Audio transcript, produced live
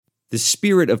The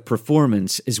spirit of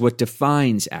performance is what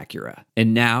defines Acura.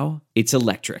 And now, it's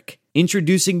electric.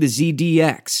 Introducing the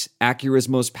ZDX, Acura's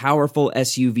most powerful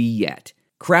SUV yet.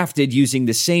 Crafted using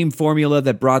the same formula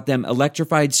that brought them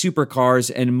electrified supercars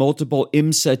and multiple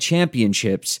IMSA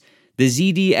championships, the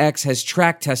ZDX has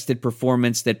track-tested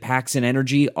performance that packs an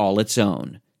energy all its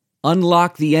own.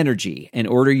 Unlock the energy and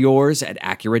order yours at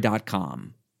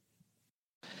Acura.com.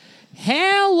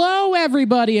 Hello,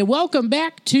 everybody, and welcome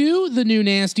back to the New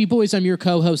Nasty Boys. I'm your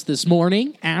co-host this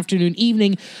morning, afternoon,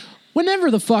 evening, whenever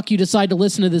the fuck you decide to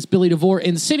listen to this, Billy DeVore.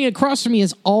 And sitting across from me,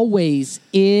 as always,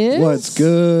 is... What's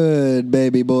good,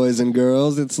 baby boys and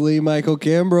girls? It's Lee Michael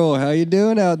Kimbrell. How you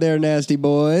doing out there, nasty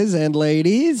boys and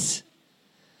ladies?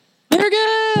 They're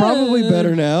good. Probably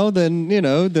better now than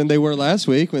they were last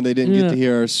week when they didn't get to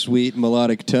hear our sweet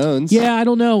melodic tones. Yeah, I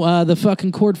don't know. The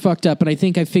fucking cord fucked up, and I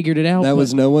think I figured it out. That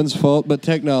was no one's fault but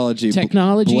technology.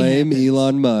 Blame happens.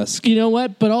 Elon Musk. You know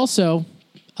what? But also,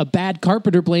 a bad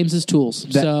carpenter blames his tools.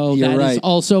 That is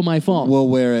also my fault. We'll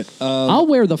wear it. I'll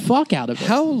wear the fuck out of it.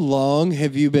 How long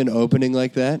have you been opening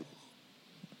like that?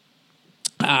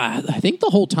 I think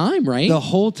the whole time, right? The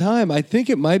whole time. I think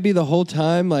it might be the whole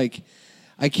time. Like,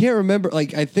 I can't remember.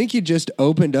 Like, I think you just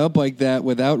opened up like that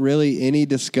without really any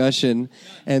discussion.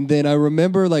 And then I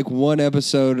remember like one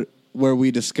episode where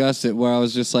we discussed it where I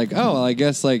was just like, oh, well, I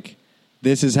guess like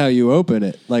this is how you open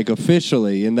it, like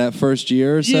officially in that first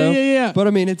year or so. Yeah. But I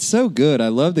mean, it's so good. I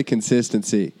love the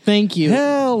consistency. Thank you.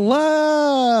 Hello.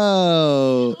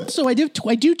 So I do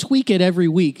tweak it every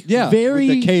week. Yeah, very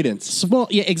with the cadence. Small.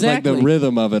 Yeah, exactly. Like the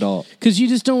rhythm of it all. Because you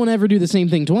just don't want to ever do the same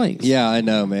thing twice. Yeah, I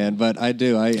know, man. But I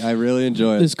do. I really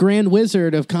enjoy it. This grand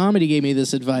wizard of comedy gave me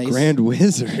this advice. Grand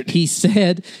wizard. He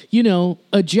said,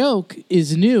 a joke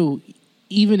is new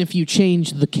even if you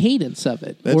change the cadence of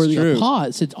it. That's or the true.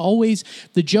 pause.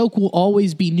 The joke will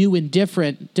always be new and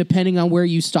different depending on where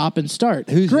you stop and start.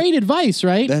 Great advice,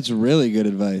 right? That's really good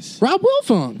advice. Rob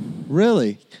Wilfong.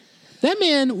 Really? That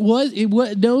man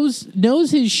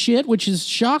knows his shit, which is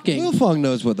shocking. Wilfong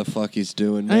knows what the fuck he's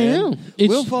doing, man. I know.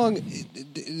 Wilfong,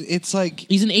 it's like...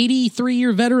 He's an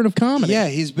 83-year veteran of comedy. Yeah,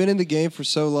 he's been in the game for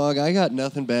so long. I got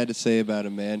nothing bad to say about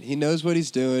him, man. He knows what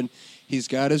he's doing. He's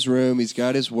got his room. He's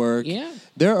got his work. Yeah.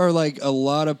 There are like a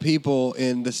lot of people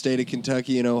in the state of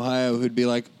Kentucky and Ohio who'd be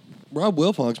like, Rob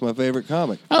Wilfong's my favorite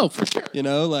comic. Oh, for sure.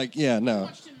 No. I watched him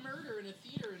murder in a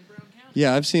theater in Brown County.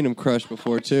 Yeah, I've seen him crush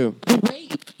before, too. The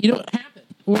wave. It happened.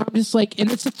 Where I'm just like, and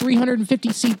it's a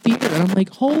 350-seat theater, and I'm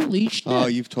like, holy shit. Oh,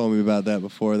 you've told me about that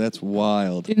before. That's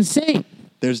wild. Insane.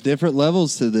 There's different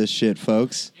levels to this shit,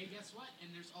 folks. And guess what?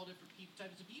 And there's all different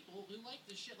types of people who like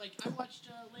this shit. Like, I watched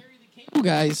Larry the Cable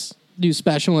Guy's new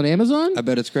special on Amazon. I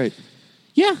bet it's great.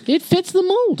 Yeah, it fits the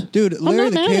mold. Dude, Larry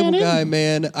the Cable Guy, him.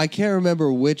 man, I can't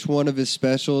remember which one of his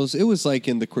specials. It was like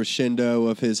in the crescendo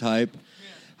of his hype. Yeah.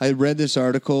 I read this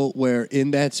article where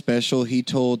in that special he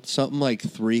told something like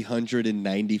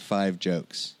 395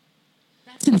 jokes.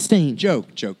 That's insane. Joke.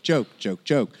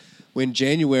 When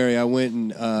January, I went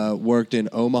and worked in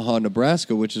Omaha,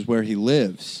 Nebraska, which is where he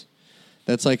lives.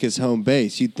 That's like his home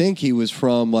base. You'd think he was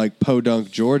from like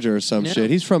Podunk, Georgia or some shit.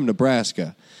 He's from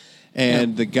Nebraska.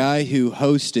 And the guy who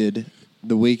hosted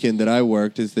the weekend that I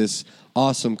worked is this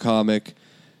awesome comic,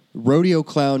 rodeo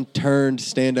clown turned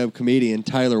stand-up comedian,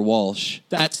 Tyler Walsh.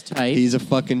 That's tight. He's a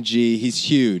fucking G. He's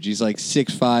huge. He's like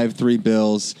 6'5", 3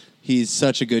 bills. He's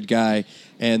such a good guy.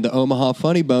 And the Omaha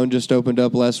Funny Bone just opened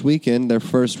up last weekend, their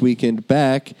first weekend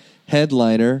back.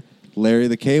 Headliner, Larry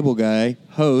the Cable Guy.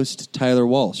 Host, Tyler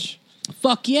Walsh.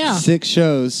 Fuck yeah. 6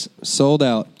 shows, sold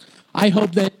out. I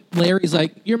hope that Larry's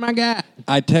like, you're my guy.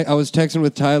 I was texting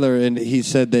with Tyler, and he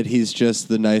said that he's just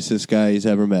the nicest guy he's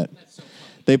ever met. So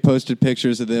they posted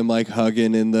pictures of them, like,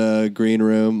 hugging in the green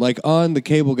room, like, on the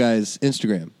Cable Guy's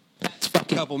Instagram. That's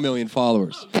fucking... A couple million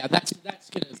followers. Yeah, that's going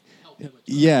to help him.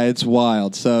 Yeah, it's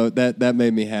wild. So that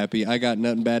made me happy. I got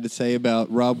nothing bad to say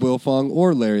about Rob Wilfong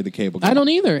or Larry the Cable Guy. I don't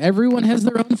either. Everyone has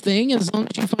their own thing. As long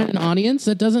as you find an audience,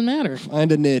 that doesn't matter.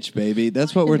 Find a niche, baby.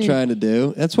 That's what we're trying to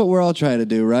do. That's what we're all trying to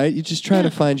do, right? You just try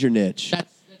to find your niche.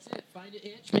 That's it. Find an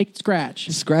itch, make it scratch.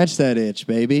 Scratch that itch,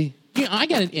 baby. Yeah, I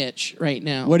got an itch right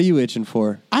now. What are you itching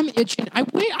for? I'm itching. I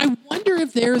wonder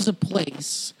if there's a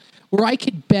place where I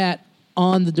could bet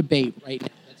on the debate right now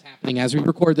that's happening as we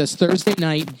record this Thursday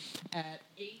night at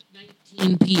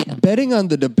 8:19 p.m. Betting on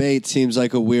the debate seems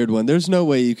like a weird one. There's no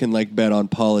way you can like bet on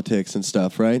politics and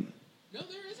stuff, right? No,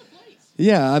 there is a place.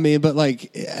 Yeah, I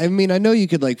know you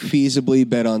could like feasibly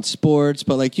bet on sports,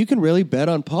 but like you can really bet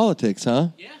on politics, huh?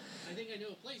 Yeah, I think I know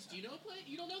a place. Do you know a place?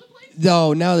 You don't know the place?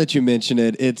 No, now that you mention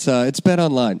it, it's Bet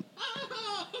Online.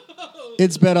 Oh,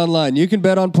 It's Bet Online. You can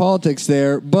bet on politics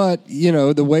there, but,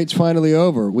 the wait's finally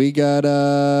over. We got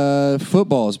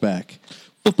football's back.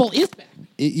 Football is back.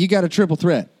 You got a triple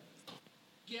threat.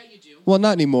 Yeah, you do. Well,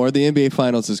 not anymore. The NBA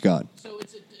Finals is gone. So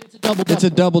it's a double-double. It's a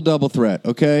double threat,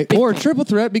 okay? Or a triple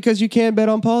threat because you can bet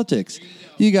on politics.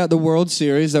 You got the World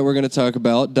Series that we're going to talk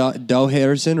about,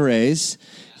 Dodgers and Rays.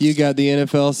 You got the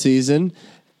NFL season.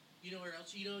 You know where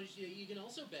else? You can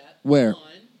also bet Where? on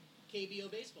KBO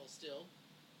Baseball still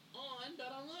on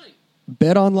Bet Online.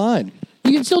 Bet Online.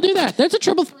 You can still do that. That's a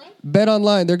triple threat. Bet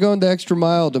Online. They're going the extra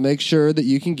mile to make sure that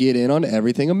you can get in on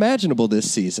everything imaginable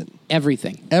this season.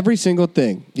 Everything. Every single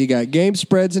thing. You got game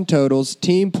spreads and totals,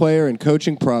 team, player, and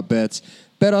coaching prop bets.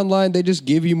 Bet Online, they just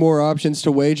give you more options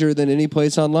to wager than any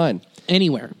place online.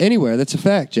 Anywhere. Anywhere. That's a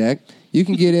fact, Jack. You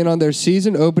can get in on their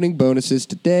season opening bonuses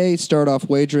today. Start off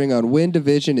wagering on win,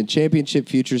 division, and championship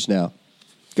futures now.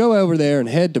 Go over there and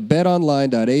head to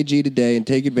betonline.ag today and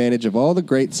take advantage of all the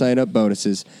great sign-up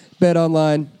bonuses. Bet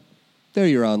Online, they're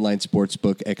your online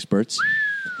sportsbook experts.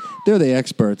 They're the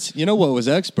experts. You know what was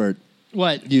expert?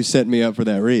 What? You set me up for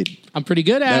that read. I'm pretty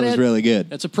good at it. That was really good.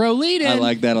 That's a pro lead-in. I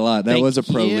like that a lot. That was a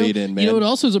pro lead-in, man. You know what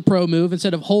also is a pro move?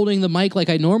 Instead of holding the mic like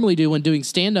I normally do when doing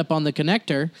stand-up on the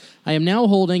connector, I am now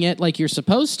holding it like you're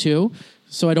supposed to,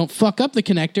 so I don't fuck up the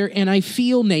connector, and I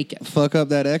feel naked. Fuck up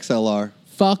that XLR.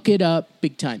 Fuck it up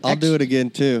big time. I'll do it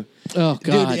again, too. Oh,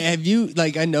 God. Dude, have you,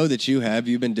 I know that you have.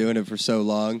 You've been doing it for so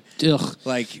long. Ugh.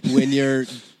 Like, when you're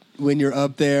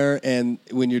up there and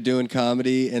when you're doing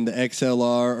comedy and the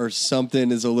XLR or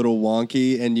something is a little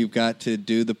wonky and you've got to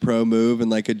do the pro move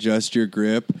and, adjust your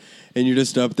grip, and you're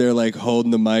just up there,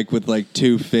 holding the mic with,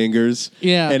 2 fingers.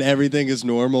 Yeah. And everything is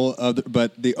normal,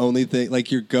 but the only thing,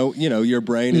 your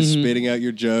brain is spitting out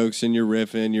your jokes and you're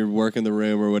riffing, you're working the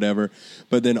room or whatever,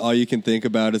 but then all you can think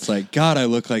about is, God, I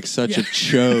look like such a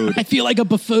chode. I feel like a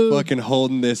buffoon. Fucking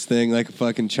holding this thing like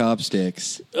fucking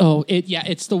chopsticks. Oh,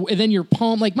 it's and then your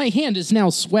palm, my hand is now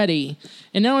sweaty,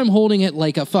 and now I'm holding it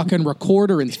like a fucking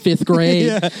recorder in 5th grade.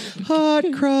 Yeah. Hot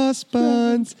cross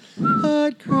buns,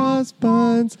 hot cross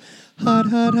buns. Hot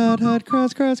cross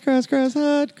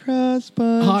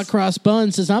buns. Hot cross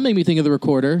buns does not make me think of the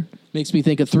recorder. Makes me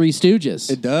think of Three Stooges.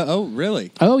 It does? Oh,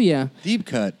 really? Oh, yeah. Deep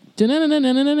cut.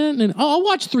 I'll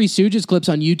watch Three Stooges clips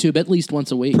on YouTube at least once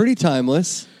a week. Pretty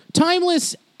timeless.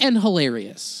 Timeless and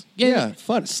hilarious. Yeah,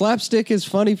 fun. Slapstick is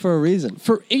funny for a reason.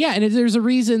 And there's a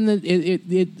reason that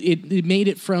it made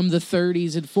it from the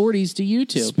 30s and 40s to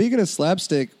YouTube. Speaking of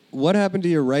slapstick, what happened to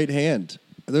your right hand?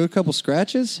 Are there a couple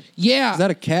scratches? Yeah. Is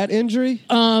that a cat injury?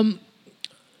 Well,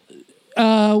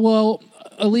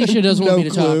 Alicia doesn't want me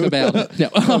to talk about it.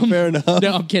 No, fair enough.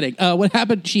 No, I'm kidding. What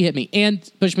happened? She hit me and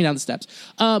pushed me down the steps.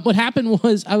 What happened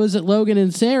was I was at Logan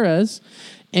and Sarah's,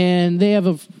 and they have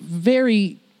a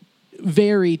very,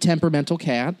 very temperamental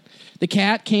cat. The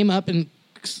cat came up and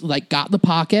got the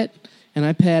pocket. And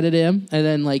I patted him, and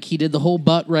then he did the whole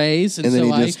butt raise, and then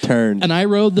so he just turned, and I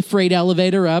rode the freight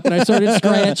elevator up, and I started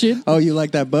scratching. Oh, you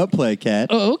like that butt play, cat?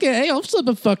 Oh, okay, I'll slip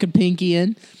a fucking pinky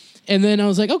in, and then I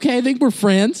was like, okay, I think we're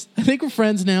friends. I think we're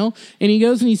friends now. And he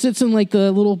goes and he sits in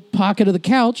the little pocket of the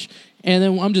couch, and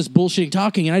then I'm just bullshitting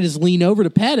talking, and I just lean over to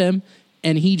pet him,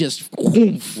 and he just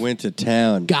went to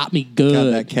town, got me good,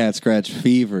 got that cat scratch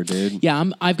fever, dude. Yeah,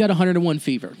 I've got 101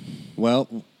 fever.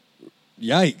 Well.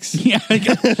 Yikes. Yeah.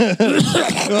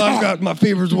 I've got my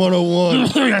fever's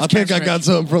 101. I think I got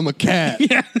something from a cat.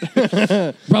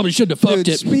 Yeah. Probably shouldn't have fucked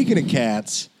it. Speaking of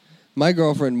cats, my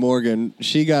girlfriend Morgan,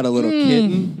 she got a little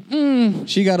kitten.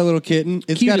 She got a little kitten.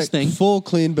 It's Cutest got a thing. full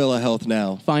clean bill of health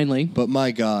now. Finally. But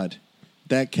my God,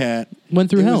 that cat went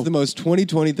through hell. It was the most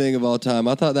 2020 thing of all time.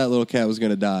 I thought that little cat was going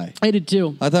to die. I did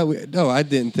too. I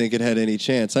didn't think it had any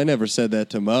chance. I never said that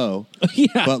to Mo.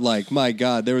 Yeah. But my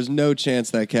God, there was no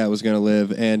chance that cat was going to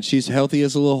live, and she's healthy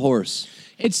as a little horse.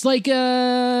 It's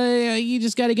you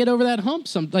just got to get over that hump.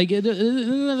 Isn't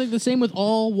that the same with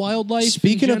all wildlife?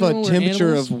 Speaking of a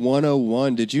temperature of of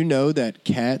 101, did you know that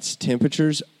cats'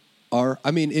 temperatures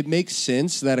it makes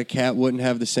sense that a cat wouldn't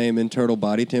have the same internal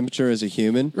body temperature as a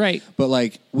human. Right. But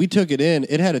we took it in,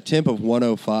 it had a temp of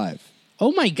 105.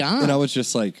 Oh my God. And I was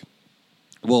just like,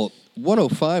 well,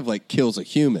 105 kills a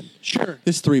human. Sure.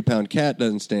 This 3-pound cat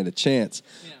doesn't stand a chance.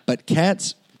 Yeah. But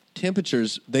cats'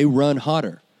 temperatures, they run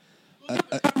hotter.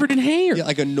 Covered in hair.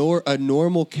 Yeah, a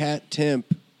normal cat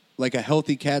temp, a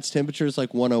healthy cat's temperature is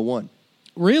 101.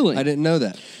 Really? I didn't know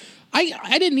that.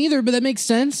 I didn't either, but that makes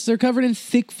sense. They're covered in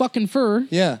thick fucking fur.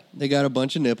 Yeah, they got a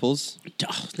bunch of nipples.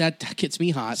 Oh, that gets me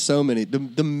hot. So many.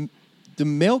 Do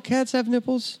male cats have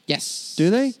nipples? Yes. Do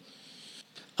they?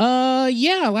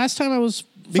 Yeah. Last time I was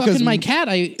fucking my cat,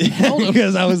 I held him.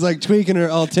 Because I was like tweaking her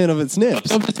all 10 of its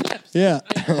nips. Of the tips. Yeah.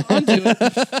 Onto it.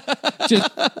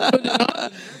 Just put it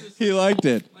on. He liked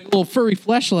it. Like a little furry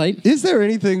fleshlight. Is there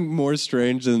anything more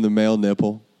strange than the male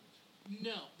nipple?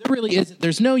 No, there really isn't.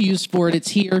 There's no use for it. It's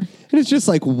here. And it's just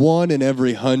like 1 in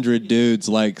every 100 dudes,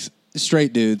 like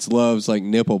straight dudes, loves like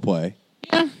nipple play.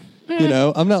 Yeah. You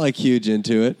know, I'm not like huge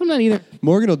into it. I'm not either.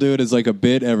 Morgan will do it as like a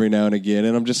bit every now and again,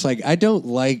 and I'm just like, I don't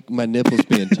like my nipples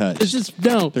being touched. It's just,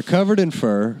 no. They're covered in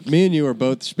fur. Me and you are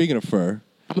both, speaking of fur,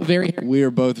 I'm a very hairy. we are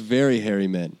both very hairy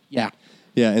men. Yeah.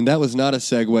 Yeah, and that was not a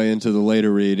segue into the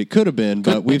later read. It could have been,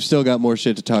 but we've still got more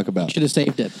shit to talk about. Should have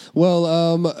saved it.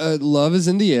 Well, love is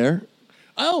in the air.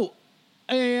 Oh,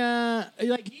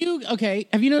 like you, okay.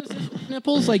 Have you noticed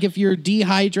nipples? Like if you're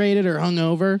dehydrated or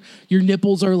hungover, your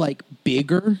nipples are like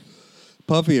bigger.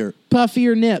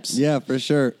 Puffier nips. Yeah, for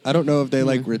sure. I don't know if they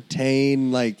like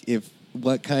retain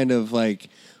what kind of like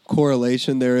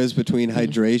correlation there is between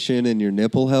hydration and your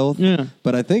nipple health. Yeah.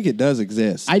 But I think it does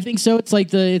exist. I think so. It's like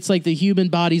the human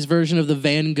body's version of the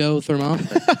Van Gogh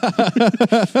thermometer.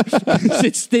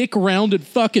 It's thick, round, and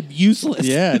fucking useless.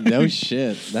 Yeah, no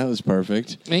shit. That was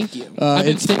perfect. Thank you. I've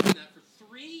been saving that for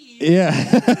 3 years.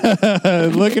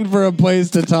 Yeah. Looking for a place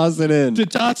to toss it in. To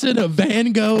toss in a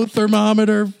Van Gogh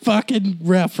thermometer fucking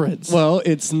reference. Well,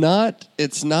 it's not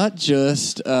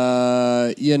just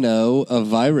a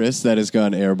virus that has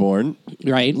gone airborne.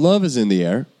 Right. Love is in the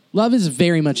air. Love is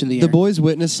very much in the air. The boys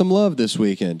witnessed some love this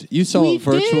weekend. You saw it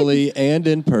virtually and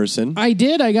in person. I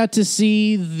did. I got to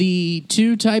see the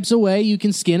 2 types of way you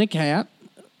can skin a cat,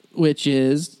 which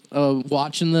is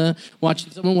watching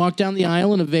someone walk down the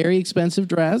aisle in a very expensive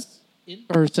dress in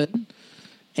person.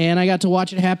 And I got to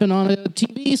watch it happen on a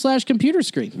TV/computer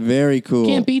screen. Very cool.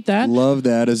 Can't beat that. Love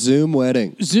that. A Zoom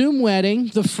wedding. Zoom wedding.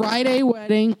 The Friday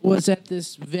wedding was at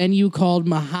this venue called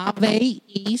Mojave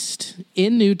East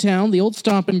in Newtown, the old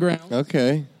stomping ground.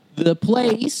 Okay. The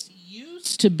place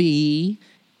used to be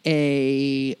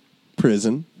a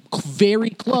prison.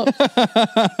 Very close.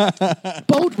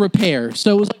 Boat repair.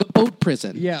 So it was like a boat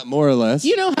prison. Yeah, more or less.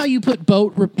 You know how you put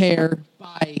boat repair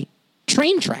by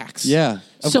train tracks? Yeah,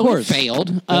 of so course. It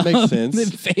failed. That makes sense. It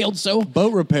failed. So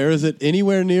boat repair, is it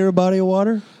anywhere near a body of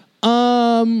water?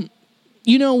 You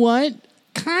know what?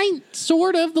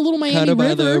 Sort of. The Little Miami kind of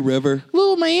River. by the river.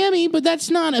 Little Miami, but that's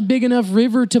not a big enough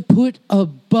river to put a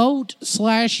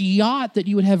boat/yacht that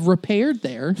you would have repaired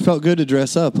there. Felt good to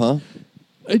dress up, huh?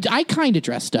 I kind of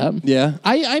dressed up. Yeah.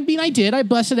 I mean, I did. I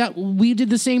busted out. We did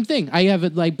the same thing. I have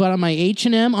it like, but on my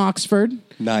H&M Oxford.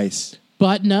 Nice.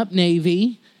 Button-up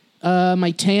navy.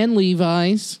 My tan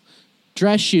Levi's.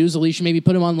 Dress shoes. Alicia maybe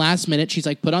put them on last minute. She's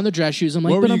like, put on the dress shoes. I'm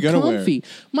like, what but were I'm you gonna comfy.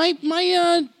 Wear?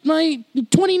 My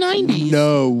 2090s.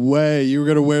 No way. You were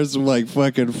going to wear some like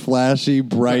fucking flashy,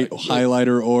 bright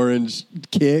highlighter orange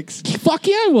kicks? Fuck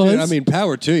yeah, I was. Dude, I mean,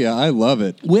 power to you. I love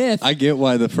it. I get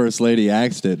why the first lady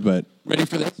axed it, but... Ready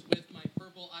for this? With my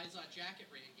purple Izod jacket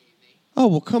Rand gave me. Oh,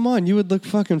 well, come on. You would look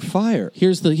fucking fire.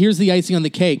 Here's the icing on the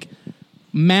cake.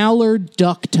 Mallard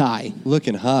duck tie.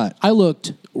 Looking hot. I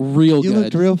looked real good. You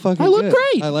looked real fucking good. I looked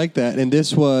great. I like that. And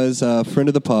this was friend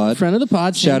of the pod. Friend of the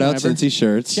pod. Shout out Cincy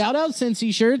Shirts. Shout out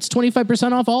Cincy Shirts.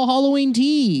 25% off all Halloween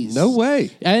tees. No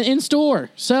way. In store.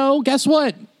 So guess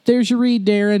what? There's your read,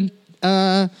 Darren.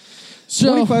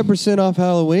 25% off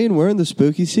Halloween. We're in the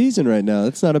spooky season right now.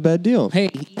 That's not a bad deal. Hey,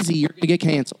 easy. You're going to get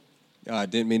canceled. Oh, I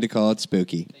didn't mean to call it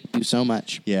spooky. Thank you so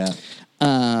much. Yeah.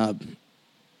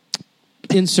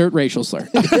 Insert racial slur.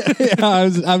 Yeah,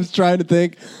 I was trying to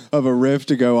think of a riff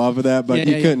to go off of that, but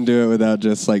you couldn't do it without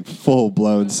just like full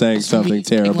blown saying something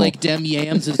terrible. Like Dem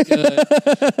Yams is good.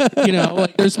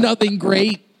 Like there's nothing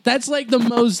great. That's like the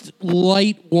most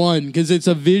light one because it's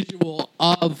a visual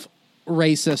of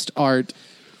racist art.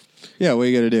 Yeah, what are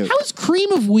you gonna do? How has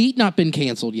cream of wheat not been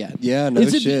canceled yet? Yeah, no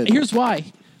shit. Here's why.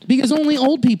 Because only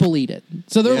old people eat it.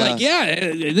 So they're like,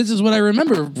 this is what I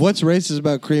remember. What's racist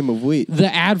about cream of wheat?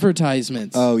 The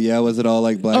advertisements. Oh, yeah? Was it all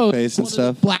like blackface and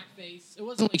stuff? Blackface. It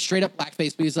wasn't like straight up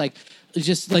blackface, but it's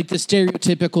just like the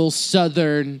stereotypical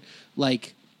Southern,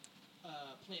 like,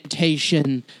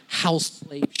 plantation house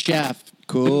slave chef.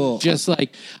 Cool. Just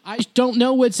like, I don't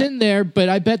know what's in there, but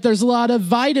I bet there's a lot of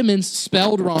vitamins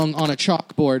spelled wrong on a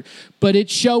chalkboard. But it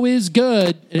show is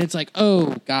good. And it's like,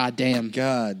 oh, goddamn.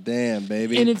 Goddamn,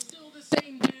 baby. And it's still the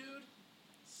same dude.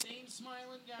 Same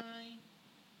smiling guy.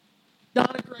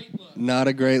 Not a great look. Not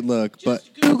a great look.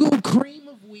 Just Google cream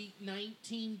of wheat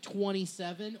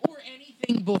 1927 or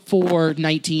anything before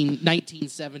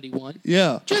 1971.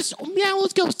 Yeah. Let's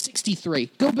go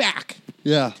 63. Go back.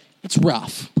 Yeah. It's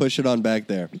rough. Push it on back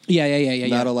there. Yeah.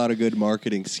 Not a lot of good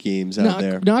marketing schemes out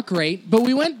there. Not great. But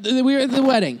we were at the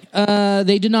wedding.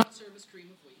 They did not serve us cream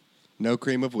of wheat. No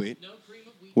cream of wheat. No cream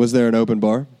of wheat. Was there an open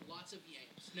bar? Lots of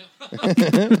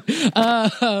yams.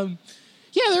 No.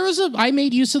 There was I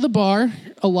made use of the bar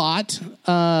a lot.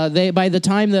 By the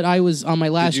time that I was on my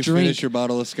last drink. Did you finish your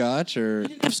bottle of scotch? Or? I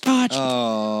didn't have scotch.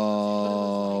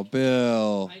 Oh,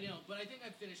 Bill. I know, but I think I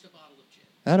finished a bottle of gin.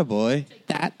 Attaboy. Take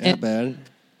that. Not bad.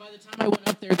 By the time I went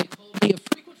up there, they called me a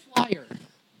frequent flyer.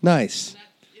 Nice.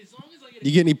 As long as I get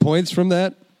you get any points from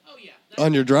that? Oh, yeah.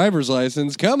 On your driver's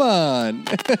license? Come on.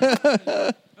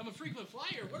 I'm a frequent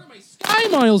flyer. What are my sky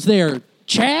miles there,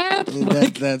 Chad?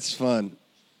 That's fun.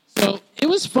 So it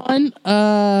was fun.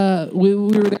 We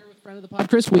were there with a friend of the pod,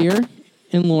 Chris Weir,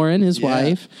 and Lauren, his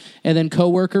wife, and then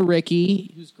coworker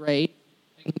Ricky, who's great.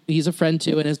 He's a friend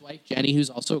too, and his wife Jenny, who's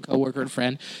also a coworker and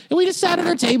friend. And we just sat at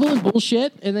our table and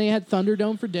bullshit. And they had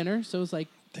Thunderdome for dinner, so it was like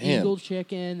Eagle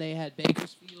chicken. They had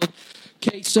Bakersfield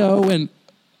queso and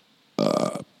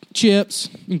chips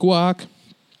and guac.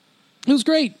 It was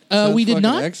great. We did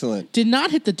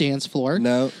not hit the dance floor.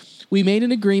 No. We made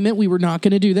an agreement. We were not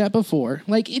going to do that before.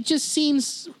 Like, it just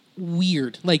seems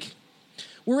weird. Like,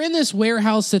 we're in this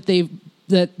warehouse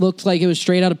that looked like it was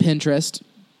straight out of Pinterest.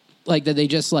 Like, that they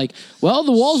just the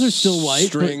walls are still white.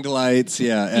 Stringed lights,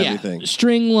 everything. Yeah,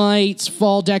 string lights,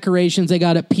 fall decorations they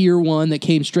got at Pier 1 that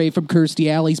came straight from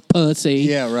Kirstie Alley's pussy.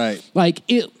 Yeah, right. Like,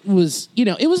 it was,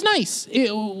 it was nice.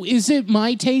 Is it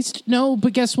my taste? No,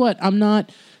 but guess what? I'm not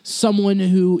someone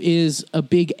who is a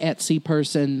big Etsy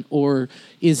person or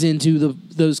is into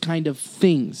those kind of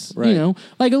things. Right.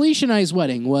 Like Alicia and I's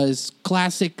wedding was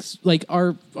classics. Like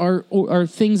our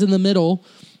things in the middle,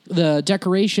 the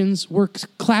decorations were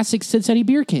classic Cincinnati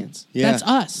beer cans. Yeah, that's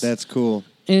us. That's cool.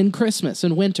 And Christmas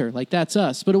and winter, like that's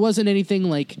us. But it wasn't anything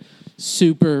like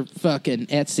super fucking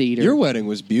Etsy. Your wedding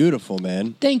was beautiful,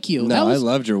 man. Thank you. No, I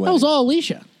loved your wedding. That was all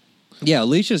Alicia. Yeah,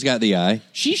 Alicia's got the eye.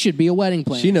 She should be a wedding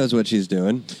planner. She knows what she's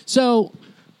doing. So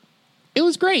it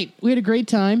was great. We had a great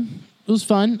time. It was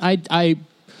fun. I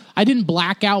didn't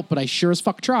black out, but I sure as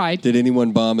fuck tried. Did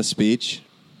anyone bomb a speech?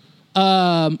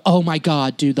 Oh my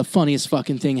God, dude, the funniest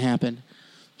fucking thing happened.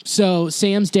 So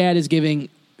Sam's dad is giving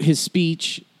his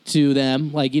speech to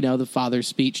them, the father's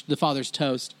speech, the father's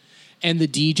toast, and the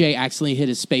DJ accidentally hit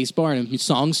his space bar and his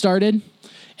song started.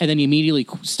 And then he immediately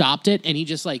stopped it, and he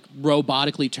just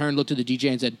robotically turned, looked at the DJ,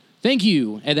 and said, "Thank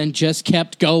you," and then just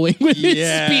kept going with his speech.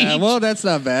 Yeah, well, that's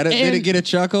not bad. Did it get a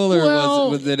chuckle, or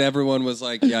was it everyone was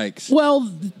like, "Yikes"?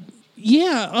 Well,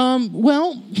 yeah.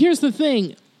 Here's the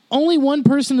thing: only one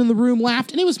person in the room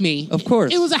laughed, and it was me. Of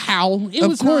course, it was a howl.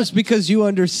 Because you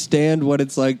understand what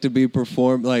it's like to be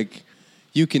performed. Like,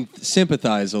 you can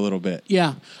sympathize a little bit.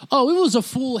 Yeah. Oh, it was a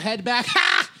full head back.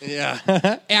 Ha!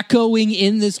 Yeah. Echoing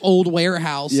in this old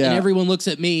warehouse. Yeah. And everyone looks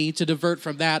at me to divert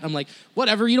from that. I'm like,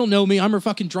 whatever, you don't know me. I'm her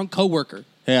fucking drunk coworker.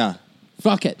 Yeah.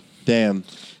 Fuck it. Damn.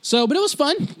 So, but it was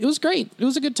fun. It was great. It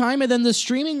was a good time. And then the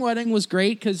streaming wedding was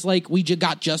great because, we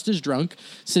got just as drunk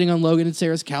sitting on Logan and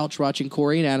Sarah's couch watching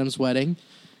Corey and Adam's wedding.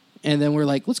 And then we're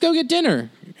like, let's go get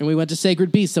dinner. And we went to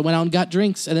Sacred Beast and went out and got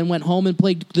drinks and then went home and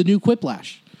played the new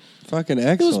Quiplash. Fucking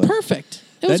excellent. It was perfect.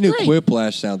 That new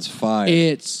Quiplash sounds fire.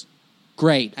 It's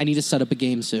great. I need to set up a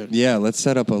game soon. Yeah, let's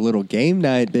set up a little game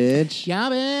night, bitch. Yeah,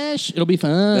 bitch. It'll be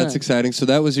fun. That's exciting. So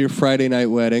that was your Friday night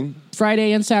wedding.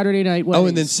 Friday and Saturday night wedding. Oh,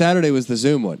 and then Saturday was the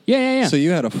Zoom one. Yeah. So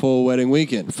you had a full wedding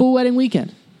weekend. Full wedding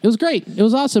weekend. It was great. It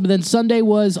was awesome. And then Sunday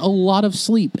was a lot of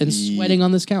sleep and sweating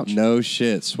on this couch. No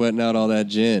shit. Sweating out all that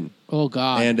gin. Oh,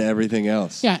 God. And everything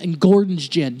else. Yeah, and Gordon's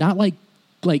gin. Not like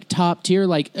top tier,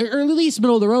 or at least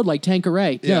middle of the road, like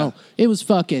Tanqueray. Yeah. No, it was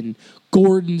fucking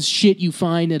Gordon's shit you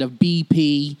find at a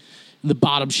BP, the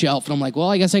bottom shelf. And I'm like, well,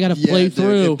 I guess I got to play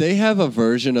through. If they have a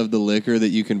version of the liquor that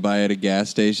you can buy at a gas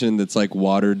station that's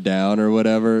watered down or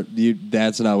whatever,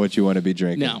 that's not what you want to be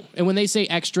drinking. No. And when they say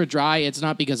extra dry, it's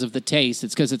not because of the taste.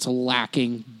 It's because it's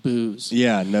lacking booze.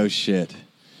 Yeah, no shit.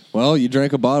 Well, you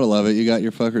drank a bottle of it. You got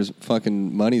your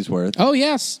fucking money's worth. Oh,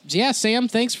 yes. Yeah, Sam,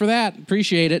 thanks for that.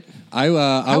 Appreciate it. You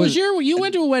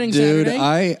went to a wedding dude, Saturday.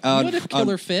 You had a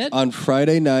killer fit. On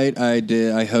Friday night, I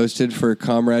hosted for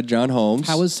Comrade John Holmes.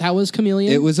 How was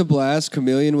Chameleon? It was a blast.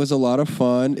 Chameleon was a lot of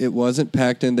fun. It wasn't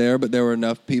packed in there, but there were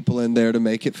enough people in there to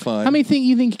make it fun. How many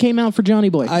you think came out for Johnny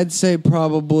Boy? I'd say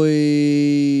probably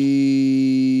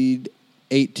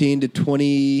 18 to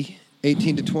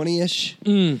 20-ish.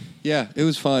 Yeah, it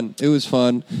was fun.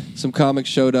 Some comics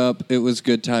showed up. It was a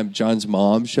good time. John's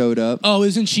mom showed up. Oh,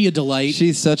 isn't she a delight?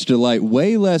 She's such a delight.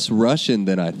 Way less Russian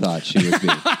than I thought she would be.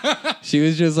 She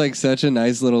was just such a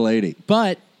nice little lady.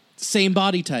 But Same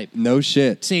body type. No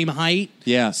shit. Same height.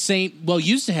 Yeah. Same. Well,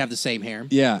 used to have the same hair.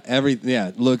 Yeah.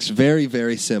 Looks very,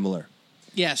 very similar.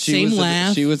 Yeah. Same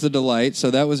laugh. She was a delight.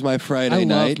 So that was my Friday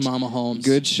night. I loved Mama Holmes.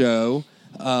 Good show.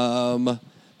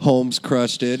 Holmes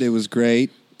crushed it. It was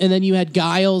great. And then you had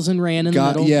Giles and Rand in the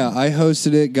middle. Yeah, I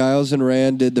hosted it. Giles and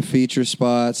Rand did the feature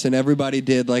spots, and everybody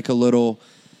did like a little,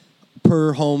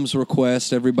 per Holmes'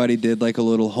 request, everybody did like a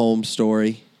little Holmes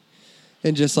story.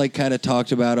 And just like kind of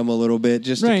talked about him a little bit,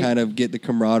 just to kind of get the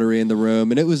camaraderie in the room.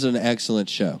 And it was an excellent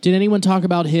show. Did anyone talk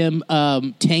about him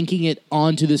tanking it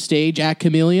onto the stage at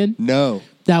Chameleon? No.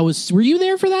 Were you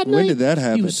there for that night? When did that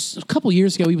happen? He was a couple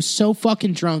years ago. He was so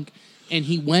fucking drunk, and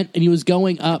he went and he was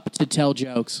going up to tell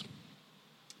jokes.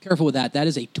 Careful with that. That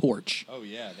is a torch. Oh,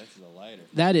 yeah, that's the lighter.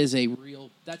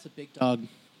 That's a big dog.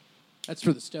 That's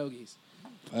for the stogies.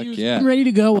 Fuck He was yeah. getting ready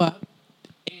to go up,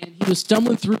 and he was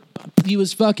stumbling through. He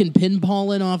was fucking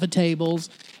pinballing off of tables,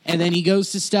 and then he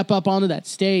goes to step up onto that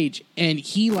stage, and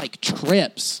he, like,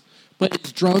 trips. But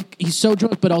he's drunk. He's so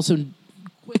drunk, but also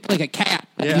quick like a cat.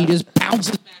 Yeah. And he just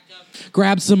bounces back up,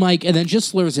 grabs the mic, and then just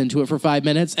slurs into it for 5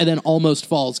 minutes, and then almost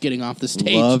falls getting off the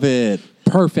stage. Love it.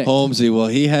 Perfect. Holmesy, well,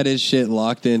 he had his shit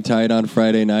locked in tight on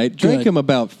Friday night. Drank Good. him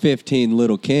about 15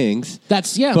 Little Kings. That's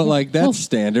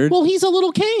standard. Well, he's a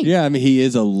little king. Yeah, I mean, he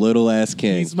is a little-ass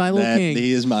king. He's my little king.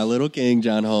 He is my little king,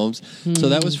 John Holmes. So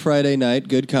that was Friday night,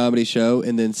 good comedy show.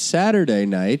 And then Saturday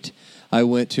night, I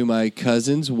went to my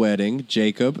cousin's wedding,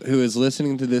 Jacob, who is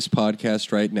listening to this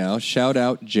podcast right now. Shout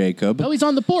out, Jacob. Oh, he's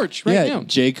on the porch right now.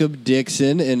 Jacob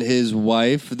Dixon and his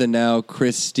wife, the now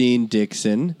Christine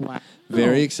Dixon. Wow.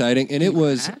 Very exciting. And it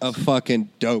was a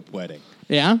fucking dope wedding.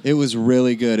 Yeah? It was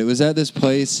really good. It was at this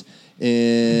place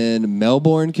in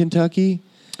Melbourne, Kentucky.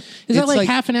 Is that like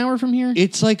half an hour from here?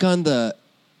 It's like on the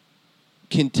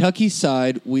Kentucky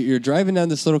side. You're driving down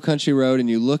this little country road, and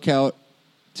you look out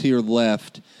to your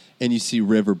left, and you see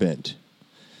Riverbend.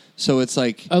 So it's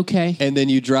like... Okay. And then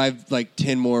you drive like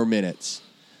 10 more minutes.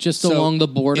 Just along the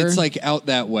border? It's like out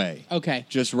that way. Okay.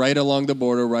 Just right along the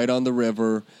border, right on the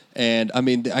river. And I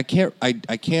mean, I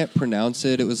can't pronounce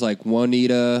it. It was like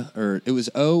Juanita, or it was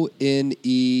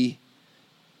Oneatea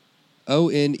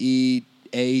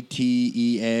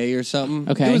or something.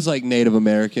 Okay. It was like Native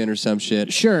American or some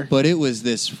shit. Sure. But it was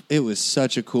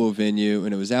such a cool venue,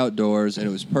 and it was outdoors, and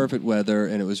it was perfect weather,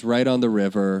 and it was right on the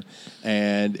river,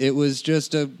 and it was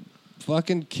just a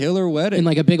fucking killer wedding. In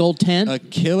like a big old tent? A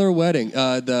killer wedding.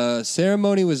 The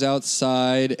ceremony was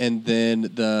outside, and then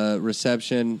the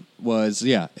reception was,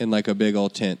 in like a big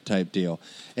old tent type deal.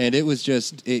 And it was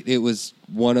just, it was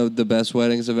one of the best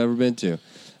weddings I've ever been to.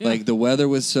 Yeah. Like, the weather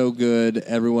was so good.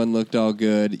 Everyone looked all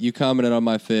good. You commented on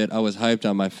my fit. I was hyped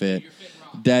on my fit.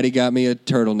 Daddy got me a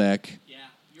turtleneck. Yeah.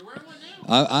 You're wearing one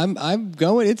now? I'm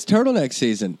going, it's turtleneck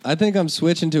season. I think I'm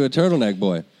switching to a turtleneck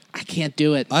boy. I can't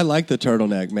do it. I like the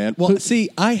turtleneck, man. Well, see,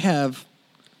 I have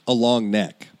a long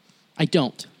neck. I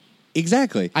don't.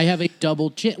 Exactly. I have a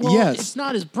double chin. Well, yes. It's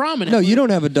not as prominent. No, you don't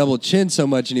have a double chin so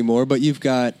much anymore, but you've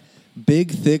got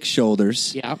big, thick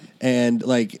shoulders. Yeah. And,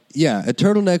 like, a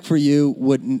turtleneck for you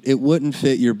wouldn't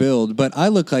fit your build, but I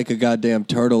look like a goddamn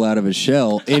turtle out of a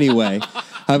shell anyway.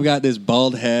 I've got this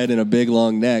bald head and a big,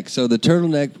 long neck. So the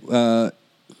turtleneck,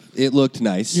 it looked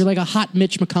nice. You're like a hot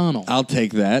Mitch McConnell. I'll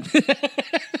take that.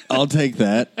 I'll take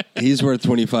that. He's worth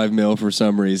 $25 million for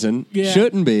some reason. Yeah.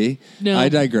 Shouldn't be. No. I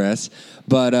digress.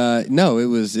 But no, it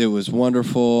was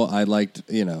wonderful. I liked,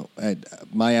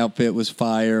 my outfit was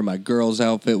fire. My girl's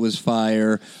outfit was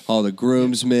fire. All the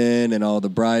groomsmen and all the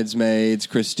bridesmaids.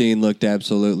 Christine looked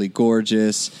absolutely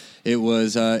gorgeous. It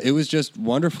was just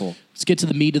wonderful. Let's get to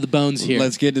the meat of the bones here.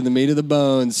 Let's get to the meat of the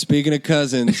bones. Speaking of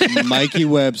cousins, Mikey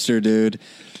Webster, dude.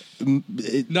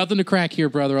 Nothing to crack here,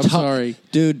 brother. I'm sorry.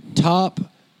 Dude, top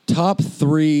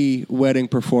 3 wedding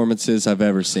performances I've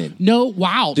ever seen. No,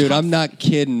 wow. Dude, I'm not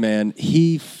kidding, man.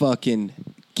 He fucking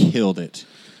killed it.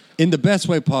 In the best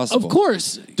way possible. Of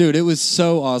course. Dude, it was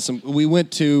so awesome. We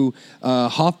went to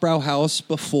Hofbrauhaus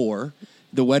before.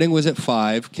 The wedding was at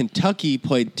 5. Kentucky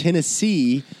played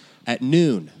Tennessee at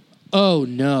noon. Oh,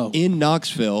 no. In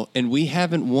Knoxville, and we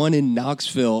haven't won in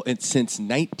Knoxville since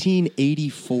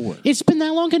 1984. It's been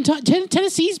that long.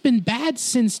 Tennessee's been bad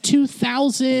since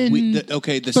 2000.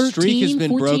 The streak has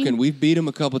been 14? broken. We've beat them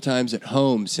a couple times at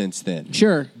home since then.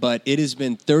 Sure. But it has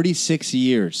been 36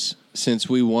 years since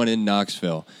we won in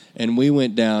Knoxville, and we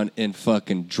went down and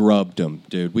fucking drubbed them,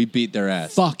 dude. We beat their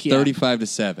ass. Fuck yeah.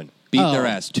 35-7. Beat their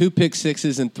ass. 2 pick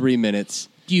sixes in 3 minutes.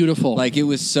 Beautiful. Like, it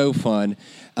was so fun.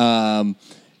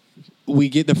 we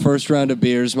get the first round of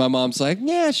beers. My mom's like,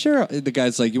 yeah, sure. The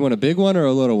guy's like, you want a big one or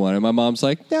a little one? And my mom's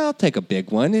like, no, I'll take a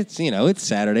big one. It's, it's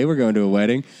Saturday. We're going to a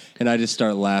wedding. And I just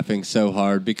start laughing so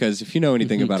hard because if you know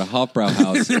anything about a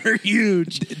Hofbrauhaus, They're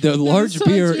huge. The large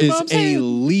beer is a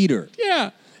hand. liter.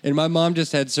 Yeah. And my mom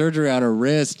just had surgery on her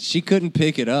wrist. She couldn't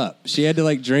pick it up. She had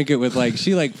to drink it with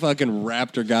she fucking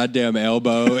wrapped her goddamn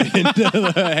elbow into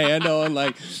the handle and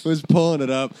was pulling it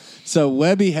up. So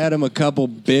Webby had him a couple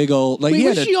big old Wait,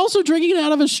 was she also drinking it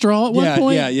out of a straw at one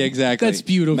point? Yeah, exactly. That's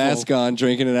beautiful. Mask on,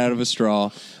 drinking it out of a straw.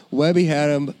 Webby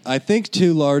had him, I think,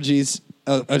 2 largies,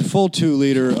 a full 2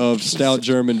 liter of stout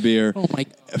German beer. Oh my!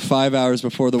 5 hours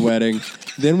before the wedding.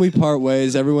 Then we part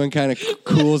ways. Everyone kind of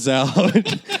cools out.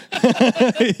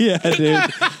 Yeah, dude.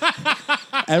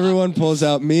 Everyone pulls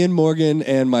out. Me and Morgan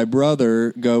and my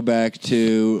brother go back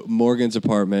to Morgan's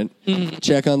apartment,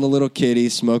 check on the little kitty,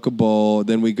 smoke a bowl.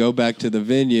 Then we go back to the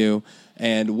venue,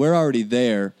 and we're already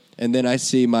there. And then I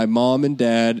see my mom and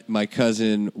dad, my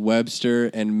cousin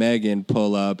Webster, and Megan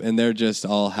pull up, and they're just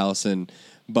all housing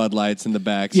Bud Lights in the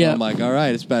back. So I'm like, all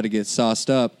right, it's about to get sauced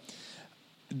up.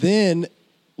 Then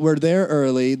we're there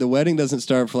early. The wedding doesn't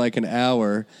start for an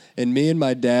hour. And me and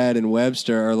my dad and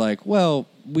Webster are like, well,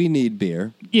 we need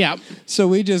beer. Yeah. So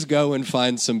we just go and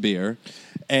find some beer.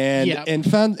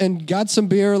 And got some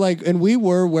beer, and we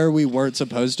were where we weren't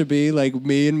supposed to be.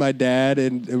 Me and my dad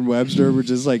and Webster were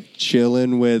just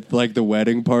chilling with the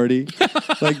wedding party,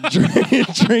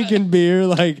 drinking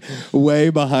beer way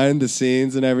behind the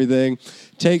scenes and everything.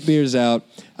 Take beers out.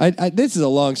 This is a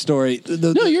long story.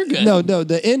 No, you're good. No.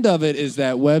 The end of it is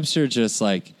that Webster just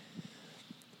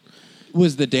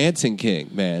was the dancing king,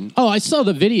 man. Oh, I saw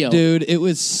the video. Dude, it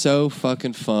was so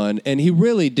fucking fun. And he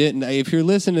really didn't. If you're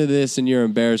listening to this and you're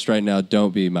embarrassed right now,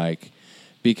 don't be, Mike.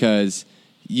 Because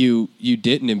you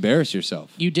didn't embarrass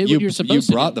yourself. You did what you're supposed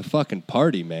to. You brought the fucking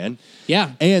party, man.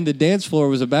 Yeah. And the dance floor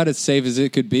was about as safe as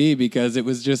it could be because it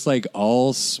was just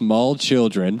all small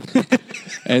children.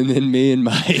 And then me and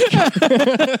Mike. It's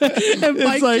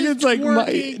like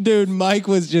Mike, dude, Mike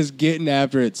was just getting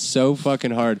after it so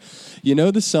fucking hard. You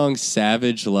know the song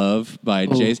Savage Love by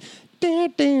Jace?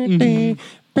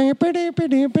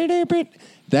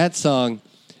 That song,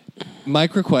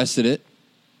 Mike requested it.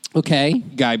 Okay.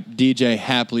 Guy, DJ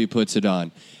happily puts it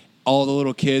on. All the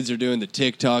little kids are doing the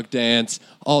TikTok dance.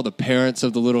 All the parents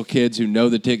of the little kids who know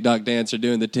the TikTok dance are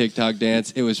doing the TikTok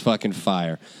dance. It was fucking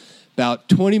fire. About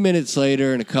 20 minutes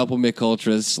later and a couple Mick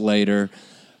Ultras later,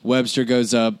 Webster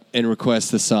goes up and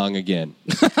requests the song again.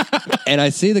 And I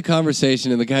see the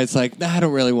conversation, and the guy's like, nah, I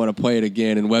don't really want to play it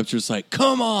again. And Webster's like,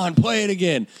 come on, play it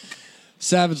again.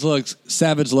 Savage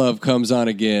Love comes on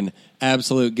again.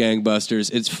 Absolute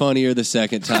gangbusters. It's funnier the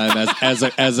second time as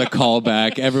a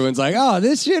callback. Everyone's like, oh,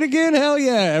 this shit again? Hell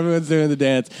yeah. Everyone's doing the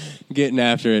dance, getting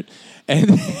after it. And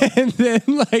then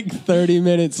 30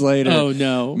 minutes later, oh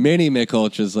no, many Mick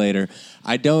Ultras later,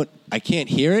 I can't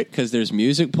hear it because there's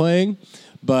music playing,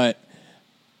 but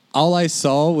all I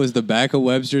saw was the back of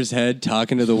Webster's head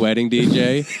talking to the wedding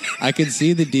DJ. I could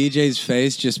see the DJ's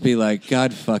face just be like,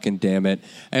 God fucking damn it.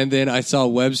 And then I saw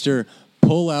Webster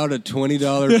pull out a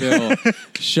 $20 bill,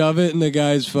 shove it in the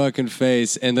guy's fucking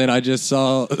face, and then I just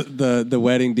saw the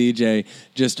wedding DJ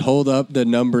just hold up the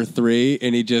number 3,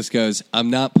 and he just goes, I'm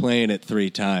not playing it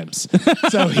 3 times.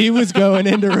 So he was going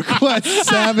in to request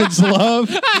Savage Love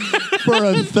for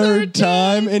a third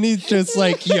time, and he's just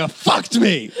like, you fucked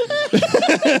me.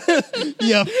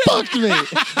 You fucked me.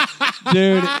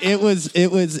 Dude,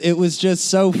 it was just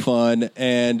so fun,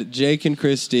 and Jake and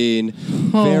Christine,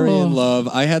 very in love.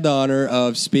 I had the honor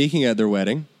of speaking at their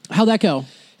wedding. How'd that go?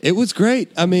 It was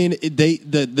great. I mean,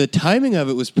 the timing of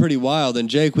it was pretty wild. And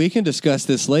Jake, we can discuss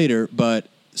this later, but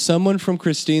someone from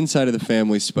Christine's side of the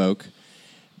family spoke,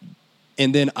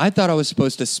 and then I thought I was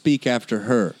supposed to speak after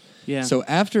her. Yeah. So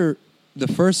after the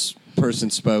first person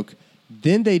spoke,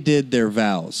 then they did their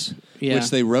vows, which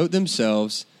they wrote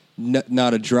themselves.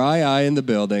 Not a dry eye in the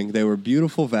building. They were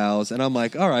beautiful vows. And I'm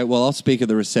like, all right, well, I'll speak at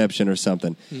the reception or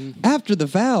something. Mm-hmm. After the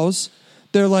vows,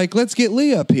 they're like, let's get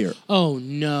Lee up here. Oh,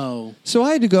 no. So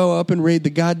I had to go up and read the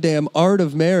goddamn Art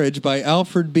of Marriage by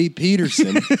Alfred B.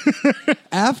 Peterson.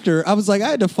 After, I was like, I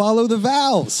had to follow the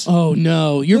vows. Oh,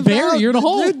 no. You're the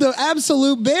whole... Dude, the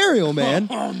absolute burial, man.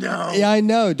 Oh, no. Yeah, I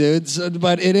know, dude. So,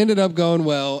 but it ended up going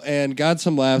well and got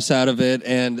some laughs out of it.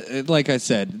 And like I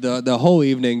said, the whole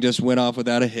evening just went off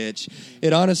without a hitch.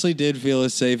 It honestly did feel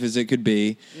as safe as it could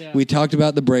be. Yeah. We talked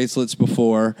about the bracelets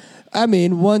before. I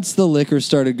mean, once the liquor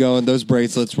started going, those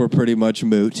bracelets were pretty much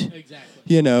moot. Exactly.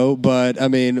 You know, but, I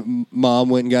mean, Mom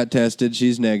went and got tested.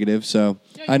 She's negative, so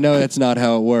I know that's not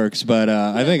how it works, but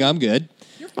I think I'm good.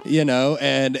 You're fine. You know,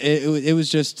 and it was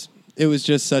just, It was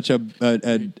just such a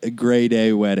grade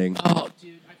A wedding. Oh,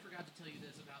 dude, I forgot to tell you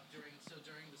this about during the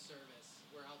service,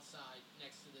 we're outside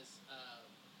next to this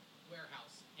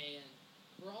warehouse, and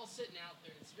we're all sitting out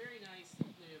there. It's very nice.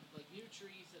 They have like new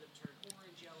trees that have turned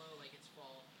orange, yellow, like it's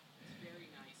fall. It's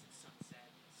very nice. It's sunset,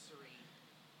 it's serene,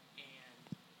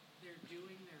 and they're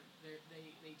doing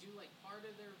they do like part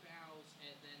of their vows,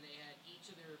 and then they had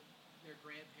each of their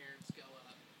grandparents go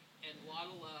up and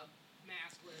waddle up,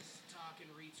 maskless, talk and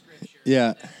read scripture.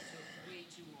 Yeah. That took way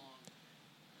too long.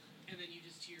 And then you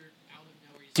just hear out of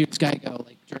nowhere, you see this guy go,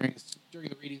 like, during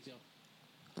the readings,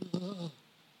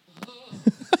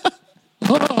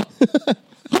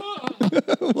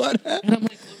 What happened? and I'm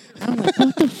like,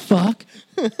 what the fuck?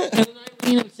 And then I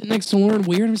lean up, sit next to Lauren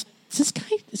weird, and I was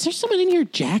like, is there someone in here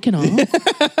jacking off?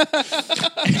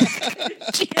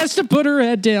 She has to put her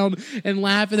head down and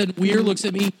laugh, and then Weir looks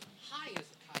at me, high as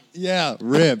a kite. Yeah,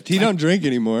 ripped. He don't drink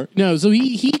anymore. No, so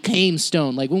he came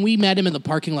stoned. Like, when we met him in the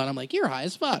parking lot, I'm like, you're high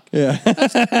as fuck. Yeah.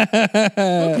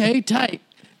 Okay, tight.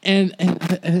 And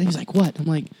he's like, what? I'm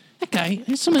like, that guy,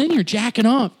 there's someone in here jacking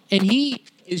off. And he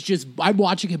is just, I'm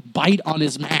watching him bite on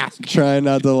his mask. Trying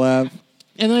not to laugh.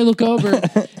 And then I look over,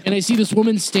 and I see this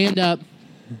woman stand up,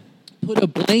 put a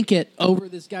blanket over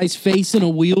this guy's face in a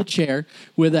wheelchair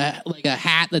with a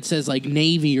hat that says like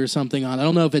Navy or something on it. I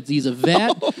don't know if he's a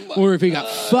vet or if he got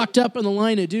fucked up in the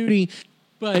line of duty.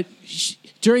 But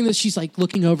during this, she's like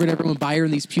looking over at everyone by her in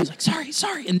these pews, like, sorry,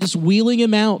 and just wheeling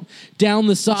him out down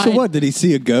the side. So what, did he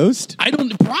see a ghost? I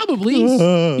don't, probably.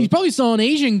 He probably saw an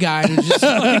Asian guy who's just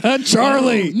like,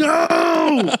 Charlie!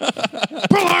 Oh, no!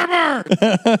 Pearl Harbor!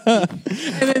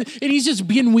 and he's just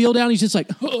being wheeled down. He's just like,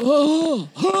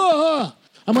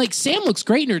 I'm like, Sam looks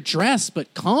great in her dress,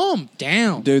 but calm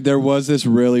down. Dude, there was this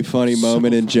really funny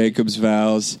moment in Jacob's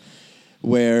vows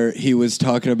where he was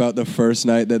talking about the first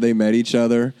night that they met each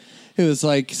other. It was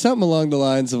like something along the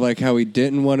lines of like how he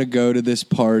didn't want to go to this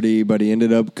party, but he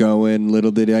ended up going.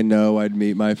 Little did I know I'd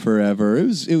meet my forever. It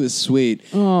was sweet.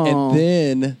 Aww. And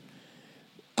then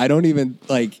I don't even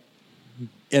like.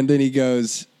 And then he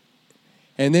goes.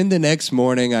 And then the next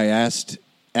morning, I asked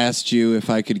you if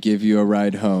I could give you a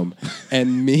ride home,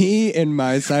 and me and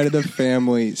my side of the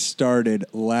family started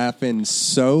laughing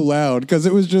so loud because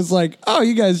it was just like, oh,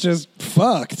 you guys just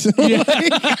fucked. Yeah.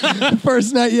 Like,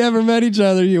 first night you ever met each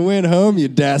other, you went home, you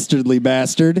dastardly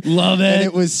bastard. Love it. And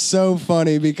it was so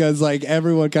funny because like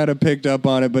everyone kind of picked up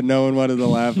on it, but no one wanted to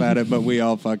laugh at it, but we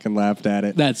all fucking laughed at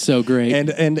it. That's so great.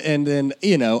 And then,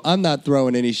 you know, I'm not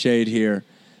throwing any shade here.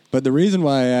 But the reason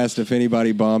why I asked if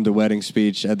anybody bombed a wedding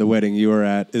speech at the wedding you were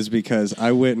at is because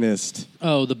I witnessed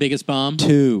the biggest bomb?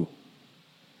 two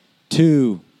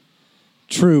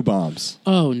true bombs.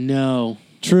 Oh, no.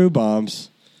 True bombs.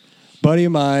 Buddy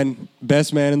of mine,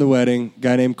 best man in the wedding,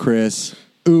 guy named Chris,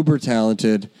 uber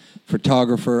talented,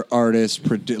 photographer, artist,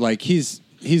 like he's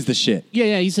the shit.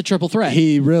 Yeah, he's a triple threat.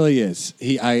 He really is.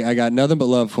 I got nothing but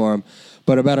love for him.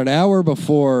 But about an hour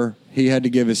before he had to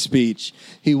give his speech,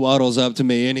 he waddles up to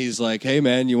me and he's like, hey,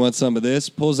 man, you want some of this?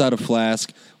 Pulls out a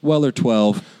flask, Weller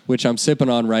 12, which I'm sipping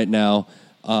on right now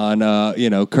on,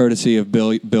 courtesy of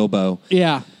Bilbo.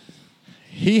 Yeah.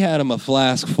 He had him a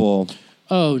flask full.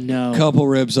 Oh, no. Couple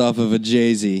ribs off of a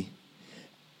Jay-Z.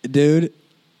 Dude,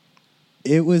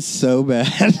 it was so bad.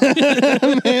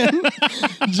 Man,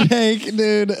 Jake,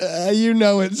 dude, you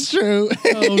know it's true.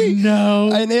 Oh,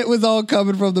 no. And it was all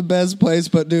coming from the best place,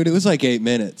 but, dude, it was like 8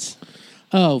 minutes.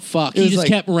 Oh, fuck. He just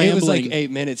kept rambling. It was like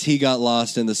 8 minutes. He got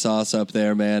lost in the sauce up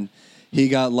there, man. He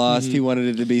got lost. Mm-hmm. He wanted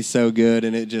it to be so good,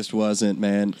 and it just wasn't,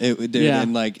 man.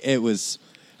 And, like, it was...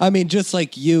 I mean, just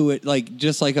like you,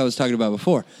 just like I was talking about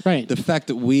before. Right. The fact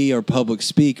that we are public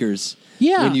speakers.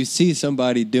 Yeah. When you see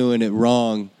somebody doing it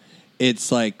wrong,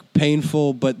 it's like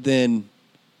painful, but then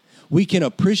we can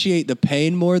appreciate the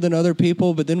pain more than other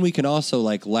people, but then we can also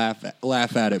like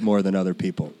laugh at it more than other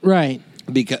people. Right.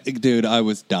 Because, dude, I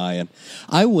was dying.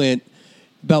 I went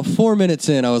about 4 minutes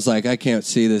in. I was like, I can't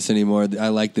see this anymore. I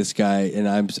like this guy, and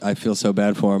I feel so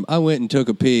bad for him. I went and took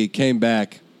a pee, came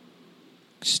back.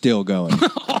 Still going.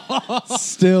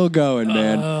 Still going,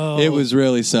 man. Oh. It was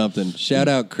really something. Shout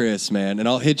out Chris, man. And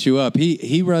I'll hit you up.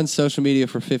 He runs social media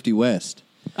for 50 West.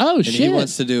 Oh, and shit. He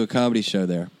wants to do a comedy show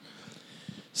there.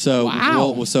 So,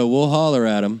 wow. we'll holler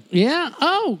at him. Yeah.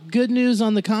 Oh, good news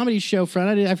on the comedy show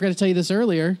front. I forgot to tell you this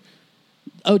earlier.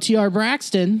 OTR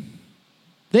Braxton,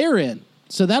 they're in.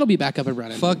 So that'll be back up and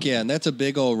running. Fuck yeah. And that's a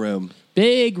big old room.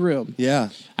 Big room. Yeah.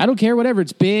 I don't care, whatever.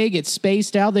 It's big. It's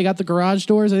spaced out. They got the garage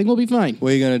doors. I think we'll be fine.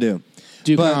 What are you going to do?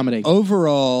 Do comedy.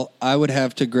 Overall, I would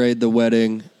have to grade the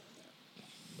wedding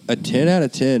a 10 out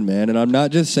of 10, man. And I'm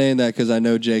not just saying that because I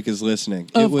know Jake is listening.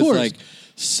 Of course. Like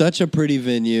Such a pretty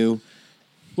venue.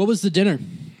 What was the dinner?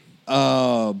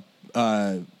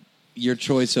 Your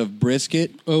choice of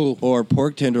brisket Oh. or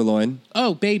pork tenderloin.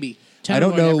 Oh, baby. I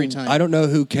don't Tenderloin know. every time. I don't know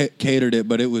who catered it,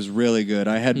 but it was really good.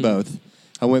 I had both.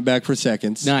 I went back for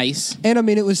seconds. Nice. And I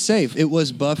mean, it was safe. It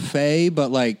was buffet,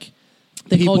 but like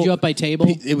They called you up by table?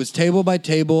 It was table by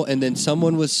table, and then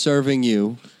someone was serving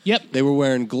you. Yep. They were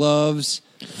wearing gloves,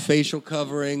 facial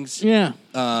coverings, Yeah.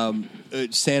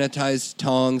 sanitized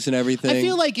tongs and everything. I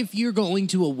feel like if you're going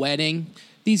to a wedding,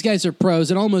 these guys are pros.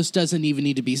 It almost doesn't even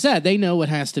need to be said. They know what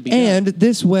has to be and done.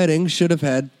 this wedding should have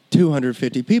had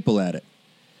 250 people at it,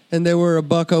 and there were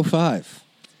 $105.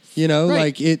 You know,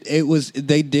 Right. like it was.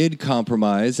 They did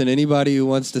compromise, and anybody who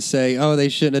wants to say, "Oh, they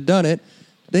shouldn't have done it,"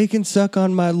 they can suck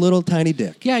on my little tiny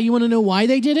dick. Yeah, you want to know why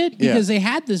they did it? Yeah. Because they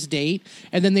had this date,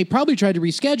 and then they probably tried to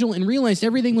reschedule and realized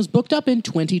everything was booked up in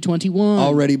 2021.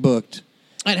 Already booked.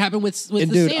 That happened with And the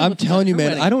dude, Sam, I'm with the telling you, man,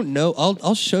 wedding. I don't know.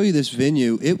 I'll show you this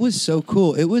venue. It was so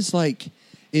cool. It was like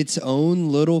its own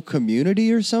little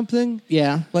community or something.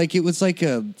 Yeah. Like it was like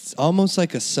almost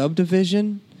like a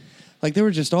subdivision. Like there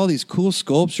were just all these cool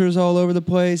sculptures all over the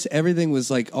place. Everything was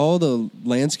like all the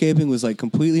landscaping was like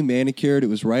completely manicured. It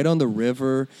was right on the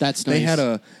river. That's They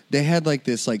nice. had like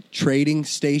this like trading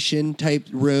station type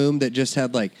room that just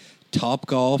had like Top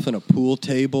Golf and a pool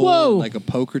table, Whoa. and like a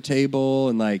poker table,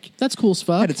 and like That's cool as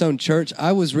fuck. had its own church.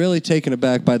 I was really taken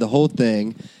aback by the whole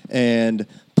thing. And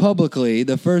publicly,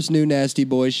 the first New Nasty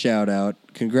Boys shout out.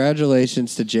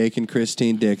 Congratulations to Jake and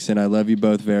Christine Dixon. I love you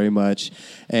both very much.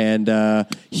 And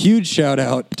huge shout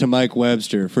out to Mike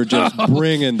Webster for just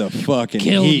bringing the fucking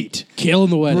heat. Killing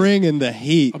the wedding. Bringing the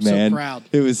heat, I'm so man. proud.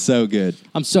 It was so good.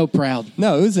 I'm so proud.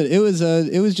 No,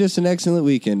 it was just an excellent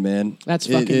weekend, man. That's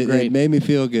fucking great. It made me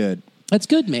feel good. That's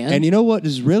good, man. And you know what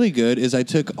is really good is I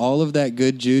took all of that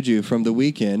good juju from the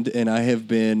weekend, and I have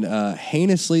been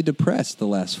heinously depressed the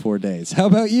last 4 days. How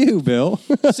about you, Bill?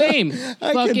 Same.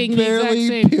 I Fucking can the exact barely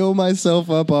same. peel myself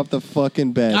up off the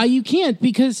fucking bed. You can't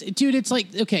because, dude, it's like,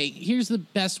 okay, here's the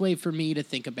best way for me to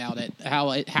think about it,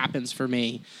 how it happens for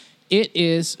me. It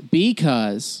is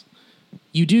because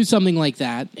you do something like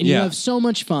that and you Yeah. have so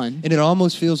much fun. And it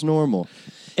almost feels normal.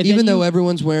 And Even then though you-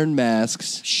 everyone's wearing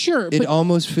masks, Sure, it but,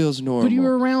 almost feels normal. but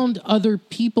you're around other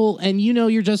people and you know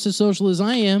you're just as social as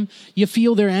I am. You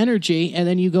feel their energy and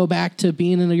then you go back to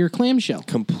being in your clamshell.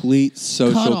 complete Cut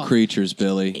social off. creatures,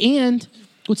 Billy. And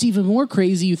what's even more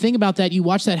crazy, you think about that, you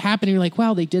watch that happen, and you're like,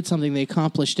 wow, they did something, they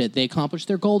accomplished it. They accomplished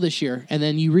their goal this year. And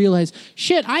then you realize,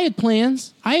 shit, I had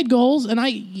plans, I had goals, and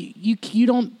you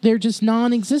don't, they're just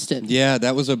non-existent. Yeah,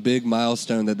 that was a big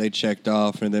milestone that they checked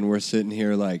off, and then we're sitting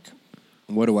here like,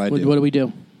 what do I do? What do we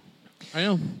do? I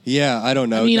know. Yeah, I don't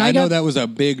know. I mean, I know got- that was a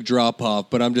big drop off,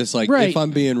 but I'm just like, Right. if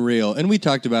I'm being real, and we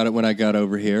talked about it when I got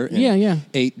over here. And Yeah.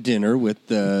 ate dinner with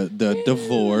the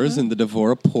Devores and the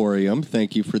Devoraporium.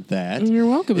 Thank you for that. You're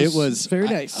welcome. It It's was very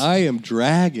nice. I am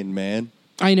dragging, man.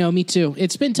 I know, me too.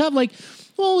 It's been tough. Like,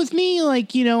 well, with me,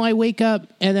 like, you know, I wake up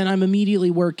and then I'm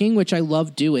immediately working, which I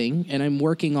love doing, and I'm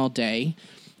working all day.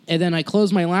 And then I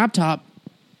close my laptop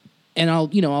and I'll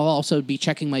also be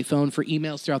checking my phone for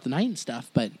emails throughout the night and stuff.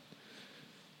 But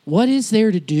what is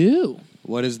there to do?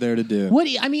 What is there to do?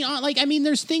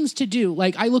 There's things to do.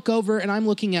 Like, I look over and I'm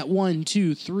looking at 1,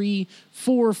 2, 3,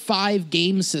 4, 5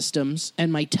 game systems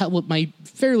and my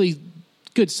fairly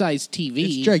good sized TV.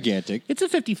 It's gigantic. It's a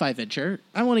 55-incher.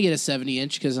 I want to get a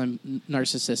 70-inch because I'm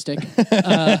narcissistic.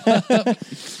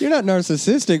 You're not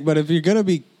narcissistic, but if you're going to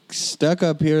be stuck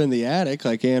up here in the attic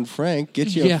like Anne Frank,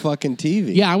 get you Yeah. a fucking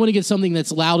TV. Yeah, I want to get something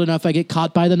that's loud enough I get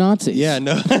caught by the Nazis. Yeah,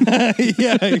 no.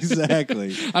 Yeah,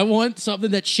 exactly. I want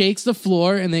something that shakes the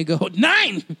floor and they go,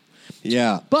 9!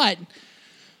 Yeah. But,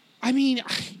 I mean,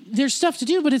 there's stuff to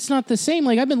do, but it's not the same.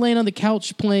 Like, I've been laying on the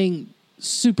couch playing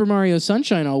Super Mario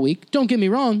Sunshine all week. Don't get me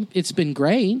wrong. It's been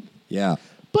great. Yeah.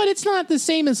 But it's not the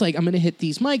same as, like, I'm going to hit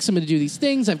these mics. I'm going to do these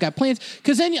things. I've got plans.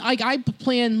 Because then, like, I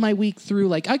plan my week through,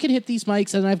 like, I can hit these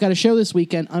mics, and I've got a show this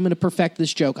weekend. I'm going to perfect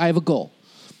this joke. I have a goal.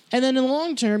 And then in the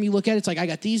long term, you look at it, it's like, I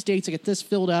got these dates, I get this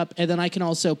filled up, and then I can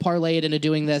also parlay it into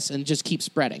doing this and just keep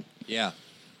spreading. Yeah.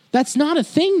 That's not a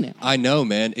thing now. I know,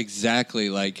 man. Exactly.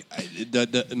 Like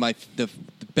the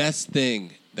best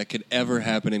thing that could ever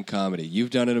happen in comedy. You've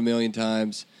done it a million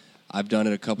times. I've done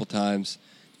it a couple times.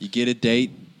 You get a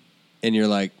date, and you're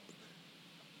like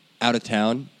out of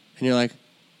town, and you're like,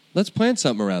 let's plan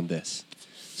something around this.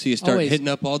 So you start Always. hitting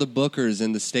up all the bookers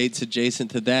in the states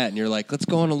adjacent to that, and you're like, let's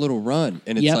go on a little run.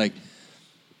 And it's Yep. like,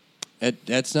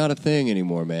 that's not a thing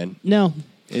anymore, man. No.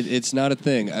 It's not a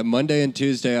thing. Monday and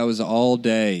Tuesday, I was all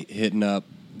day hitting up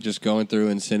just going through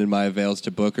and sending my avails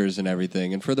to bookers and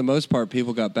everything. And for the most part,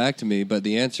 people got back to me, but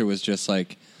the answer was just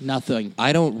like, nothing.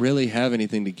 I don't really have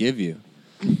anything to give you.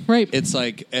 Right. It's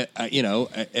like,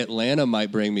 Atlanta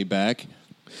might bring me back.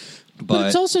 But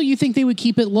it's also, you think they would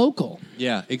keep it local.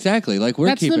 Yeah, exactly. Like, we're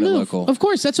That's keeping the it move. local. Of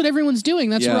course, that's what everyone's doing.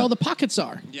 That's Yeah. where all the pockets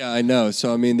are. Yeah, I know.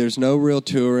 So, I mean, there's no real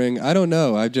touring. I don't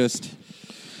know.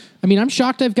 I'm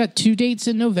shocked I've got 2 dates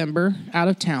in November out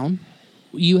of town.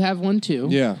 You have one, too.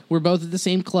 Yeah. We're both at the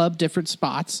same club, different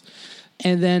spots.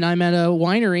 And then I'm at a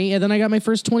winery, and then I got my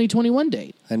first 2021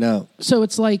 date. I know. So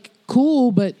it's like,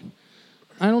 cool, but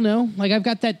I don't know. Like, I've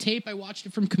got that tape. I watched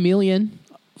it from Chameleon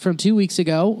from 2 weeks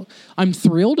ago. I'm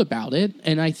thrilled about it,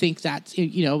 and I think that's, I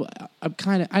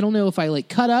don't know if I like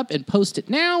cut up and post it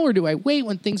now, or do I wait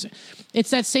when things...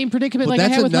 It's that same predicament I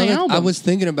had with my album. I was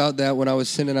thinking about that when I was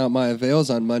sending out my avails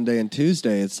on Monday and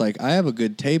Tuesday. It's like, I have a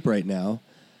good tape right now,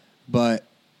 but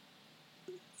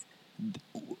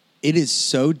it is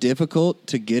so difficult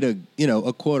to get a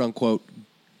quote-unquote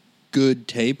good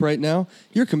tape right now.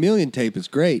 Your Chameleon tape is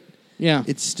great. Yeah.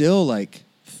 It's still like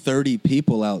 30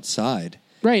 people outside.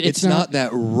 Right. It's not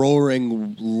that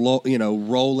roaring,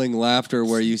 rolling laughter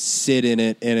where you sit in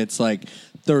it and it's like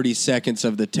 30 seconds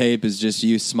of the tape is just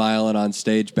you smiling on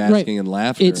stage, basking in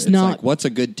laughter. It's not like, what's a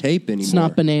good tape anymore? It's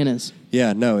not bananas.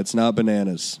 Yeah, no, it's not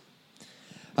bananas.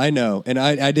 I know, and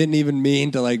I didn't even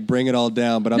mean to like bring it all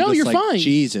down, but I'm just you're like, fine.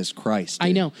 Jesus Christ. Dude.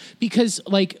 I know, because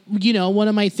one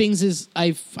of my things is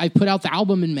I put out the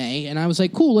album in May, and I was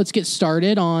like, cool, let's get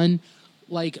started on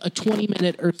like a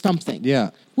 20-minute or something. Yeah.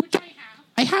 Which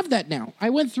I have that now. I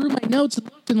went through my notes and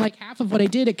looked, and like half of what I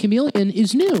did at Chameleon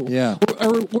is new. Yeah.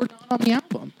 Or not on the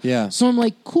album. Yeah. So I'm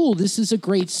like, cool, this is a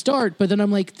great start, but then I'm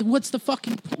like, what's the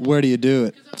fucking point? Where do you do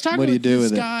it? I was talking What do you with do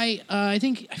this with guy, I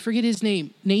forget his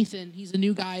name, Nathan. He's a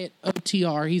new guy at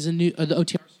OTR. He's a new the OTR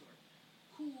store.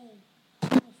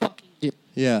 Cool fucking dude.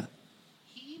 it? Yeah.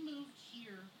 He moved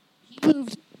here.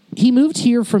 He moved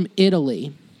here from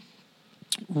Italy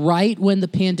right when the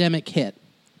pandemic hit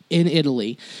in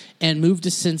Italy, and moved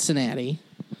to Cincinnati.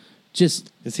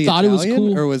 Just Is he thought Italian, it was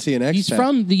cool. or was he an expat? He's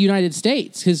from the United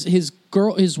States. His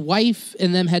wife,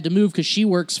 and them had to move because she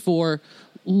works for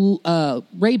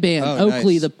Ray-Ban,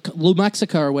 Oakley, nice. the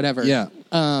Lumexico or whatever. Yeah.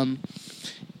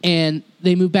 And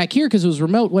they moved back here because it was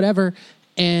remote, whatever.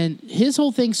 And his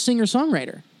whole thing's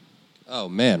singer-songwriter. Oh,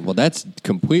 man. Well, that's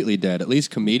completely dead. At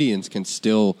least comedians can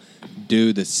still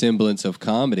do the semblance of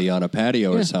comedy on a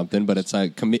patio or something, but it's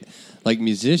like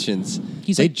musicians,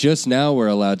 they just now were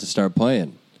allowed to start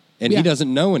playing. And he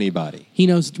doesn't know anybody. He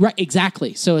knows, right,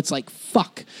 exactly. So it's like,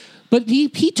 fuck. But he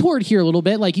toured here a little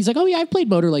bit. Like, he's like, oh, yeah, I've played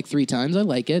Motor like 3 times. I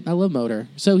like it. I love Motor.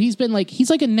 So he's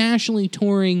like a nationally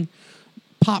touring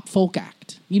pop folk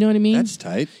act. You know what I mean? That's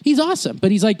tight. He's awesome.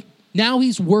 But he's like, now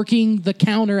he's working the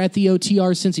counter at the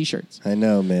OTR Cincy shirts. I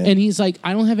know, man. And he's like,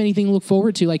 I don't have anything to look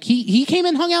forward to. Like, he came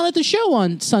and hung out at the show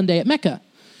on Sunday at Mecca.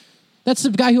 That's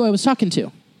the guy who I was talking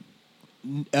to.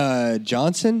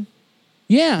 Johnson?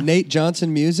 Yeah. Nate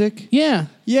Johnson Music? Yeah.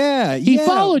 Yeah. He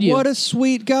followed you. What a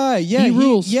sweet guy. Yeah. He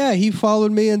rules. He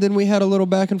followed me, and then we had a little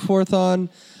back and forth on,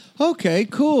 okay,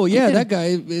 cool. Yeah, that guy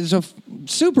is a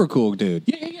super cool dude.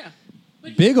 Yeah.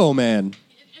 Big old man. And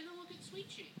then look at Sweet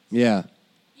Cheeks. Yeah.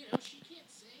 You know, she can't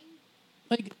sing.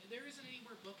 Like, there isn't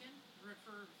anywhere booking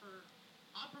for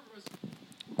opera was...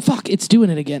 Fuck, it's doing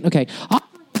it again. Okay. Opera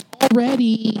was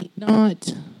already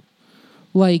not,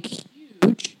 like,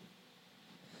 huge.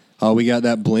 Oh, we got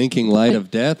that blinking light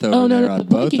of death over there on the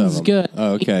both of blinking's them. good.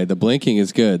 Oh, okay. The blinking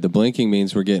is good. The blinking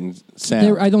means we're getting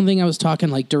sound. I don't think I was talking,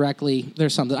 like, directly.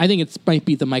 There's something. I think it might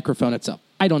be the microphone itself.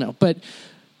 I don't know. But,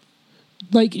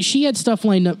 like, she had stuff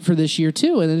lined up for this year,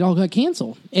 too, and it all got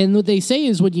canceled. And what they say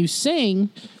is when you sing,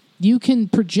 you can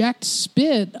project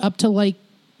spit up to, like,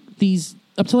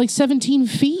 17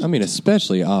 feet. I mean,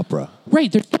 especially opera.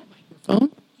 Right. There's no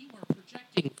microphone. You are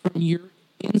projecting from your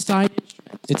inside instruments.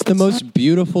 It's the most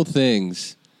beautiful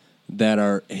things that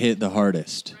are hit the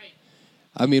hardest. Right.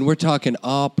 I mean, we're talking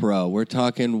opera, we're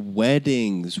talking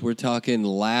weddings, we're talking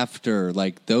laughter.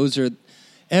 Like,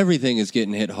 everything is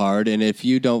getting hit hard. And if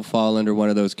you don't fall under one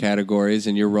of those categories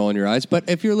and you're rolling your eyes, but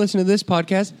if you're listening to this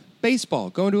podcast, baseball,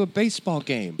 going to a baseball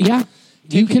game. Yeah.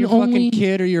 Taking your fucking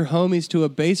kid or your homies to a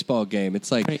baseball game.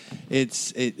 It's like, right.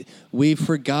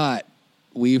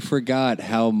 We forgot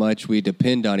how much we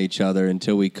depend on each other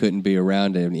until we couldn't be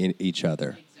around each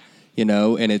other. Exactly. You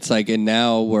know, and it's like, and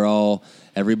now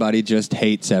everybody just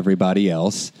hates everybody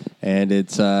else. And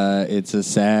it's a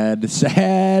sad,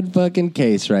 sad fucking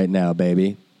case right now,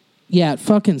 baby. Yeah, it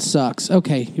fucking sucks.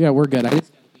 Okay, yeah, we're good. I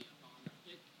just gotta be up on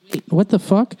it. Wait, what the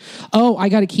fuck? Oh, I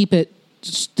gotta keep it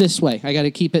this way. I got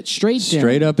to keep it straight down.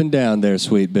 Straight up and down there,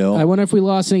 sweet Bill. I wonder if we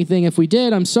lost anything. If we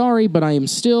did, I'm sorry, but I am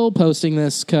still posting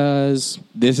this because...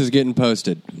 This is getting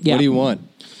posted. Yeah. What do you want?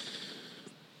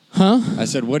 Huh? I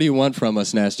said, what do you want from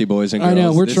us, nasty boys and girls? I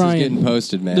know, we're this trying. This is getting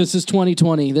posted, man. This is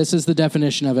 2020. This is the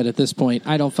definition of it at this point.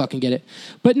 I don't fucking get it.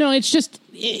 But no, it's just...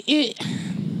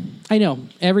 I know.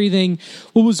 Everything...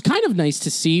 What was kind of nice to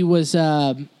see was...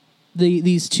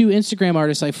 These two Instagram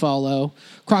artists I follow,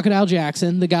 Crocodile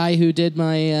Jackson, the guy who did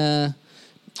my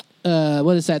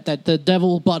what is that the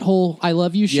Devil Butthole I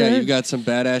Love You shirt. Yeah, you've got some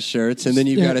badass shirts, and then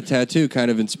you've got a tattoo kind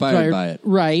of inspired by it.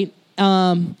 Right.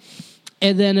 And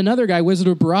then another guy, Wizard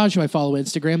of Barrage, who I follow on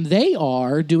Instagram, they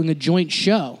are doing a joint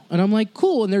show. And I'm like,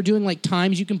 cool. And they're doing like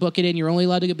times you can book it in. You're only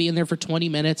allowed to be in there for 20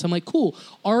 minutes. I'm like, cool.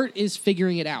 Art is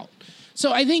figuring it out.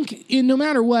 So I think no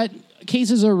matter what,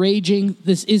 cases are raging.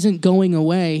 This isn't going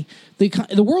away.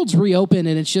 The world's reopened,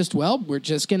 and it's just, well, we're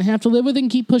just going to have to live with it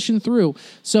and keep pushing through.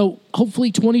 So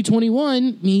hopefully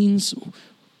 2021 means,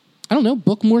 I don't know,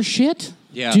 book more shit,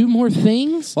 do more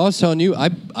things. Well, I was telling you,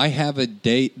 I have a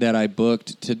date that I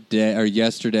booked today or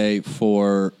yesterday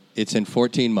for, it's in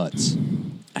 14 months.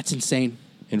 That's insane.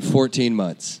 In 14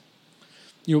 months.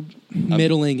 You're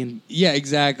middling and... Yeah,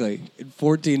 exactly. In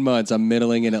 14 months, I'm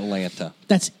middling in Atlanta.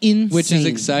 That's insane. Which is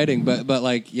exciting, but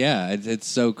like, yeah, it's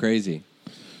so crazy.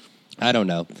 I don't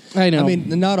know. I know. I mean,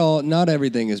 not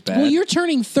everything is bad. Well, you're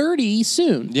turning 30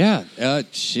 soon. Yeah.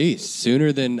 Jeez,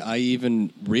 sooner than I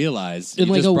even realized. You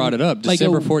like just brought it up.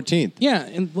 December 14th. Yeah,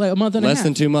 in like a month and a half. Less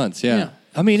than 2 months, yeah.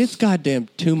 I mean, it's goddamn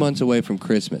 2 months away from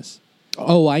Christmas.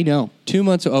 Oh, I know. 2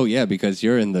 months. Oh, yeah, because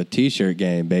you're in the T-shirt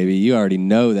game, baby. You already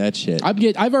know that shit.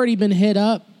 I've already been hit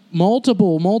up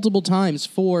multiple times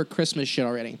for Christmas shit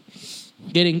already.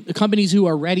 Getting companies who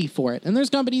are ready for it. And there's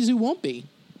companies who won't be.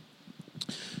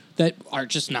 That are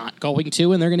just not going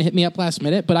to, and they're going to hit me up last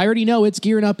minute. But I already know it's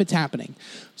gearing up, it's happening.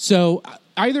 So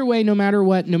either way, no matter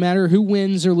what, no matter who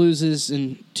wins or loses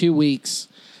in 2 weeks,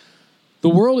 the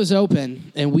world is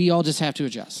open, and we all just have to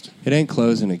adjust. It ain't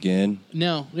closing again.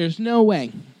 No, there's no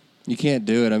way. You can't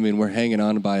do it. I mean, we're hanging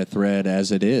on by a thread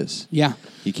as it is. Yeah.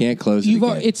 You can't close it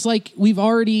again. It's like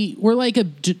we're like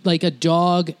a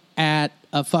dog at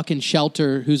a fucking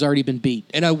shelter who's already been beat.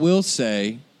 And I will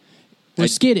say... We're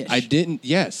skittish.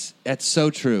 Yes, that's so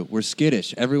true. We're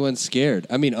skittish. Everyone's scared.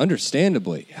 I mean,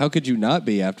 understandably. How could you not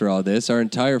be after all this? Our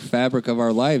entire fabric of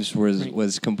our lives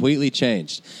was completely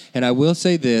changed. And I will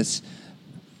say this.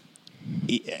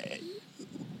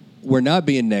 We're not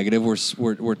being negative.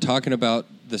 We're talking about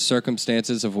the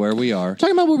circumstances of where we are.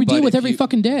 Talking about what we deal with every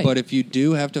fucking day. But if you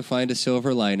do have to find a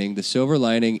silver lining, the silver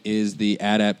lining is the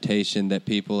adaptation that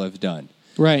people have done.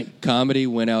 Right. Comedy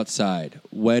went outside.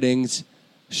 Weddings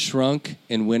shrunk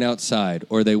and went outside,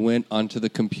 or they went onto the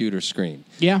computer screen.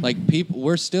 Yeah. Like, people,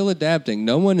 we're still adapting.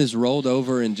 No one has rolled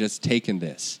over and just taken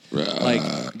this. Like,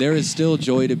 there is still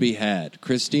joy to be had.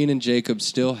 Christine and Jacob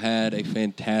still had a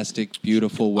fantastic,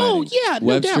 beautiful wedding. Oh, yeah, no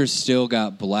Webster doubt. still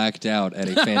got blacked out at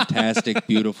a fantastic,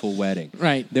 beautiful wedding.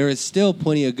 Right. There is still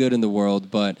plenty of good in the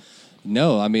world, but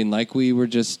no, I mean, like we were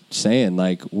just saying,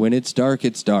 like, when it's dark,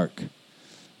 it's dark.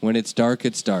 When it's dark,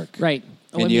 it's dark. Right.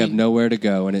 And you have nowhere to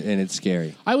go, and it's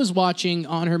scary. I was watching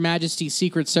on Her Majesty's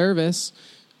Secret Service,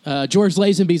 George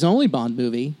Lazenby's only Bond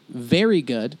movie. Very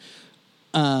good.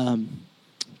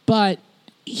 But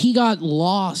he got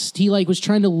lost. He was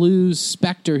trying to lose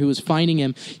Spectre, who was finding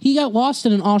him. He got lost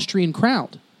in an Austrian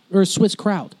crowd, or a Swiss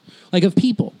crowd, of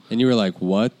people. And you were like,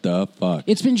 what the fuck?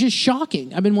 It's been just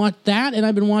shocking. I've been watching that, and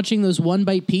I've been watching those One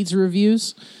Bite Pizza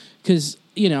reviews, because,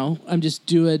 it's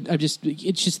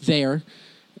just there.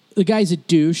 The guy's a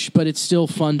douche, but it's still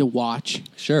fun to watch.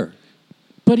 Sure.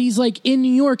 But he's in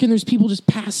New York, and there's people just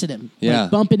passing him,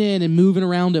 bumping in and moving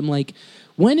around him.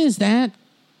 When is that?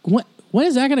 When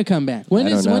is that going to come back? When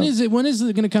is it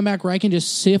going to come back where I can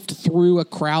just sift through a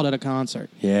crowd at a concert?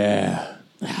 Yeah.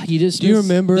 You just do you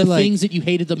remember the things that you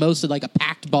hated the most at a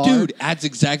packed bar? Dude, that's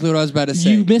exactly what I was about to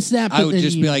say. You missed that. I would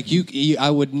just be like, I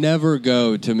would never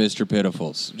go to Mr.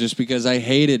 Pitiful's just because I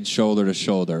hated Shoulder to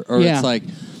Shoulder, or it's like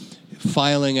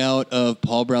filing out of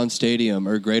Paul Brown Stadium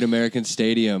or Great American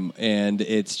Stadium, and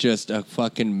it's just a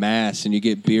fucking mess, and you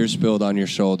get beer spilled on your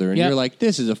shoulder, and you're like,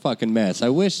 this is a fucking mess. I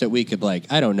wish that we could,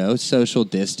 I don't know, social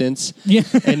distance. Yeah.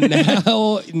 And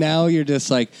now you're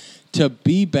just like, to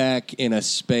be back in a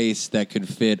space that could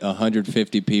fit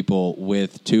 150 people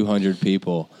with 200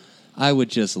 people, I would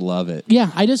just love it. Yeah,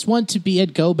 I just want to be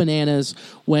at Go Bananas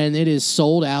when it is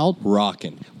sold out.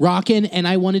 Rockin', and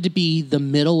I want it to be the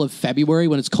middle of February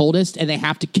when it's coldest, and they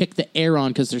have to kick the air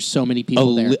on because there's so many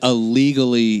people there.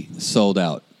 Illegally sold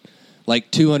out.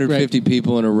 Like 250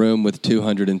 people in a room with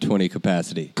 220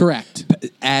 capacity. Correct.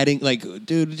 Adding, like,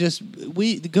 dude, just,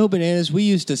 we go bananas. We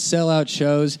used to sell out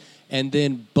shows and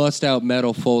then bust out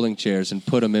metal folding chairs and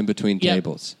put them in between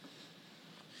tables.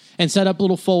 And set up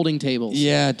little folding tables.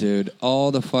 Yeah, dude.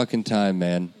 All the fucking time,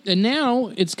 man. And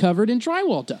now it's covered in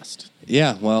drywall dust.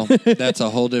 Yeah, well, that's a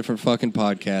whole different fucking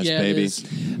podcast, baby.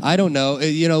 I don't know.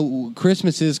 You know,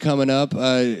 Christmas is coming up.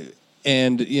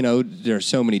 And, you know, there are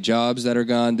so many jobs that are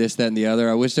gone, this, that, and the other.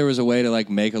 I wish there was a way to,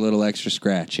 like, make a little extra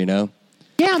scratch, you know?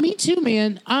 Yeah, me too,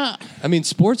 man. I mean,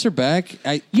 sports are back.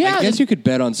 I guess you could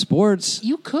bet on sports.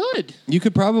 You could. You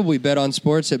could probably bet on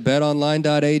sports at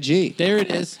betonline.ag. There it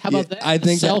is. How about that? I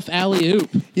think Self-alley-oop.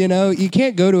 You know, you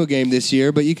can't go to a game this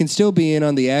year, but you can still be in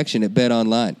on the action at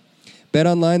BetOnline.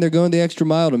 BetOnline, they're going the extra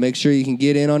mile to make sure you can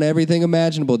get in on everything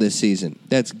imaginable this season.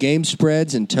 That's game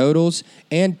spreads and totals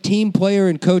and team player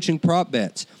and coaching prop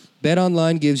bets.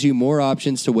 BetOnline gives you more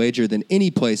options to wager than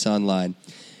any place online.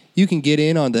 You can get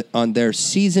in on their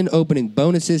season opening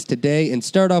bonuses today and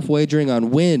start off wagering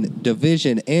on win,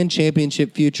 division, and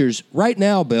championship futures right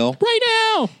now, Bill. Right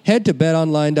now! Head to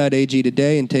betonline.ag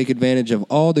today and take advantage of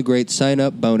all the great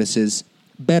sign-up bonuses.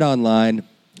 BetOnline,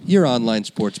 your online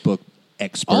sportsbook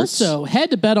experts. Also,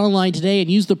 head to BetOnline today and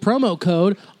use the promo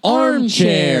code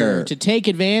ARMCHAIR to take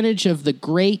advantage of the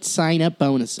great sign-up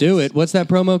bonuses. Do it. What's that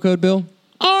promo code, Bill?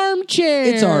 Armchair.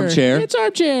 It's armchair. It's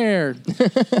armchair.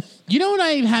 You know what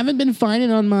I haven't been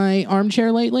finding on my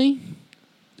armchair lately?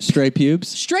 Stray pubes?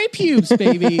 Stray pubes,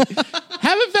 baby.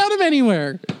 Haven't found them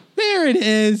anywhere. There it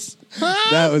is. Huh?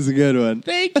 That was a good one.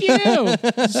 Thank you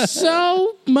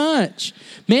so much.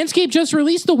 Manscaped just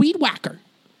released the Weed Whacker.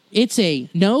 It's a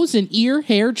nose and ear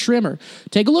hair trimmer.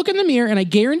 Take a look in the mirror, and I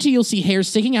guarantee you'll see hair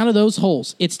sticking out of those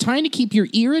holes. It's time to keep your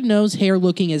ear and nose hair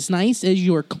looking as nice as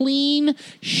your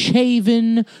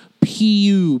clean-shaven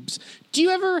pubes. Do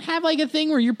you ever have like a thing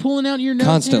where you're pulling out your nose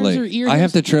constantly hairs or ear I hairs?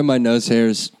 have to trim my nose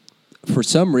hairs for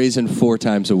some reason 4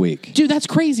 times a week. Dude, that's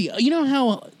crazy. You know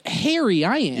how hairy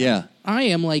I am? Yeah. I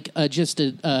am like just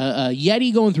a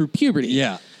Yeti going through puberty.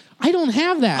 Yeah. I don't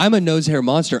have that. I'm a nose hair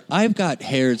monster. I've got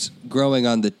hairs growing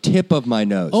on the tip of my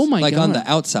nose. Oh, my like God. on the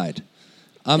outside.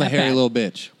 I'm That a hairy bad. little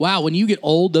bitch. Wow, when you get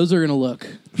old, those are going to look.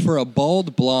 For a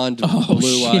bald, blonde, Oh,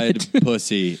 blue-eyed shit.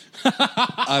 pussy,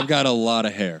 I've got a lot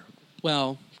of hair.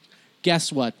 Well,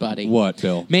 guess what, buddy? What,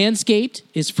 Bill? Manscaped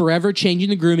is forever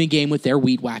changing the grooming game with their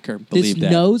Weed Whacker. Believe This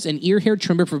that. nose and ear hair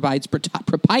trimmer provides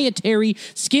proprietary,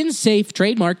 skin-safe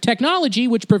trademark technology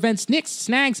which prevents nicks,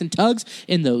 snags, and tugs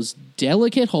in those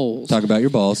delicate holes. Talk about your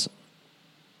balls.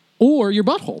 Or your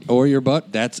butthole. Or your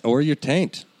butt. Or your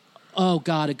taint. Oh,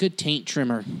 God, a good taint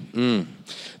trimmer.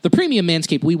 The premium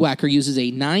Manscaped Weed Whacker uses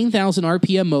a 9,000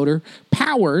 RPM motor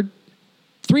powered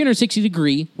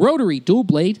 360-degree rotary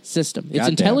dual-blade system. Its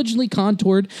Goddamn. intelligently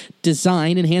contoured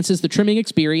design enhances the trimming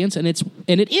experience, and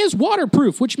it is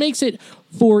waterproof, which makes it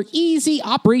for easy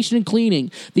operation and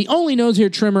cleaning. The only nose hair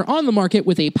trimmer on the market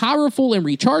with a powerful and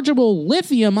rechargeable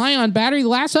lithium-ion battery that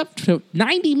lasts up to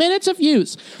 90 minutes of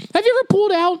use. Have you ever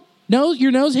pulled out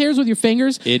your nose hairs with your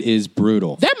fingers? It is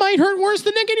brutal. That might hurt worse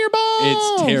than nicking your balls.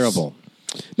 It's terrible.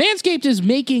 Manscaped is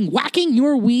making whacking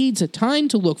your weeds a time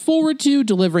to look forward to,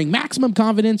 delivering maximum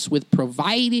confidence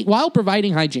while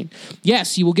providing hygiene.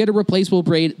 Yes, you will get a replaceable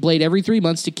blade every 3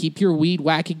 months to keep your weed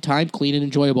whacking time clean and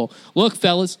enjoyable. Look,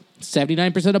 fellas,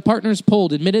 79% of partners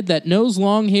polled admitted that nose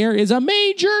long hair is a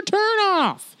major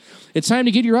turnoff. It's time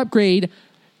to get your upgrade.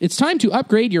 It's time to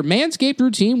upgrade your Manscaped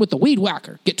routine with the Weed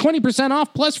Whacker. Get 20%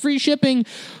 off plus free shipping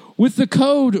with the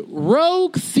code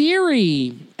Rogue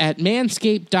Theory at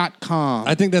manscaped.com.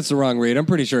 I think that's the wrong read. I'm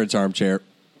pretty sure it's armchair.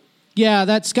 Yeah,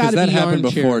 that's got to be Because that happened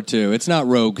armchair. before, too. It's not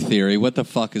Rogue Theory. What the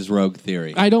fuck is Rogue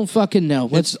Theory? I don't fucking know.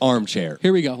 It's armchair.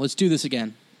 Here we go. Let's do this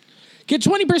again. Get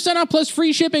 20% off plus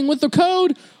free shipping with the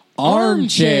code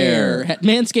Armchair at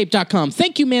manscaped.com.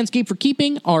 Thank you, Manscaped, for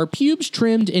keeping our pubes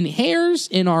trimmed and hairs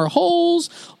in our holes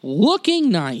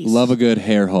looking nice. Love a good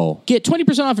hair hole. Get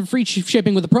 20% off and free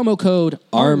shipping with the promo code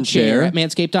Armchair at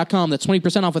manscaped.com. That's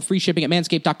 20% off with free shipping at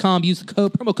manscaped.com. Use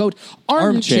the promo code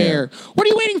Armchair. What are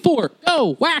you waiting for?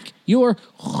 Go whack your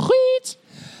weeds.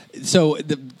 So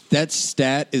that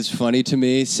stat is funny to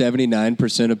me.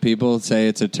 79% of people say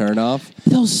it's a turnoff.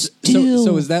 They'll still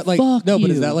So is that like fuck no? But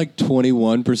you. is that like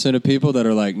 21% of people that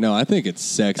are like, no, I think it's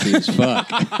sexy as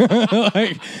fuck.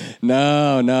 Like,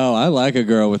 no, I like a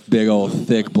girl with big old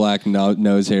thick black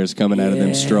nose hairs coming out of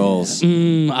them strolls.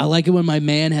 I like it when my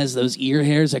man has those ear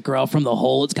hairs that grow out from the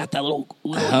hole. It's got that little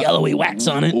yellowy wax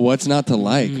on it. What's not to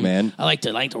like, man? I like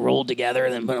to roll it together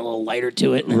and then put a little lighter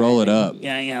to it. Roll it up.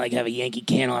 Yeah, like have a Yankee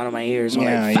Candle out of my ears.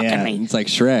 Yeah. It's like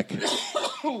Shrek.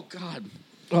 Oh, God.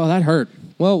 Oh, that hurt.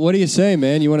 Well, what do you say,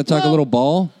 man? You want to talk a little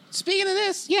ball? Speaking of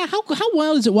this, yeah, how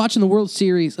wild is it watching the World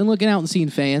Series and looking out and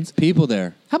seeing fans? People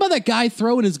there. How about that guy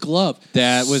throwing his glove?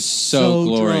 That was so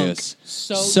glorious.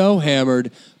 Drunk. So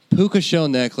hammered. Puka shell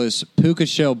necklace, puka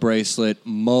shell bracelet,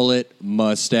 mullet,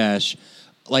 mustache.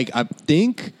 Like, I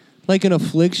think, like an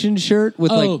Affliction shirt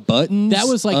with like buttons. That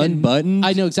was like unbuttoned.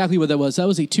 I know exactly what that was. That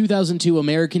was a 2002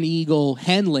 American Eagle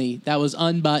Henley that was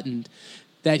unbuttoned.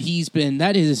 That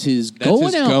is his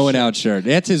going out shirt.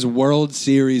 That's his World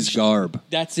Series garb.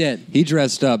 That's it. He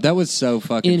dressed up. That was so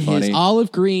fucking funny. In his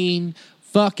olive green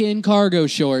fucking cargo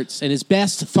shorts and his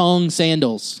best thong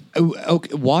sandals.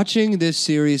 Okay, watching this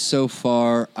series so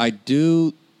far, I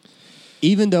do,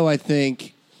 even though I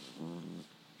think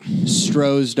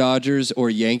Stros Dodgers or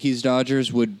Yankees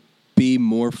Dodgers would be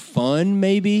more fun,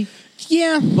 maybe.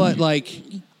 Yeah. But, like,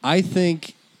 I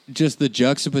think just the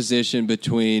juxtaposition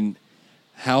between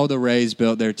how the Rays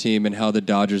built their team and how the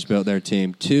Dodgers built their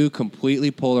team, two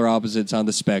completely polar opposites on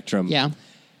the spectrum. Yeah.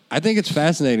 I think it's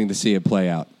fascinating to see it play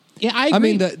out. Yeah, I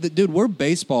agree. mean, dude, we're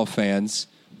baseball fans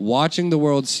watching the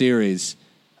World Series.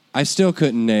 I still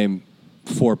couldn't name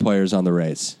 4 players on the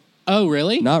Rays. Oh,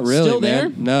 really? Not really, Still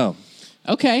man. there? No.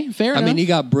 Okay, fair enough. I mean, you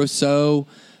got Brousseau,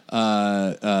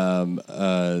 the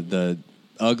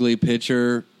ugly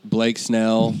pitcher, Blake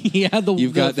Snell. Yeah,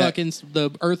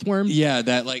 the earthworm. Yeah,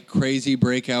 that like crazy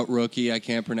breakout rookie. I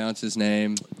can't pronounce his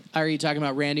name. Are you talking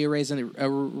about Randy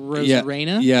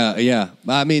Rosarena? Yeah.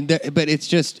 I mean, but it's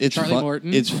Charlie fun.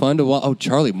 Morton. It's fun to watch. Oh,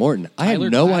 Charlie Morton. I had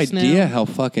no idea how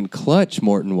fucking clutch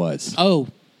Morton was. Oh,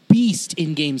 beast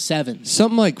in Game 7.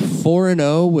 Something like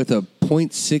 4-0 with a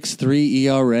 .63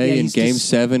 ERA in Game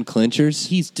 7 clinchers.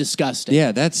 He's disgusting.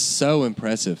 Yeah, that's so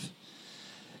impressive.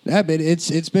 Yeah, but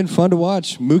it's been fun to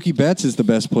watch. Mookie Betts is the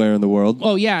best player in the world.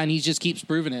 Oh, yeah, and he just keeps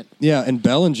proving it. Yeah, and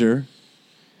Bellinger.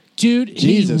 Dude,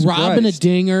 Jesus he's robbing Christ. a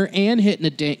dinger and hitting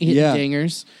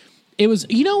dingers. It was,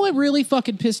 you know what really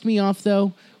fucking pissed me off,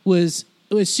 though, was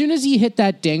as soon as he hit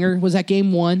that dinger, was that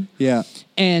Game 1? Yeah.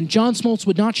 And John Smoltz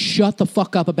would not shut the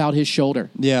fuck up about his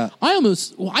shoulder. Yeah. I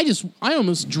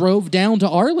almost drove down to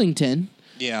Arlington.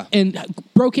 Yeah. And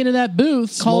broke into that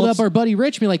booth, called up our buddy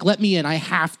Rich, me like, let me in. I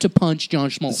have to punch John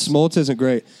Smoltz. Smoltz isn't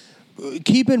great.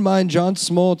 Keep in mind, John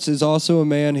Smoltz is also a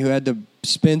man who had to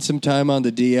spend some time on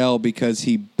the DL because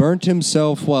he burnt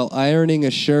himself while ironing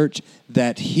a shirt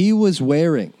that he was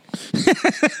wearing.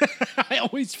 I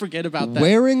always forget about that.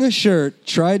 Wearing a shirt,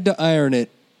 tried to iron it,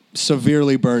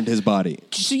 severely burned his body.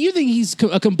 So you think he's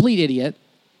a complete idiot?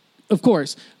 Of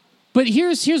course. But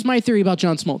here's my theory about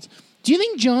John Smoltz. Do you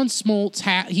think John Smoltz,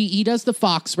 he does the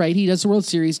Fox, right? He does the World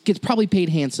Series, gets probably paid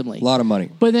handsomely. A lot of money.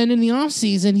 But then in the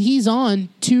offseason, he's on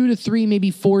 2 to 3,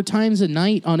 maybe 4 times a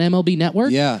night on MLB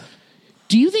Network. Yeah.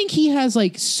 Do you think he has,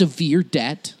 like, severe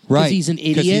debt? Right. Because he's an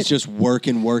idiot? Because he's just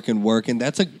working.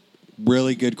 That's a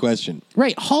really good question.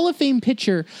 Right. Hall of Fame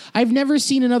pitcher. I've never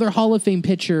seen another Hall of Fame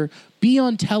pitcher be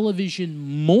on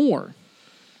television more.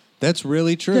 That's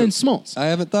really true. Than Smoltz. I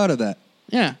haven't thought of that.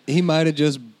 Yeah. He might have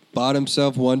just bought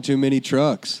himself one too many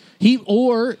trucks. He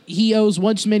owes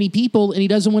one too many people, and he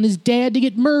doesn't want his dad to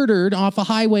get murdered off a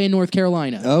highway in North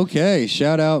Carolina. Okay,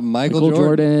 shout out Michael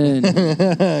Jordan.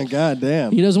 God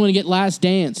damn. He doesn't want to get last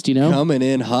danced, you know? Coming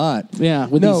in hot. Yeah,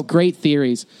 with these great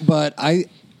theories. But I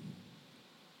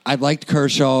liked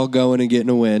Kershaw going and getting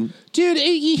a win. Dude,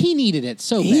 he needed it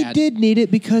so bad. He did need it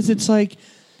because it's like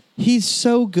he's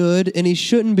so good, and he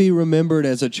shouldn't be remembered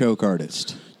as a choke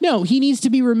artist. No, he needs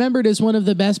to be remembered as one of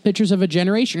the best pitchers of a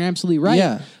generation. You're absolutely right.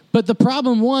 Yeah. But the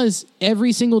problem was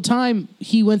every single time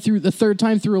he went through the third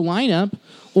time through a lineup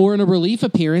or in a relief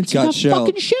appearance, he got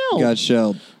fucking shelled. Got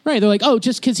shelled. Right. They're like, oh,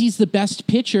 just because he's the best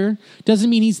pitcher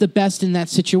doesn't mean he's the best in that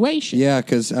situation. Yeah,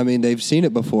 because, I mean, they've seen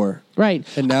it before. Right.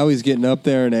 And now he's getting up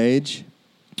there in age.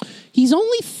 He's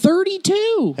only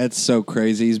 32. That's so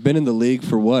crazy. He's been in the league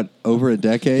for what, over a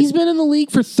decade? He's been in the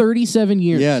league for 37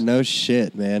 years. Yeah, no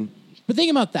shit, man. But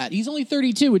think about that. He's only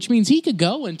 32, which means he could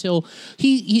go until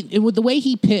he with the way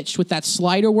he pitched with that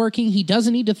slider working, he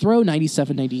doesn't need to throw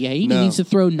 97, 98. No. He needs to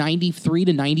throw 93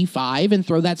 to 95 and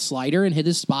throw that slider and hit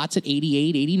his spots at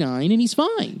 88, 89, and he's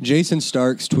fine. Jason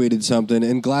Starks tweeted something,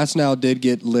 and Glasnow did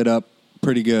get lit up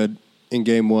pretty good in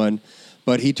Game 1,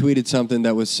 but he tweeted something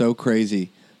that was so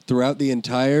crazy. Throughout the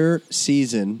entire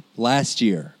season last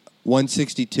year,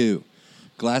 162,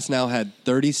 Glasnow had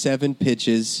 37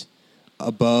 pitches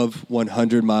above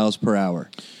 100 miles per hour.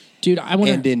 Dude,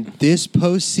 And in this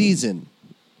postseason,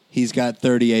 he's got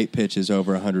 38 pitches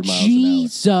over 100 miles an hour.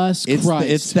 Jesus Christ.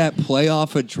 It's that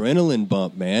playoff adrenaline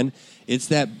bump, man. It's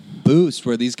that boost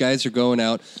where these guys are going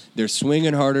out, they're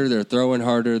swinging harder, they're throwing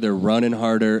harder, they're running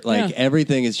harder. Like,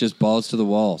 everything is just balls to the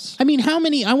walls. I mean,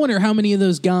 I wonder how many of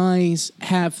those guys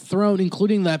have thrown,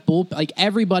 including that like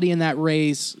everybody in that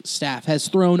Rays staff has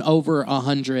thrown over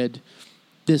 100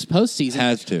 this postseason.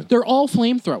 Has to. They're all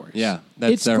flamethrowers. Yeah,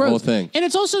 that's their whole thing. And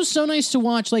it's also so nice to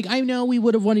watch. Like, I know we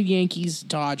would have wanted Yankees,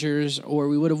 Dodgers, or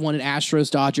we would have wanted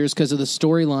Astros, Dodgers because of the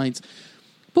storylines.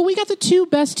 But we got the two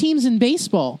best teams in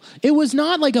baseball. It was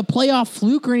not like a playoff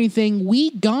fluke or anything.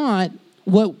 We got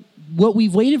what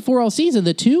we've waited for all season.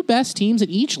 The two best teams in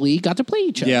each league got to play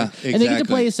each other. Yeah, exactly. And they get to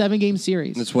play a 7-game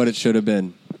series. That's what it should have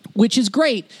been. Which is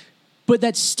great. But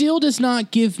that still does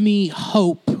not give me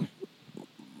hope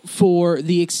for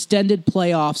the extended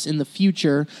playoffs in the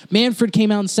future. Manfred came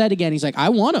out and said again, he's like, I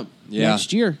want them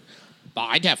next year. But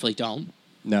I definitely don't.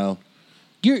 No.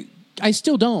 I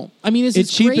still don't. I mean, it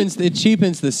cheapens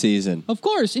the season. Of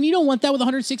course. And you don't want that with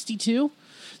 162.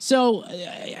 So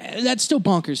that's still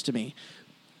bonkers to me.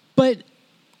 But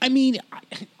I mean,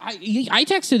 I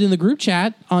texted in the group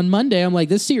chat on Monday. I'm like,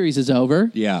 this series is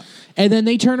over. Yeah. And then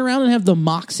they turn around and have the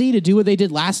moxie to do what they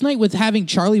did last night with having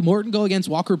Charlie Morton go against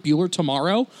Walker Buehler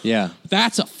tomorrow. Yeah.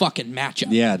 That's a fucking matchup.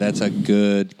 Yeah, that's a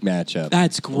good matchup.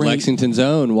 That's great. Lexington's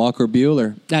own Walker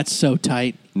Buehler. That's so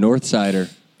tight.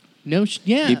 Northsider.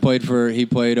 Yeah. He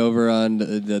played over on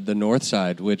the North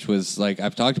Side, which was, like,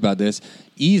 I've talked about this,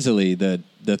 easily the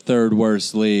third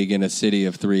worst league in a city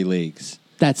of 3 leagues.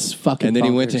 That's fucking And then bonkers.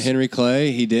 he went to Henry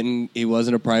Clay. He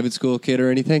wasn't a private school kid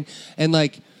or anything. And,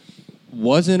 like,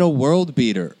 wasn't a world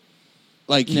beater.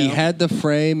 Like, he had the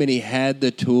frame and he had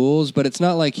the tools, but it's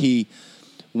not like he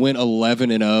went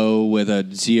 11-0 with a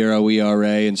 0 ERA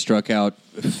and struck out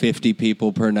 50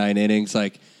 people per 9 innings.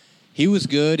 Like, he was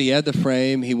good. He had the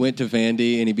frame. He went to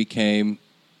Vandy and he became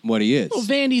what he is. Well,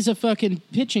 Vandy's a fucking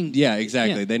pitching. Yeah,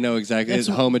 exactly. Yeah. They know exactly. It's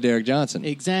home of Derek Johnson.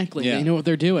 Exactly. Yeah. They know what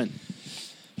they're doing.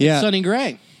 Yeah. Sonny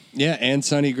Gray. Yeah, and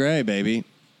Sonny Gray, baby.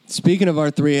 Speaking of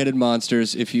our 3-headed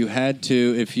monsters, if you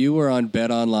were on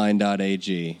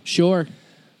betonline.ag, sure.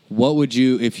 What would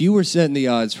you, if you were setting the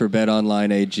odds for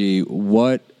BetOnline AG,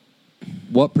 what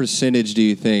percentage do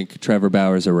you think Trevor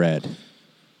Bauer's a red?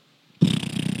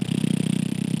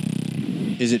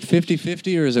 Is it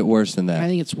 50-50 or is it worse than that? I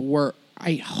think it's worse.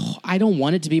 I don't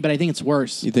want it to be, but I think it's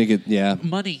worse. You think it, yeah.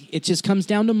 Money. It just comes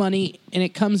down to money, and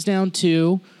it comes down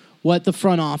to what the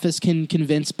front office can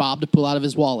convince Bob to pull out of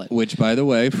his wallet. Which, by the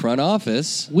way, front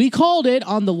office. We called it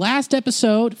on the last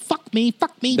episode, fuck me.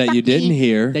 That you didn't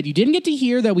hear. That you didn't get to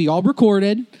hear, that we all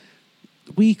recorded.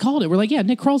 We called it. We're like, yeah,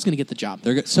 Nick Kroll's going to get the job.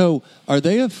 So are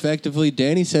they effectively,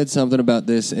 Danny said something about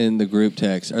this in the group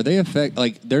text, are they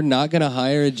they're not going to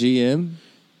hire a GM?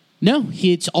 No,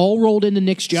 it's all rolled into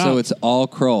Nick's job. So it's all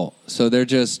Kroll. So they're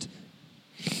just,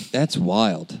 that's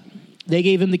wild. They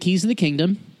gave him the keys to the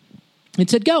kingdom and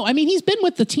said, go. I mean, he's been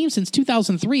with the team since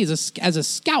 2003 as a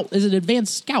scout, as an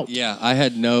advanced scout. Yeah,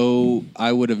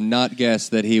 I would have not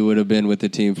guessed that he would have been with the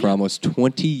team for almost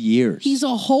 20 years. He's a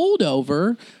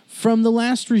holdover from the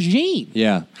last regime.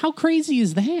 Yeah. How crazy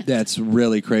is that? That's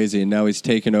really crazy. And now he's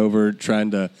taken over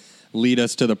trying to lead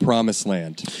us to the promised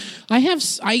land.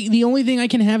 The only thing I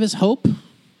can have is hope.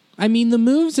 I mean, the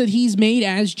moves that he's made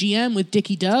as GM with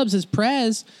Dickie Dubs as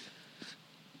Prez,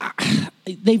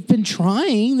 they've been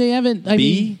trying. They haven't.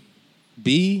 B,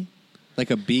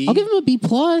 like a B. I'll give him a B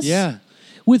plus. Yeah,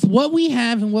 with what we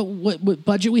have and what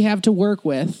budget we have to work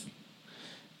with,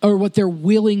 or what they're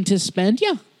willing to spend.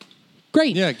 Yeah,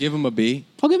 great. Yeah, give him a B.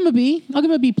 I'll give him a B. I'll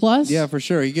give him a B plus. Yeah, for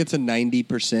sure. He gets a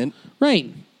 90%.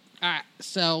 Right. And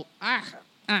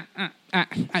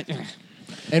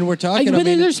we're talking. But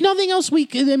there's nothing else we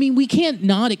can't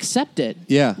not accept it.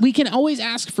 Yeah. We can always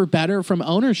ask for better from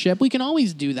ownership. We can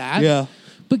always do that. Yeah.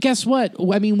 But guess what?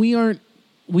 I mean, we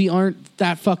aren't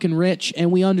that fucking rich,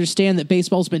 and we understand that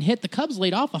baseball's been hit. The Cubs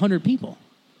laid off 100 people.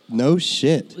 No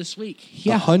shit. This week.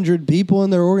 Yeah. 100 people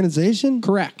in their organization?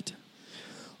 Correct.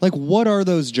 Like, what are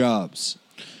those jobs?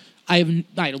 I don't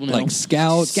know. Like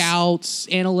scouts,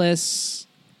 analysts,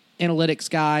 analytics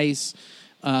guys,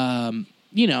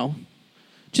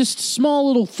 just small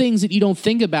little things that you don't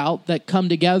think about that come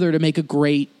together to make a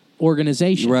great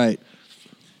organization. Right.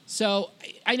 So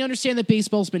I understand that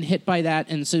baseball's been hit by that,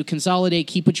 and so consolidate,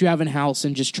 keep what you have in-house,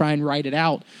 and just try and write it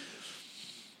out.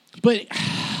 But,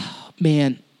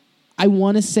 man, I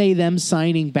want to say them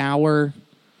signing Bauer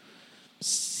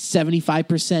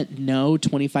 75% no,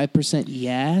 25%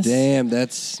 yes. Damn,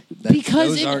 those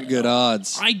aren't good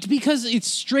odds. Because it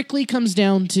strictly comes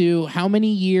down to how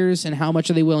many years and how much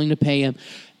are they willing to pay him,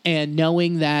 and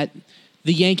knowing that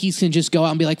the Yankees can just go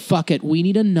out and be like, fuck it, we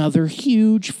need another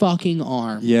huge fucking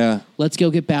arm. Yeah. Let's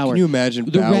go get Bauer. Can you imagine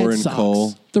Bauer and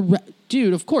Cole?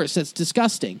 Dude, of course, that's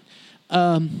disgusting.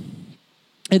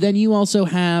 And then you also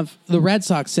have the Red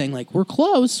Sox saying, like, we're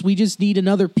close. We just need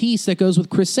another piece that goes with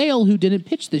Chris Sale, who didn't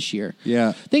pitch this year.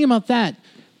 Yeah. Think about that.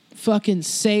 Fucking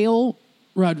Sale,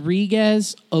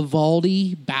 Rodriguez,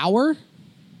 Evaldi, Bauer.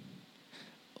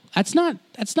 That's nothing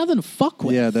to fuck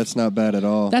with. Yeah, that's not bad at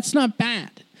all. That's not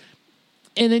bad.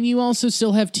 And then you also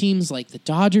still have teams like the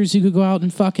Dodgers who could go out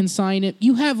and fucking sign it.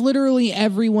 You have literally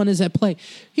everyone is at play.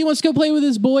 He wants to go play with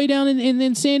his boy down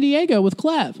in San Diego with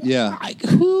Clev. Yeah.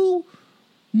 Who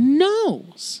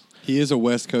knows? He is a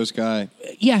West Coast guy.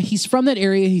 Yeah, he's from that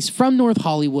area. He's from North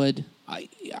Hollywood.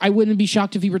 I wouldn't be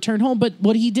shocked if he returned home. But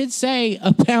what he did say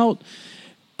about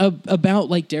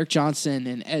like Derek Johnson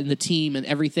and the team and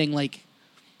everything, like,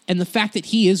 and the fact that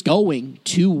he is going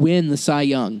to win the Cy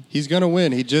Young. He's going to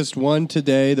win. He just won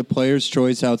today the Players'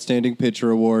 Choice Outstanding Pitcher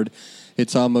Award.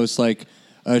 It's almost like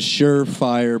a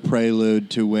surefire prelude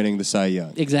to winning the Cy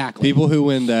Young. Exactly. People who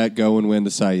win that go and win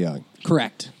the Cy Young.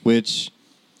 Correct. Which,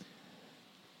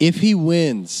 if he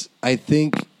wins, I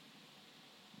think,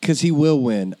 because he will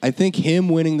win, I think him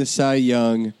winning the Cy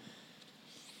Young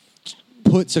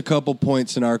puts a couple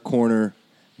points in our corner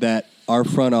that our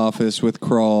front office with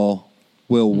Kroll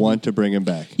will want to bring him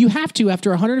back. You have to, after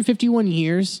 151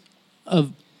 years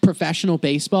of professional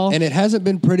baseball. And it hasn't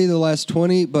been pretty the last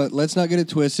 20, but let's not get it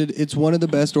twisted. It's one of the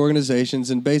best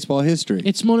organizations in baseball history.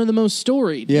 It's one of the most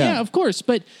storied. Yeah, of course.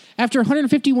 But after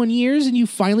 151 years and you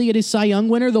finally get a Cy Young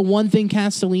winner, the one thing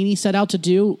Castellini set out to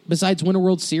do, besides win a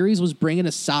World Series, was bring in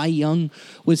a Cy Young,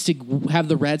 was to have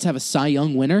the Reds have a Cy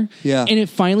Young winner. Yeah. And it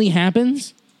finally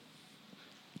happens.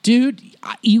 Dude,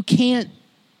 you can't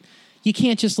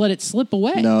just let it slip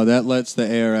away. No, that lets the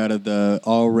air out of the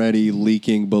already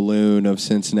leaking balloon of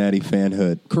Cincinnati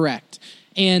fanhood. Correct.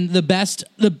 And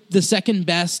the second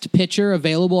best pitcher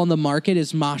available on the market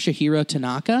is Masahiro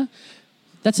Tanaka.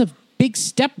 That's a big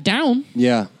step down.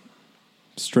 Yeah,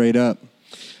 straight up.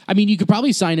 I mean, you could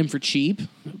probably sign him for cheap,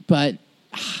 but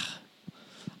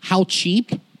how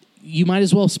cheap? You might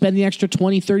as well spend the extra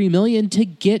 20, 30 million to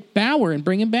get Bauer and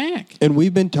bring him back. And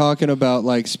we've been talking about,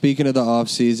 like, speaking of the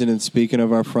offseason and speaking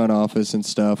of our front office and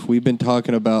stuff, we've been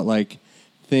talking about, like,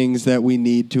 things that we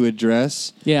need to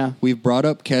address. Yeah. We've brought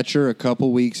up catcher a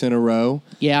couple weeks in a row.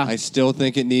 Yeah. I still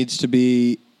think it needs to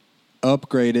be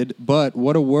upgraded, but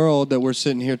what a world that we're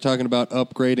sitting here talking about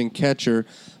upgrading catcher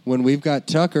when we've got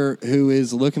Tucker, who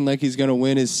is looking like he's going to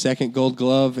win his second Gold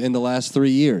Glove in the last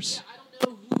 3 years. I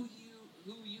don't know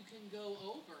who you can go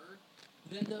over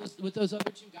than with those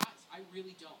other two guys. I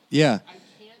really don't. Yeah. I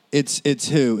can't. It's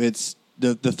who? It's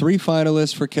the three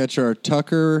finalists for catcher are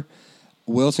Tucker,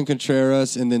 Wilson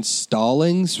Contreras, and then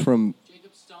Stallings from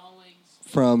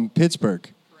Pittsburgh.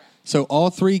 Correct. So all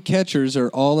three catchers are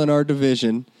all in our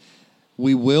division.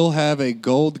 We will have a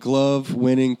Gold Glove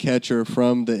winning catcher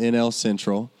from the NL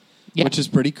Central, which is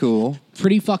pretty cool.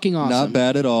 Pretty fucking awesome. Not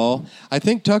bad at all. I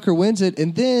think Tucker wins it.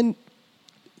 And then,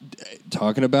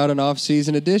 talking about an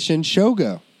off-season addition,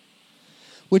 Shogo.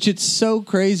 Which it's so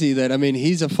crazy that, I mean,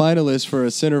 he's a finalist for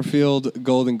a center field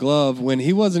Golden Glove when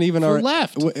he wasn't even our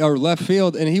left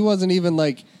field, and he wasn't even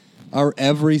like our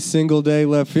every single day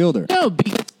left fielder. No,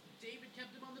 because David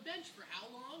kept him on the bench for how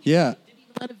long? Yeah. Didn't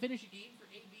even let him finish a game for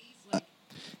ABs. Like,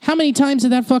 how many times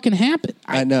did that fucking happen?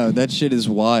 I know. That shit is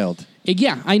wild.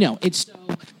 Yeah, I know. It's so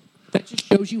that just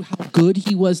shows you how good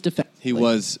he was defensively. He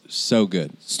was so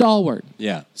good. Stalwart.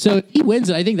 Yeah. So if he wins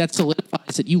it, I think that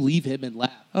solidifies that you leave him in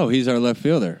left. Oh, he's our left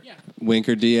fielder. Yeah.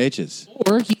 Winker DHs.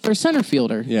 Or he's our center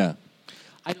fielder. Yeah.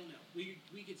 I don't know.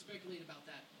 We could speculate about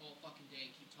that all fucking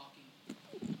day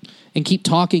and keep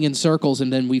talking in circles,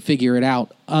 and then we figure it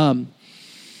out.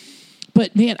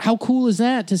 But, man, how cool is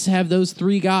that to have those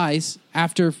three guys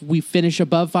after we finish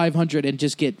above 500 and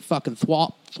just get fucking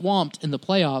swamped in the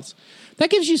playoffs? That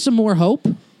gives you some more hope.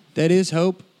 That is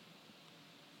hope.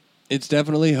 It's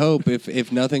definitely hope.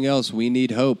 If nothing else, we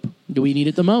need hope. Do we need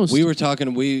it the most? We were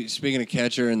talking, speaking of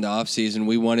catcher in the offseason,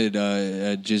 we wanted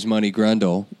Gismonti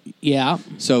Grundle. Yeah.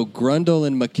 So Grundle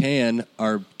and McCann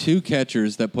are two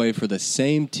catchers that play for the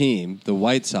same team, the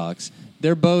White Sox.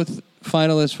 They're both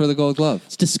finalists for the Gold Glove.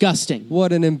 It's disgusting.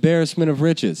 What an embarrassment of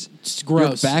riches. It's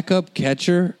gross. Your backup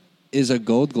catcher is a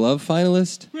Gold Glove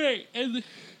finalist? Right. And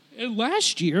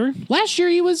last year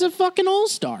he was a fucking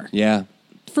all-star. Yeah.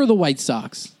 For the White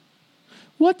Sox.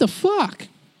 What the fuck?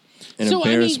 An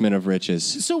embarrassment of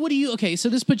riches. So what do you... Okay, so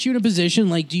this puts you in a position,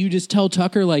 like, do you just tell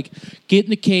Tucker, like, get in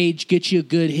the cage, get you a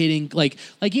good hitting... Like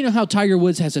you know how Tiger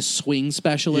Woods has a swing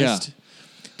specialist? Yeah.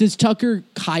 Does Tucker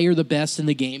hire the best in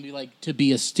the game to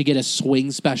get a swing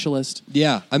specialist?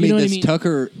 Yeah, I mean,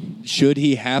 Tucker, should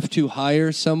he have to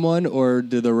hire someone, or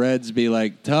do the Reds be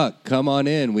like, Tuck, come on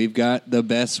in, we've got the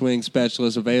best swing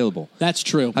specialist available? That's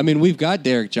true. I mean, we've got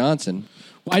Derek Johnson.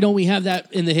 Why don't we have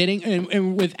that in the hitting?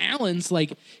 And with Allen's,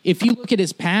 if you look at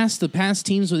the past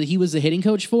teams that he was the hitting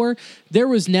coach for, there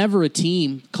was never a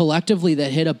team collectively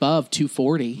that hit above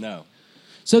 240. No.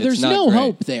 So there's no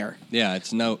hope there. Yeah,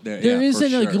 There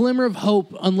isn't a glimmer of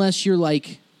hope unless you're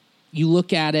you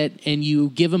look at it and you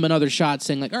give them another shot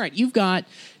saying all right, you've got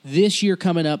this year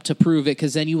coming up to prove it,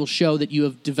 because then you will show that you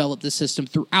have developed the system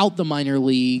throughout the minor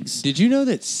leagues. Did you know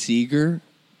that Seager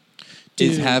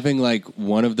is having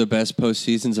one of the best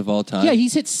postseasons of all time? Yeah,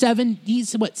 he's hit 7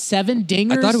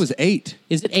 dingers? I thought it was 8.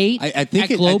 Is it 8? I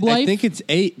think I think it's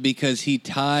 8 because he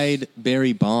tied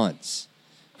Barry Bonds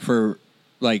for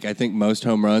I think most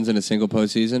home runs in a single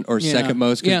postseason, or second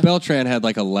most, because Beltran had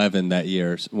 11 that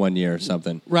year, 1 year or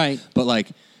something. Right. But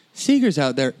Seager's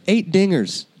out there, 8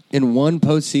 dingers in one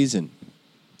postseason.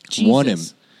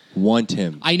 Jesus. Want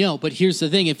him. I know, but here's the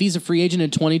thing. If he's a free agent in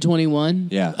 2021,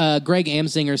 Greg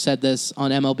Amsinger said this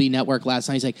on MLB Network last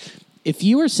night. He's like, if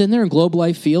you are sitting there in Globe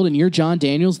Life Field and you're John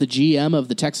Daniels, the GM of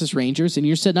the Texas Rangers, and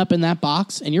you're sitting up in that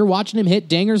box and you're watching him hit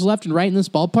dingers left and right in this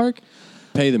ballpark,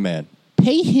 pay the man.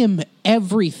 Pay him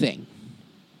everything.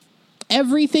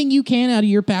 Everything you can out of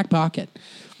your back pocket.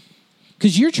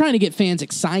 Because you're trying to get fans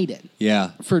excited. Yeah.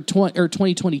 For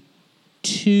 2022,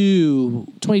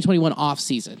 2021 off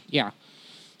season. Yeah.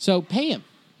 So pay him.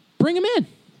 Bring him in.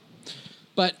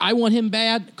 But I want him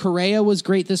bad. Correa was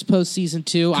great this postseason,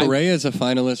 too. Correa is a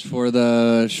finalist for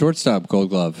the shortstop Gold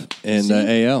Glove in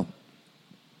the AL.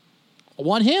 I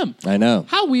want him. I know.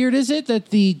 How weird is it that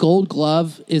the Gold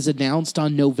Glove is announced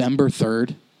on November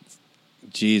 3rd?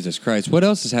 Jesus Christ. What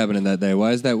else is happening that day? Why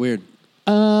is that weird?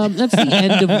 That's the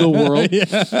end of the world.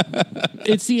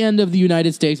 It's the end of the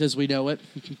United States as we know it,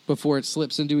 before it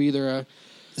slips into either a...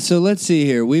 So let's see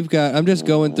here. I'm just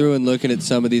going through and looking at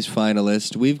some of these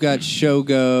finalists. We've got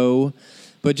Shogo,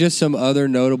 but just some other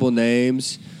notable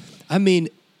names. I mean,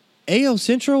 AL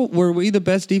Central, were we the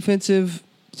best defensive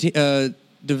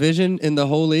division in the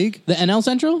whole league? The NL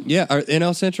Central? Yeah, our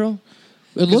NL Central.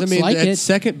 It looks like at it.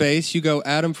 Second base, you go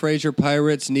Adam Frazier,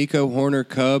 Pirates, Nico Horner,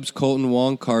 Cubs, Colton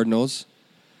Wong, Cardinals.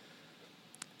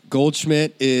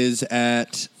 Goldschmidt is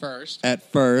at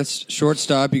first.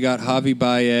 Shortstop, you got Javi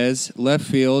Baez. Left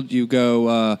field, you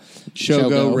go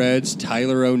Shogo, Reds,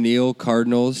 Tyler O'Neill,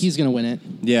 Cardinals. He's going to win it.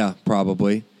 Yeah,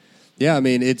 probably. Yeah, I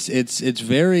mean, it's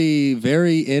very,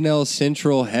 very NL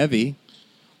Central heavy.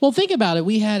 Well, think about it.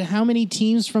 We had how many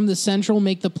teams from the Central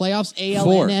make the playoffs? AL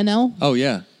 4. and NL? Oh,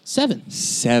 yeah.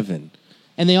 7.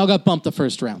 And they all got bumped the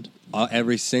first round.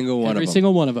 Every single one of them. Every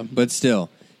single one of them. But still,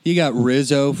 you got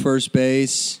Rizzo, first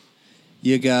base.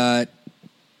 You got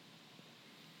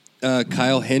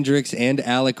Kyle Hendricks and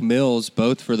Alec Mills,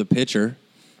 both for the pitcher.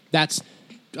 That's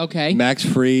okay. Max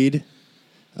Fried.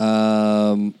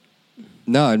 No,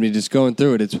 I mean, just going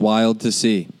through it, it's wild to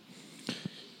see.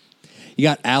 You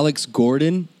got Alex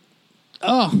Gordon,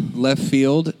 left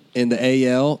field in the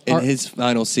AL in his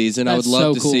final season. I would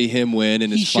love to see him win in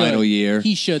his final year.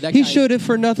 He should. He should, if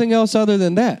for nothing else other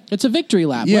than that. It's a victory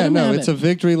lap. Yeah, no, it's a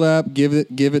victory lap. Give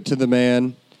it to the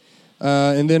man.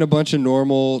 And then a bunch of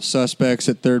normal suspects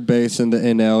at third base in the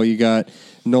NL. You got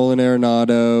Nolan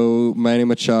Arenado, Manny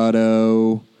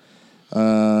Machado.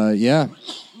 Yeah.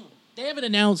 They haven't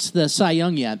announced the Cy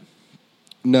Young yet.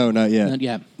 No, not yet. Not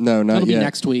yet. No, not That'll yet. Be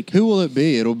next week. Who will it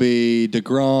be? It'll be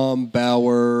DeGrom,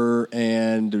 Bauer,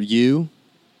 and you?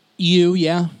 You,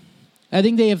 yeah. I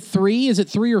think they have 3. Is it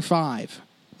 3 or 5?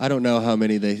 I don't know how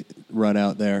many they run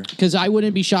out there. Because I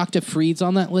wouldn't be shocked if Fried's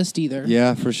on that list either.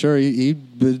 Yeah, for sure. He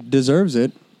deserves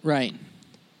it. Right.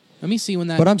 Let me see when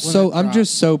that. But I'm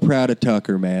just so proud of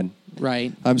Tucker, man.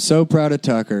 Right. I'm so proud of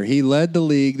Tucker. He led the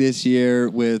league this year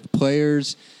with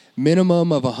players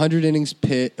minimum of 100 innings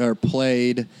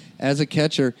played as a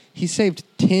catcher. He saved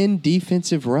 10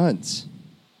 defensive runs.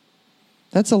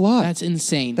 That's a lot. That's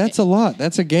insane. That's a lot.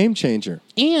 That's a game changer.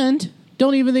 And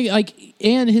don't even think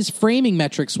and his framing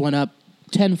metrics went up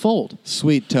tenfold.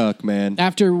 Sweet Tuck, man.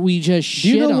 After we just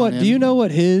shit on him. Do you know what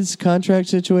his contract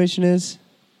situation is?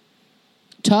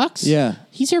 Tux? Yeah.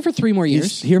 He's here for 3 more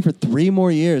years. He's here for 3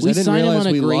 more years. I didn't realize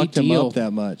we locked him up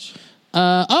that much.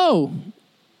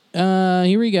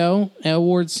 Here we go.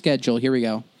 Awards schedule. Here we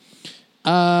go.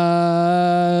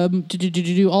 All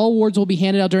awards will be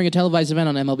handed out during a televised event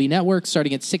on MLB Network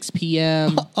starting at 6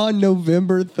 p.m. On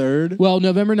November 3rd? Well,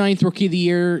 November 9th, Rookie of the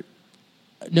Year.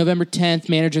 November 10th,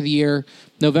 Manager of the Year.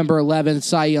 November 11th,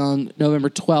 Cy Young. November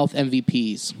 12th,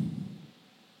 MVPs.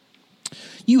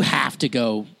 You have to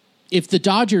go. If the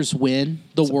Dodgers win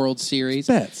the World Series,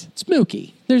 bets. It's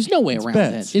Mookie. There's no way around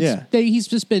bets, it. yeah. He's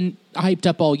just been hyped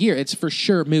up all year. It's for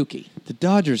sure Mookie. The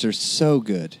Dodgers are so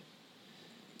good.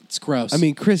 It's gross. I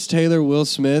mean, Chris Taylor, Will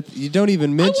Smith, you don't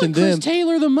even mention Chris them.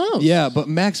 Taylor the most. Yeah, but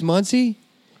Max Muncy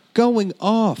going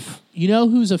off. You know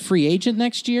who's a free agent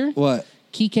next year? What?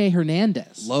 Kike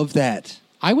Hernandez. Love that.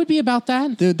 I would be about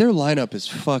that. Dude, their lineup is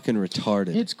fucking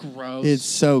retarded. It's gross. It's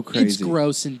so crazy. It's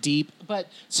gross and deep. But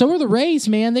so are the Rays,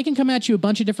 man. They can come at you a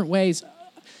bunch of different ways.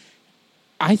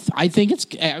 I think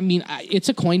it's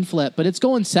a coin flip, but it's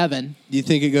going 7. You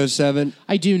think it goes 7?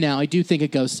 I do now. I do think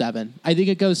it goes 7. I think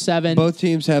it goes 7. Both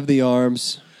teams have the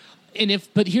arms.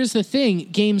 But here's the thing,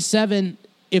 Game 7,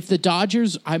 if the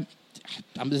Dodgers, I'm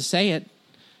going to say it,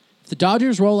 if the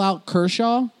Dodgers roll out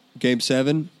Kershaw, Game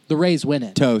 7? the Rays win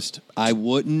it. Toast. I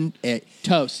wouldn't.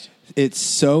 Toast. It's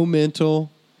so mental.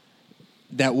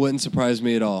 That wouldn't surprise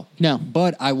me at all. No.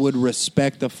 But I would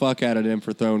respect the fuck out of them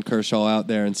for throwing Kershaw out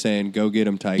there and saying, go get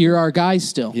him, Tiger. You're our guy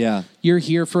still. Yeah. You're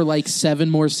here for like 7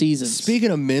 more seasons.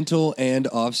 Speaking of mental and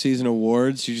off-season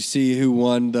awards, did you see who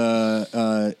won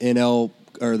the NL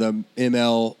or the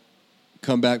ML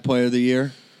Comeback Player of the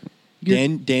Year?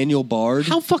 Daniel Bard.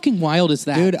 How fucking wild is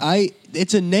that? Dude,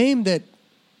 it's a name that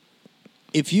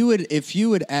if you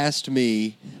had asked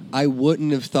me, I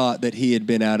wouldn't have thought that he had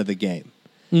been out of the game.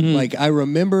 Mm-hmm. Like, I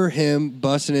remember him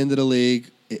busting into the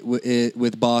league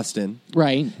with Boston.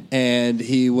 Right. And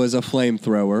he was a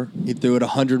flamethrower. He threw it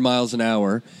 100 miles an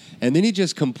hour. And then he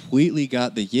just completely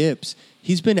got the yips.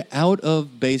 He's been out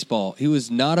of baseball. He was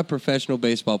not a professional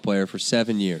baseball player for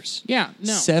 7 years. Yeah,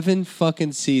 no. 7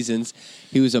 fucking seasons.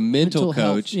 He was a mental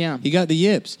coach. Health, yeah. He got the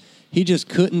yips. He just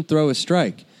couldn't throw a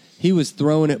strike. He was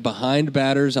throwing it behind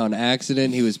batters on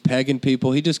accident. He was pegging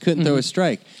people. He just couldn't throw a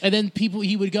strike. And then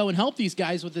he would go and help these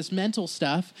guys with this mental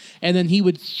stuff, and then he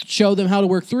would show them how to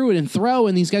work through it and throw,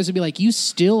 and these guys would be like, you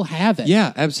still have it.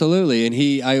 Yeah, absolutely.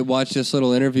 And I watched this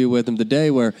little interview with him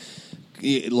today where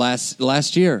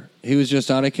last year he was just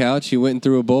on a couch. He went and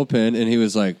threw a bullpen, and he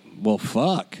was like, well,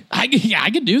 fuck. I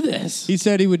could do this. He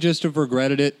said he would just have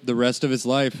regretted it the rest of his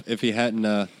life if he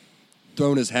hadn't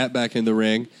thrown his hat back in the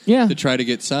ring to try to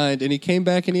get signed. And he came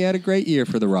back and he had a great year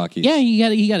for the Rockies. Yeah,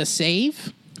 he got a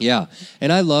save. Yeah,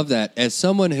 and I love that. As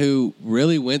someone who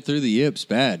really went through the yips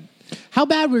bad. How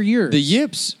bad were yours? The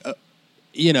yips,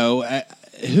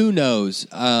 who knows?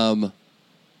 I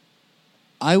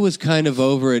was kind of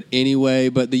over it anyway,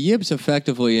 but the yips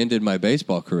effectively ended my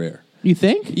baseball career. You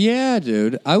think? Yeah,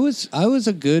 dude. I was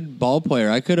a good ball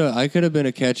player. I could have been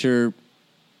a catcher.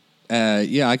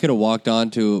 I could have walked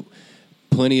on to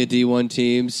plenty of D1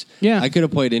 teams. Yeah. I could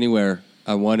have played anywhere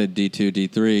I wanted, D2,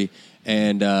 D3.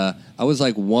 And I was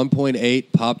like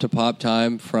 1.8 pop-to-pop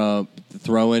time from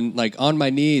throwing, like, on my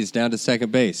knees down to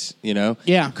second base, you know?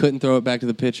 Yeah. Couldn't throw it back to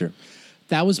the pitcher.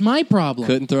 That was my problem.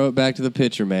 Couldn't throw it back to the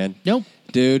pitcher, man. Nope.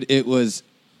 Dude, it was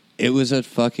a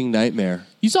fucking nightmare.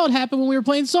 You saw it happen when we were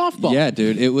playing softball. Yeah,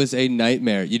 dude, it was a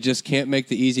nightmare. You just can't make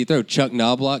the easy throw. Chuck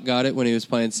Knobloch got it when he was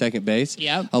playing second base.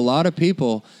 Yeah. A lot of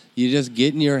people, you just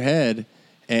get in your head,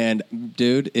 and,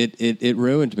 dude, it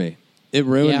ruined me. It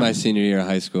ruined my senior year of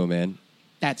high school, man.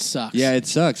 That sucks. Yeah, it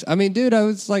sucks. I mean, dude, I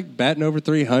was like batting over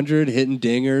 300, hitting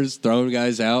dingers, throwing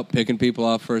guys out, picking people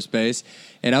off first base,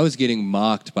 and I was getting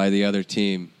mocked by the other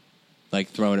team, like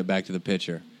throwing it back to the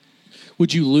pitcher.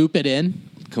 Would you loop it in?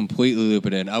 Completely loop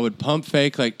it in. I would pump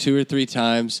fake like 2 or 3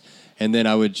 times, and then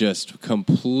I would just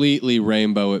completely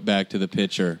rainbow it back to the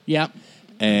pitcher. Yep.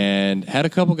 And had a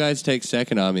couple guys take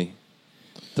second on me,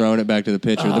 throwing it back to the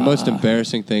pitcher. The most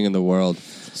embarrassing thing in the world.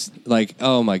 Like,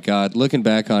 oh my God, looking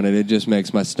back on it, it just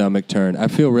makes my stomach turn. I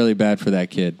feel really bad for that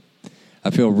kid.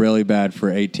 I feel really bad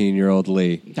for 18-year-old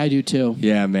Lee. I do too.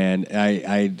 Yeah, man.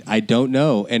 I don't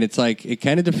know. And it's like, it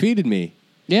kind of defeated me.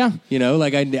 Yeah. You know,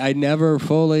 like I never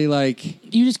fully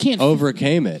you just can't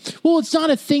overcame it. Well, it's not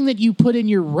a thing that you put in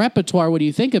your repertoire. What do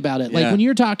you think about it? Like when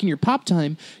you're talking your pop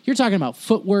time, you're talking about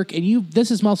footwork, and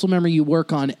this is muscle memory you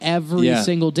work on every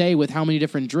single day with how many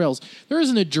different drills. There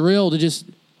isn't a drill to just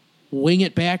wing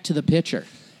it back to the pitcher.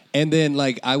 And then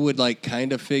I would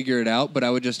kind of figure it out, but I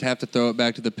would just have to throw it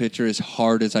back to the pitcher as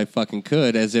hard as I fucking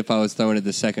could, as if I was throwing it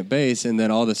to second base, and then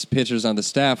all the pitchers on the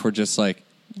staff were just like,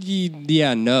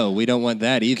 yeah, no, we don't want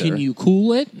that either. Can you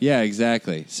cool it? Yeah,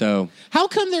 exactly. So how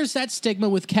come there's that stigma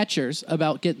with catchers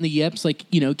about getting the yips,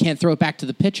 can't throw it back to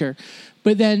the pitcher,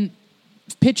 but then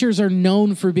pitchers are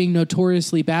known for being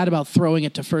notoriously bad about throwing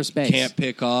it to first base. Can't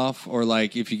pick off, or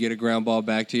if you get a ground ball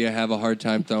back to you, have a hard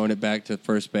time throwing it back to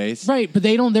first base. Right, but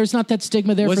there's not that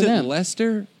stigma there for them. Was it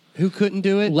Lester Who couldn't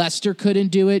do it? Lester couldn't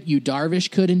do it. Yu Darvish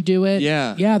couldn't do it.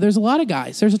 Yeah. Yeah, there's a lot of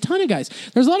guys. There's a ton of guys.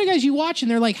 There's a lot of guys you watch and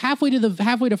they're like halfway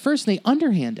to first and they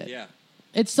underhand it. Yeah.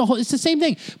 It's the same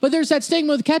thing. But there's that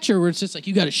stigma with catcher where it's just like,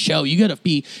 you got to show, you got to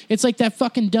be, it's like that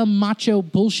fucking dumb macho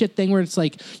bullshit thing where it's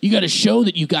like, you got to show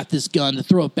that you got this gun to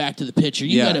throw it back to the pitcher.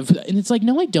 You got to, and it's like,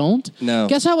 no, I don't. No.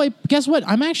 Guess what?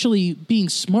 I'm actually being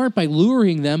smart by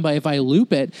luring them by if I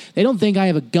loop it. They don't think I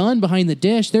have a gun behind the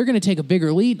dish. They're going to take a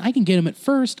bigger lead. I can get them at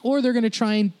first, or they're going to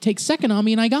try and take second on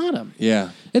me and I got them.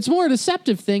 Yeah. It's more a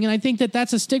deceptive thing, and I think that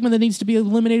that's a stigma that needs to be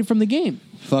eliminated from the game.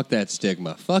 Fuck that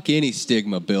stigma. Fuck any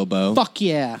stigma, Bilbo. Fuck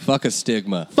yeah. Fuck a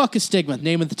stigma. Fuck a stigma.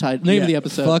 Name of the title. Name of the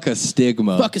episode. Fuck a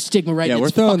stigma. Fuck a stigma right Yeah, in we're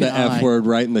its throwing the fucking eye. F word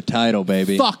right in the title,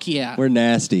 baby. Fuck yeah. We're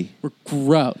nasty. We're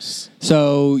gross.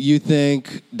 So you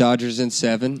think Dodgers in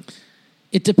 7?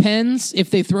 It depends. If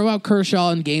they throw out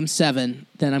Kershaw in Game 7,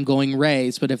 then I'm going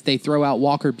Rays. But if they throw out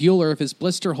Walker Buehler, if his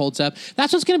blister holds up,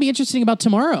 that's what's going to be interesting about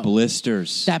tomorrow.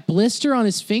 Blisters. That blister on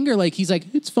his finger, like he's like,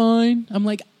 it's fine. I'm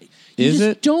like, you Is just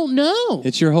it? don't know.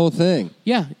 It's your whole thing.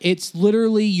 Yeah, it's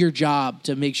literally your job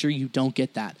to make sure you don't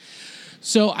get that.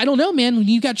 So I don't know, man. When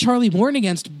you got Charlie Morton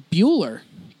against Bueller,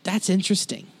 that's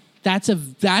interesting. That's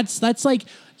like,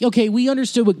 okay, we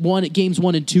understood what games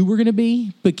 1 and 2 were going to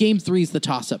be, but Game 3 is the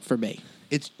toss up for me.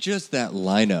 It's just that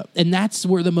lineup. And that's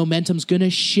where the momentum's going to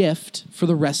shift for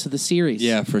the rest of the series.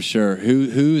 Yeah, for sure.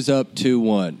 Who's up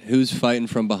 2-1? Who's fighting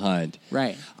from behind?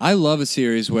 Right. I love a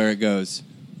series where it goes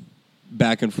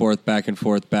back and forth, back and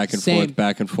forth, back and Same. forth,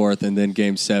 back and forth, and then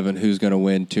Game 7, who's going to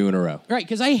win 2 in a row? Right,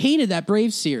 because I hated that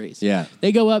Braves series. Yeah.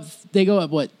 They go up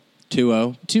what?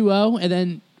 2-0. 2-0, and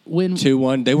then win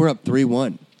 2-1. They were up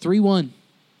 3-1. 3-1.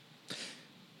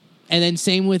 And then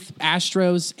same with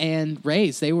Astros and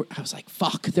Rays. I was like,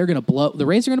 fuck, they're going to blow. The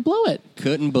Rays are going to blow it.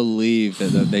 Couldn't believe that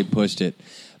they pushed it.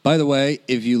 By the way,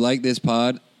 if you like this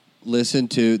pod, listen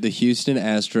to the Houston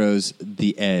Astros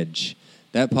The Edge.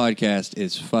 That podcast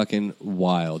is fucking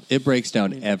wild. It breaks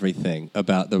down everything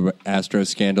about the Astros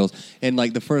scandals. And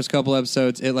like the first couple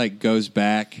episodes, it like goes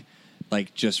back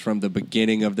like just from the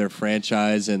beginning of their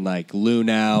franchise and like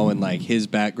Lunau and like his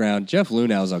background. Jeff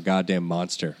Lunau is a goddamn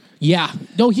monster. Yeah.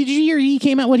 No, did you hear he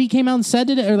came out and said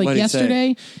today, or like What'd he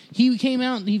yesterday? He came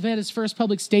out and he had his first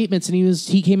public statements and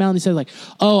he came out and he said like,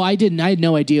 "Oh, I had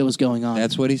no idea what was going on."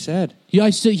 That's what he said. Yeah,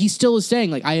 he still is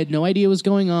saying like, "I had no idea what was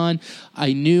going on.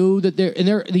 I knew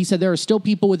that he said there are still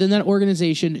people within that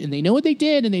organization and they know what they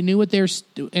did and they knew what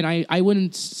and I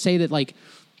wouldn't say that like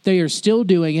they are still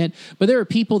doing it, but there are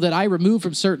people that I removed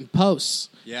from certain posts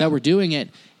that were doing it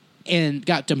and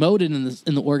got demoted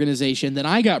in the organization. Then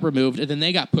I got removed, and then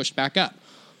they got pushed back up.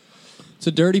 It's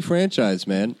a dirty franchise,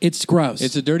 man. It's gross.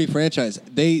 It's a dirty franchise.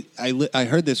 I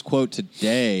heard this quote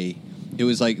today. It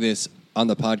was like this on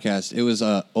the podcast. It was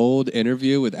an old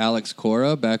interview with Alex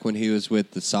Cora back when he was with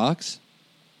the Sox,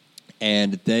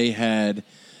 and they had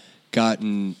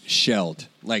gotten shelled.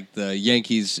 Like the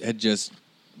Yankees had just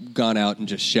gone out and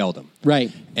just shelled them.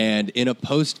 Right. And in a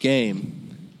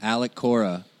post-game, Alec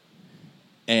Cora,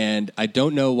 and I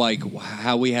don't know like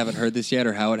how we haven't heard this yet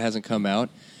or how it hasn't come out,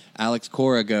 Alex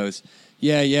Cora goes,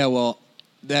 yeah, well,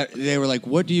 that they were like,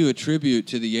 what do you attribute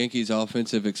to the Yankees'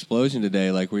 offensive explosion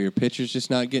today? Like, were your pitchers just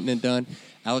not getting it done?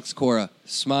 Alex Cora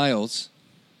smiles,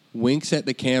 winks at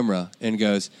the camera, and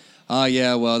goes,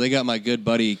 yeah, well, they got my good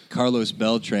buddy Carlos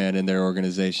Beltran in their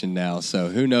organization now, so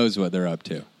who knows what they're up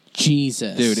to.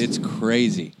 Jesus. Dude, it's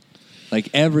crazy. Like,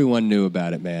 everyone knew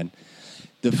about it, man.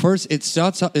 It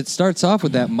starts off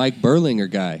with that Mike Berlinger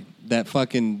guy, that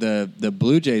fucking the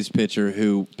Blue Jays pitcher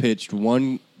who pitched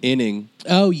one inning.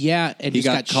 Oh yeah, and he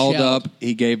got called shelled. up.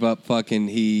 He gave up fucking.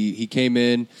 He came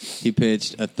in. He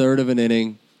pitched a third of an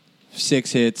inning,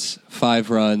 6 hits,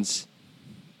 5 runs,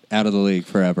 out of the league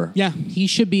forever. Yeah, he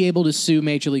should be able to sue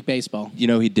Major League Baseball. You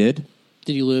know he did.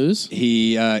 Did he lose?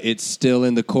 It's still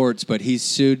in the courts, but he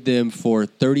sued them for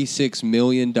 $36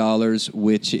 million,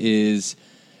 which is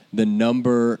the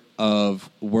number of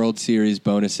World Series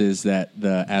bonuses that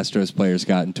the Astros players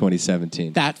got in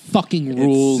 2017. That fucking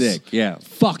rules. It's sick, yeah.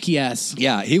 Fuck yes.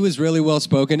 Yeah, he was really well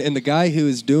spoken. And the guy who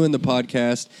is doing the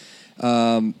podcast,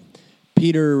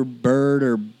 Peter Bird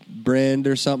or Brand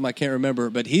or something, I can't remember,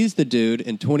 but he's the dude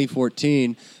in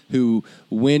 2014 who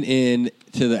went in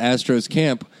to the Astros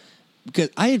camp.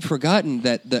 Because I had forgotten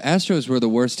that the Astros were the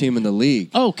worst team in the league.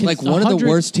 Oh, like one of the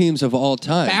worst teams of all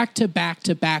time. Back to back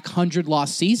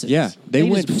 100-loss seasons. Yeah, they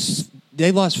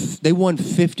won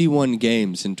 51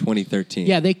 games in 2013.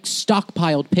 Yeah, they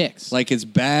stockpiled picks. Like as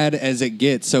bad as it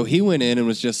gets. So he went in and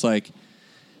was just like,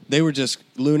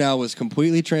 Lunau was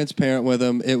completely transparent with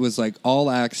them. It was like all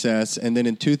access. And then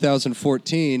in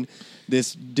 2014,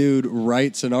 this dude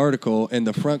writes an article, and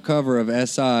the front cover of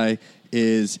SI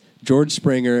is George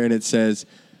Springer, and it says,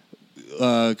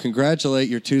 congratulate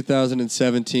your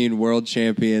 2017 world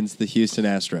champions, the Houston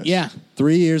Astros. Yeah.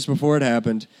 3 years before it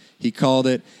happened, he called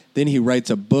it. Then he writes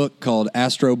a book called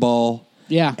Astro Ball.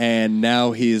 Yeah. And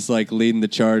now he's like leading the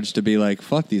charge to be like,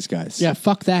 fuck these guys. Yeah,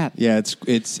 fuck that. Yeah,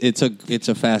 it's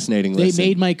a fascinating They listen.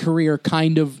 made my career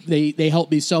kind of, they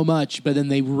helped me so much, but then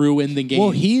they ruined the game.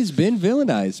 Well, he's been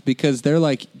villainized because they're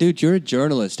like, dude, you're a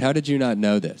journalist. How did you not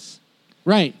know this?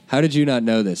 Right. How did you not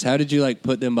know this? How did you like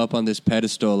put them up on this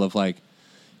pedestal of like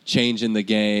changing the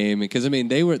game? Because I mean,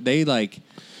 they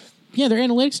Yeah, their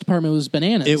analytics department was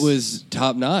bananas. it was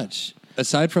top notch.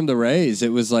 Aside from the Rays,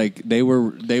 it was like they were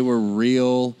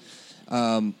real.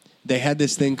 They had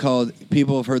this thing called,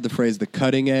 people have heard the phrase the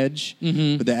cutting edge,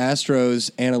 but the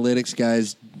Astros analytics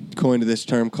guys coined this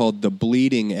term called the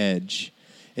bleeding edge.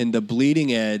 And the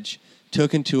bleeding edge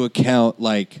took into account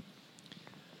like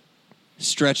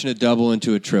stretching a double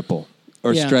into a triple,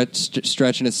 or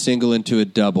stretching a single into a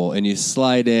double, and you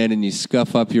slide in and you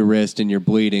scuff up your wrist and you're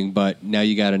bleeding, but now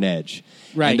you got an edge.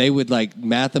 Right. And they would like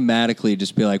mathematically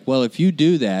just be like, well, if you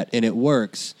do that and it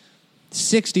works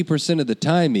 60% of the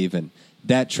time even,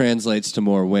 that translates to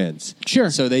more wins. Sure.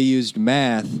 So they used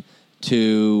math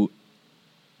to,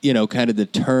 kind of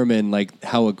determine like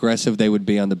how aggressive they would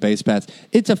be on the base paths.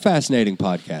 It's a fascinating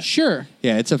podcast. Sure.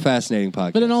 Yeah, it's a fascinating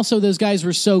podcast. But then also those guys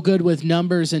were so good with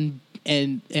numbers and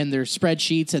their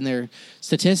spreadsheets and their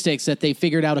statistics that they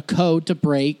figured out a code to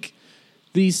break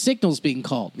these signals being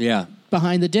called. Yeah.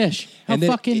 Behind the dish. And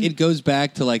then it goes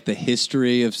back to like the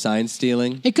history of sign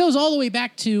stealing. It goes all the way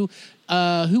back to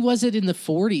who was it in the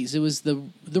 40s? It was the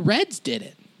Reds did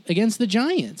it against the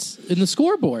Giants in the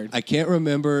scoreboard. I can't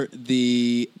remember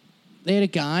the... They had a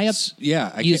guy up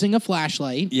using a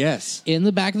flashlight Yes. in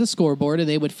the back of the scoreboard, and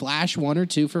they would flash one or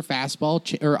two for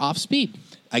fastball or off speed.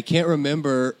 I can't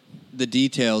remember the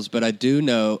details, but I do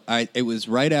know it was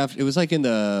right after... It was like in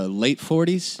the late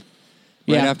 40s,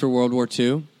 right after World War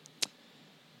II.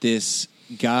 This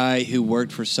guy who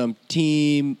worked for some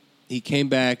team, he came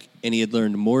back and he had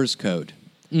learned Morse code.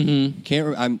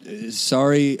 Mm-hmm. I'm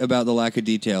sorry about the lack of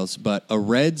details, but a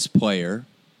Reds player,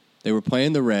 they were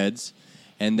playing the Reds,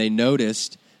 and they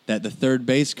noticed that the third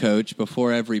base coach,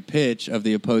 before every pitch of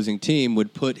the opposing team,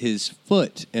 would put his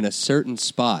foot in a certain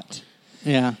spot.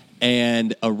 Yeah.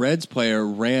 And a Reds player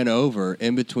ran over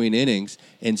in between innings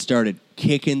and started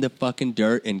kicking the fucking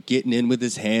dirt and getting in with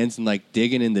his hands and like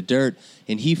digging in the dirt.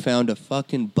 And he found a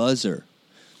fucking buzzer.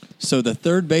 So the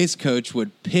third base coach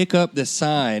would pick up the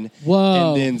sign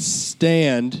and then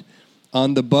stand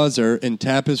on the buzzer and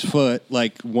tap his foot,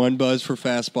 like one buzz for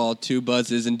fastball, two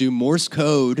buzzes, and do Morse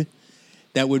code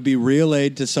that would be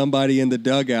relayed to somebody in the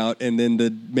dugout, and then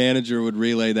the manager would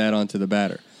relay that onto the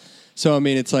batter. So, I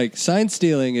mean, it's like sign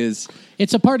stealing is...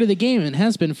 It's a part of the game and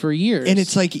has been for years. And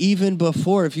it's like even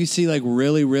before, if you see like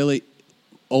really, really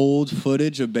old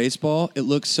footage of baseball, it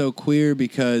looks so queer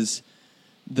because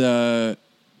the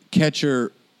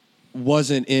catcher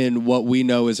wasn't in what we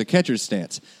know as a catcher's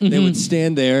stance. Mm-hmm. They would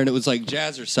stand there and it was like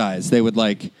jazzercise. They would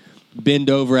like bend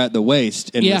over at the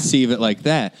waist and receive it like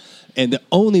that. And the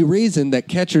only reason that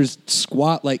catchers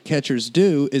squat like catchers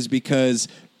do is because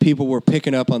people were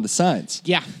picking up on the signs.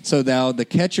 Yeah. So now the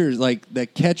catcher,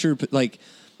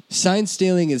 sign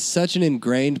stealing is such an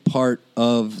ingrained part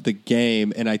of the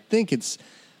game, and I think it's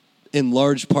in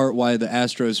large part why the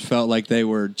Astros felt like they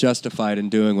were justified in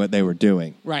doing what they were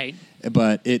doing. Right.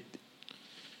 But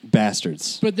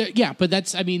bastards. But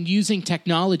that's, I mean, using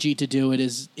technology to do it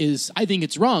is I think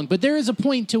it's wrong. But there is a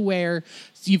point to where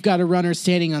you've got a runner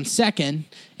standing on second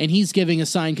and he's giving a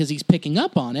sign because he's picking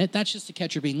up on it. That's just the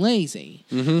catcher being lazy.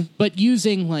 Mm-hmm. But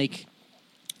using like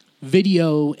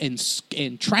video and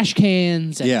trash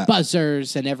cans and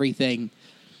buzzers and everything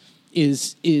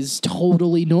is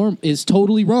totally wrong.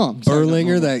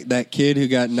 Berlinger, that kid who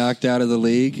got knocked out of the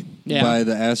league by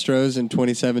the Astros in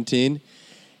 2017.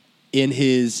 In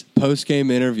his post-game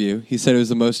interview, he said it was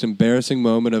the most embarrassing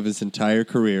moment of his entire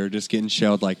career, just getting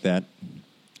shelled like that.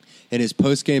 In his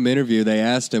post-game interview, they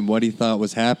asked him what he thought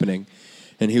was happening,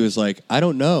 and he was like, I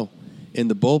don't know. In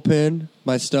the bullpen,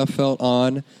 my stuff felt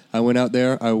on. I went out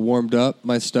there, I warmed up,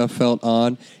 my stuff felt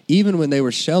on. Even when they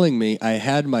were shelling me, I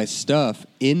had my stuff.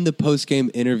 In the post-game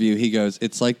interview, he goes,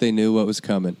 it's like they knew what was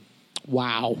coming.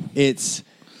 Wow. It's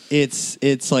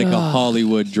like a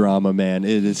Hollywood drama, man.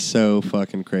 It is so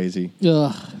fucking crazy.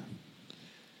 Ugh.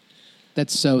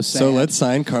 That's so sad. So let's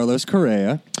sign Carlos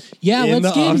Correa. Yeah, in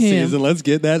let's the get offseason. him. Let's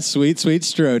get that sweet, sweet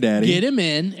Stro Daddy. Get him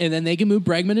in, and then they can move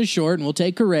Bregman to short, and we'll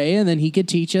take Correa, and then he could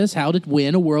teach us how to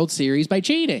win a World Series by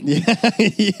cheating.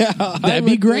 Yeah, That'd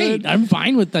be great. I'm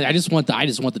fine with that. I just want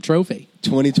the trophy.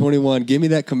 2021. Give me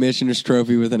that commissioner's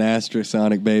trophy with an asterisk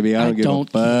on it, baby. I don't give a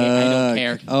fuck. I don't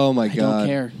care. Oh my god. I don't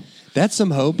care. That's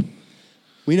some hope.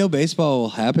 We know baseball will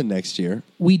happen next year.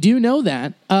 We do know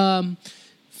that.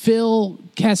 Phil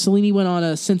Castellini went on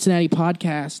a Cincinnati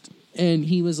podcast, and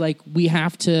he was like, we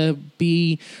have to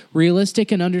be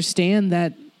realistic and understand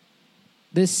that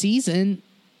this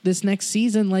next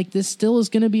season, like, this still is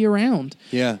going to be around.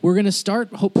 Yeah. We're going to start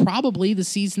probably the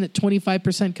season at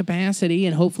 25% capacity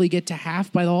and hopefully get to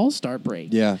half by the All-Star break.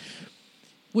 Yeah.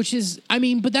 Which is,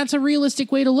 but that's a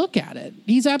realistic way to look at it.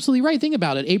 He's absolutely right. Think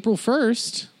about it. April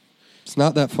 1st. It's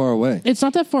not that far away. It's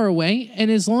not that far away. And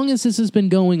as long as this has been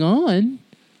going on,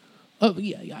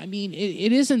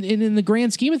 it isn't in the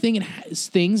grand scheme of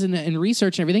things and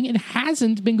research and everything. It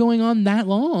hasn't been going on that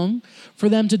long for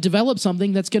them to develop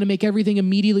something that's going to make everything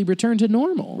immediately return to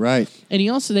normal. Right. And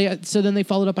then they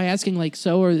followed up by asking, like,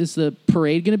 is the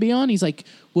parade going to be on? He's like,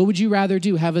 what would you rather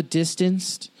do? Have a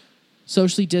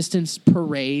socially distanced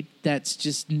parade that's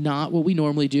just not what we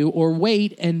normally do, or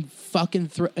wait and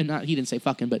fucking he didn't say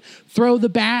fucking, but throw the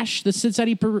bash, the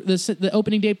Cincinnati, the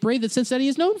opening day parade that Cincinnati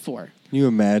is known for. Can you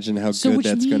imagine how good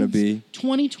that's going to be?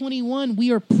 2021,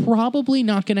 we are probably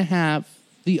not going to have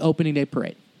the opening day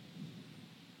parade.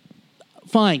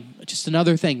 Fine. Just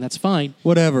another thing. That's fine.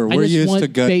 Whatever. We're used to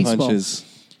gut punches.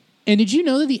 And did you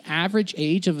know that the average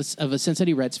age of a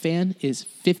Cincinnati Reds fan is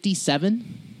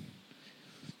 57?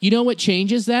 You know what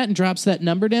changes that and drops that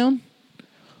number down?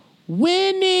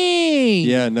 Winning.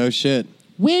 Yeah, no shit.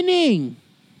 Winning.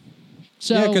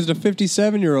 So, yeah, because the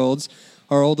 57-year-olds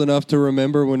are old enough to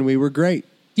remember when we were great.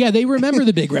 Yeah, they remember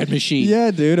the Big Red Machine. Yeah,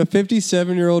 dude. A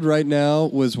 57-year-old right now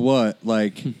was what?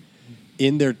 Like,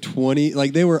 in their 20s?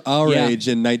 Like, they were our age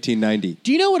in 1990.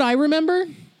 Do you know what I remember?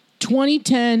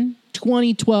 2010,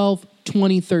 2012,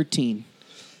 2013.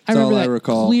 I remember that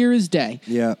recall. Clear as day.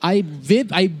 Yeah. I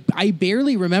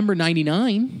barely remember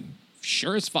 99.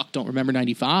 Sure as fuck don't remember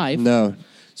 95. No.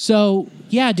 So,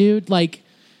 yeah, dude, like,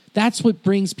 that's what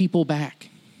brings people back.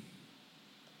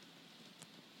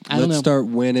 Let's start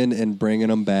winning and bringing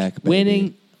them back, baby.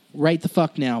 Winning right the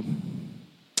fuck now.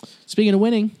 Speaking of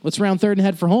winning, let's round third and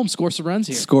head for home. Score some runs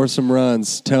here. Score some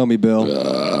runs. Tell me, Bill.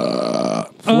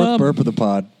 Fourth burp of the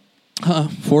pod.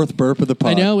 Fourth burp of the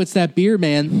pod. I know, it's that beer,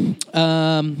 man.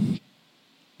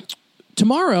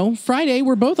 Tomorrow, Friday,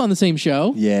 we're both on the same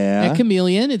show. Yeah. At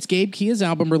Chameleon. It's Gabe Kia's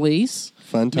album release.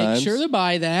 Fun times. Make sure to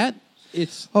buy that.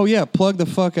 Oh, yeah. Plug the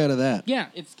fuck out of that. Yeah,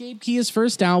 it's Gabe Kia's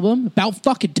first album. About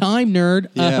fucking time, nerd.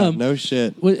 Yeah, no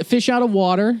shit. Fish out of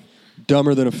water.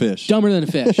 Dumber than a fish. Dumber than a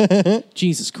fish.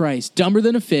 Jesus Christ. Dumber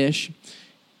than a fish.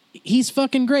 He's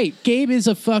fucking great. Gabe is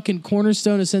a fucking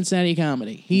cornerstone of Cincinnati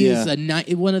comedy. He is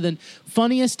one of the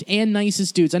funniest and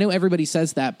nicest dudes. I know everybody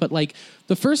says that, but like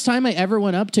the first time I ever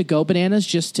went up to Go Bananas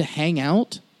just to hang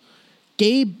out,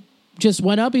 Gabe just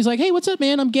went up. He's like, hey, what's up,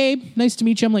 man? I'm Gabe. Nice to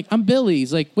meet you. I'm like, I'm Billy.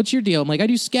 He's like, what's your deal? I'm like, I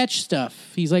do sketch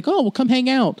stuff. He's like, oh, well, come hang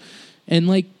out. And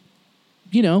like,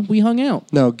 we hung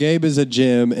out. No, Gabe is a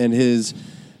gem, and his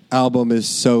album is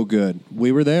so good.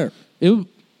 We were there.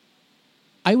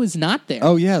 I was not there.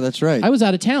 Oh, yeah, that's right. I was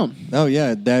out of town. Oh,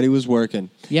 yeah, Daddy was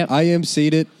working. Yep. I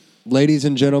emceed it. Ladies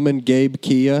and gentlemen, Gabe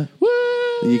Kia. Woo!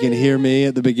 You can hear me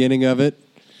at the beginning of it.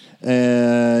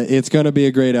 It's going to be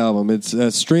a great album. It's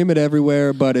stream it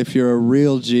everywhere, but if you're a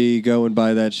real G, go and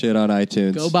buy that shit on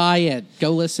iTunes. Go buy it.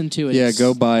 Go listen to it. Yeah,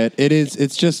 go buy it.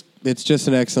 It's just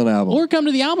an excellent album. Or come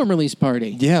to the album release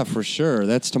party. Yeah, for sure.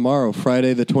 That's tomorrow,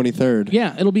 Friday the 23rd.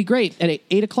 Yeah, it'll be great. At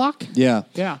 8 o'clock? Yeah.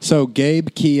 Yeah. So Gabe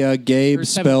Kia, Gabe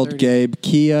spelled Gabe.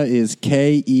 Kia is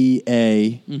Kea.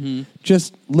 Mm-hmm.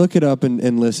 Just look it up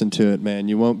and listen to it, man.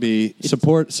 You won't be...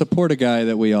 Support a guy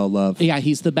that we all love. Yeah,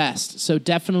 he's the best. So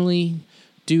definitely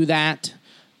do that.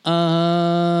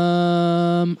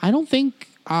 I don't think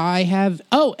I have...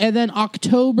 Oh, and then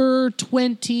October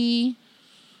 20...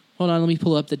 Hold on, let me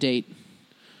pull up the date.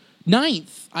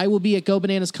 9th, I will be at Go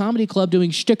Bananas Comedy Club doing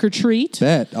Shtick or Treat.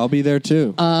 Bet. I'll be there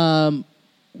too.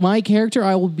 My character,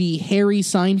 I will be Harry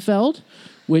Seinfeld,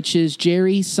 which is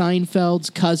Jerry Seinfeld's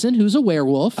cousin, who's a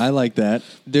werewolf. I like that.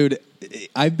 Dude,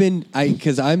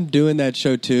 because I'm doing that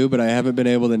show too, but I haven't been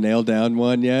able to nail down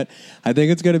one yet. I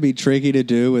think it's going to be tricky to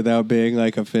do without being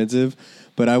like offensive.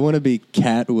 But I want to be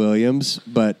Cat Williams,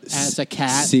 but as a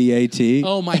cat. C-A-T.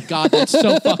 Oh my God, that's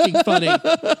so fucking funny.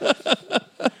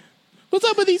 What's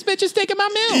up with these bitches taking my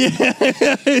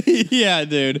milk? Yeah,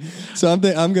 dude. So I'm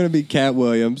going to be Cat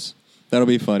Williams, That'll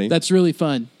be funny. That's really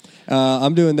fun.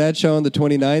 I'm doing that show on the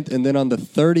 29th, and then on the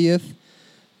 30th,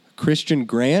 Christian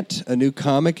Grant, a new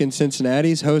comic in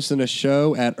Cincinnati, is hosting a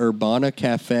show at Urbana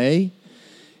Cafe.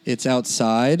 It's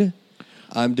outside.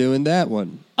 I'm doing that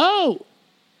one. Oh,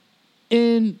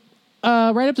 in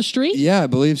right up the street? Yeah, I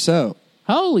believe so.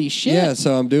 Holy shit. Yeah,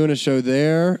 so I'm doing a show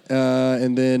there,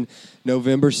 and then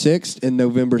November 6th and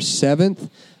November 7th,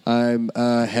 I'm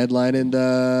headlining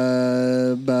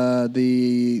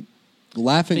the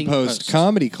Laughing Post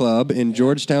Comedy Club in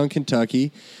Georgetown,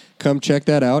 Kentucky. Come check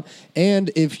that out.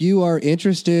 And if you are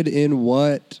interested in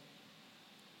what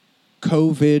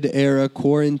COVID-era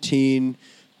quarantine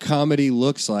comedy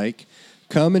looks like,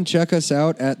 come and check us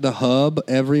out at The Hub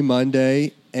every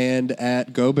Monday and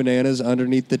at Go Bananas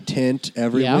underneath the tent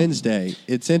every Wednesday.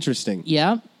 It's interesting.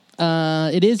 Yeah,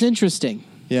 it is interesting.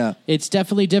 Yeah. It's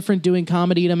definitely different doing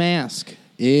comedy in a mask.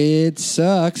 It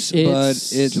sucks, but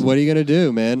what are you going to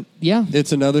do, man? Yeah.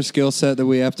 It's another skill set that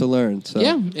we have to learn. So.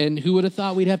 Yeah, and who would have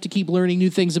thought we'd have to keep learning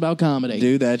new things about comedy?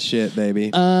 Do that shit,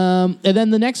 baby. And then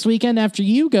the next weekend after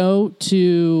you go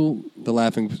to the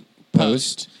Laughing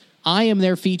Post, I am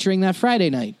there featuring that Friday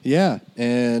night. Yeah,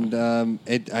 and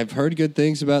I've heard good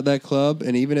things about that club,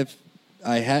 and even if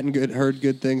I hadn't heard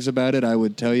good things about it, I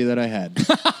would tell you that I had.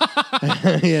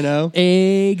 You know?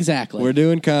 Exactly. We're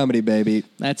doing comedy, baby.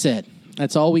 That's it.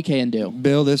 That's all we can do.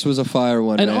 Bill, this was a fire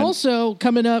one, and man. also,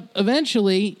 coming up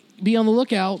eventually, be on the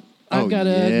lookout. I've got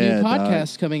a new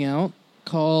podcast coming out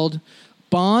called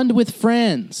Bond with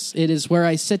Friends. It is where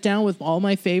I sit down with all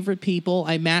my favorite people.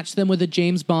 I match them with a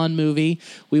James Bond movie.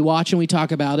 We watch and we talk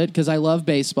about it because I love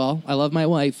baseball. I love my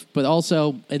wife. But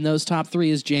also, in those top 3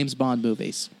 is James Bond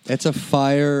movies. It's a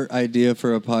fire idea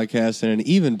for a podcast and an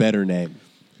even better name.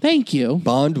 Thank you.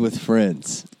 Bond with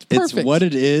Friends. Perfect. It's what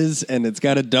it is, and it's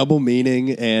got a double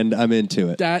meaning, and I'm into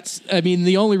it.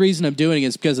 The only reason I'm doing it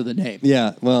is because of the name.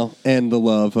 Yeah, well, and the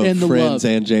love of Friends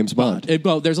and James Bond.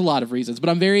 Well, there's a lot of reasons, but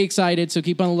I'm very excited, so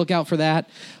keep on the lookout for that.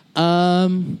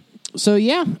 So,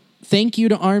 yeah. Thank you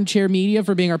to Armchair Media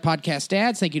for being our podcast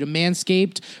dads. Thank you to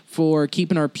Manscaped for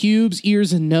keeping our pubes,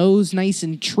 ears, and nose nice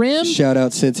and trim. Shout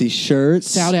out Cincy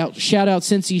Shirts. Shout out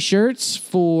Cincy Shirts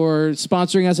for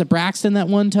sponsoring us at Braxton that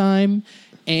one time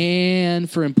and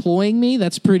for employing me.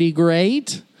 That's pretty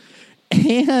great.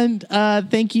 And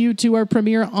thank you to our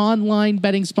premier online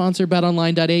betting sponsor,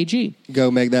 betonline.ag.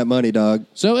 Go make that money, dog.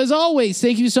 So as always,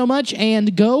 thank you so much,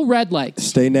 and go Red Lights.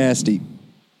 Stay nasty.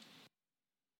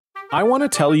 I want to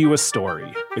tell you a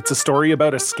story. It's a story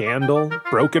about a scandal,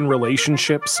 broken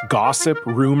relationships, gossip,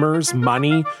 rumors,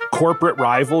 money, corporate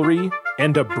rivalry,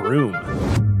 and a broom.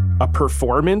 A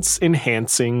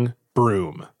performance-enhancing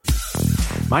broom.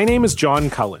 My name is John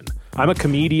Cullen. I'm a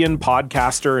comedian,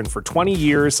 podcaster, and for 20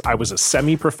 years, I was a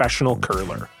semi-professional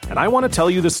curler. And I want to tell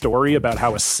you the story about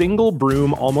how a single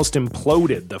broom almost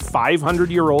imploded the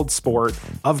 500-year-old sport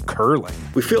of curling.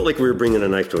 We felt like we were bringing a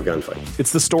knife to a gunfight.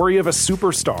 It's the story of a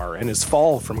superstar and his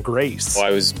fall from grace. Well,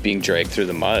 I was being dragged through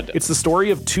the mud. It's the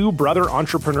story of 2 brother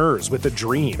entrepreneurs with a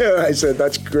dream. I said,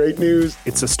 that's great news.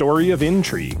 It's a story of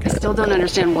intrigue. I still don't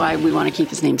understand why we want to keep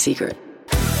his name secret.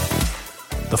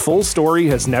 The full story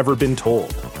has never been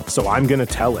told, so I'm going to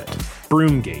tell it.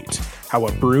 Broomgate, how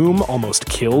a broom almost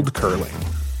killed curling.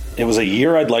 It was a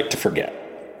year I'd like to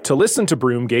forget. To listen to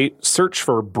Broomgate, search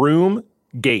for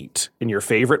Broomgate in your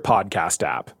favorite podcast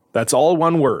app. That's all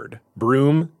one word,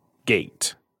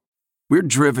 Broomgate. We're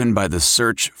driven by the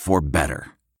search for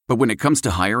better. But when it comes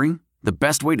to hiring, the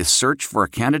best way to search for a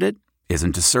candidate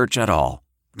isn't to search at all.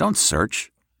 Don't search,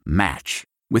 match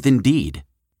with Indeed.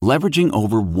 Leveraging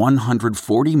over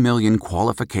 140 million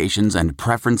qualifications and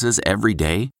preferences every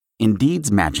day,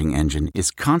 Indeed's matching engine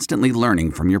is constantly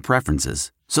learning from your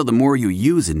preferences. So the more you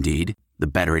use Indeed, the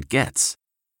better it gets.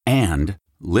 And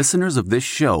listeners of this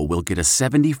show will get a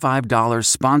 $75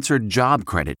 sponsored job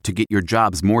credit to get your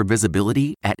jobs more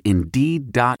visibility at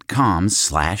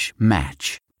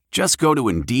Indeed.com/match. Just go to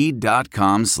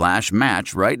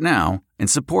Indeed.com/match right now and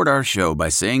support our show by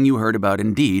saying you heard about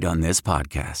Indeed on this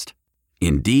podcast.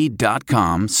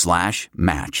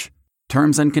 Indeed.com/match.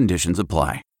 Terms and conditions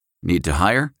apply. Need to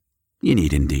hire? You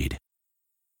need Indeed.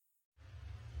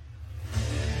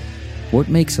 What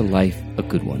makes a life a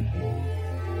good one?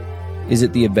 Is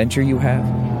it the adventure you have?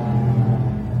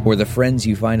 Or the friends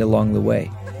you find along the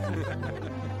way?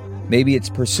 Maybe it's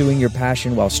pursuing your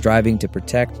passion while striving to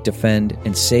protect, defend,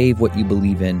 and save what you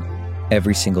believe in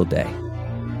every single day.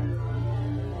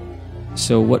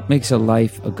 So what makes a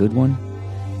life a good one?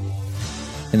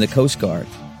 In the Coast Guard,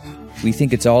 we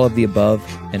think it's all of the above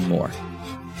and more.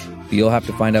 But you'll have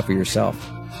to find out for yourself.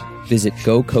 Visit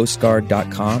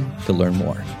gocoastguard.com to learn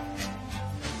more.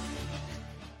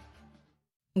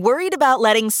 Worried about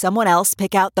letting someone else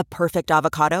pick out the perfect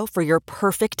avocado for your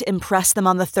perfect impress them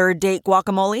on the third date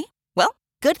guacamole? Well,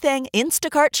 good thing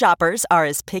Instacart shoppers are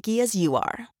as picky as you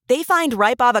are. They find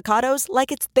ripe avocados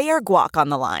like it's their guac on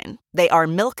the line. They are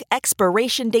milk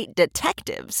expiration date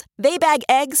detectives. They bag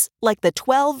eggs like the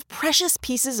 12 precious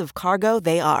pieces of cargo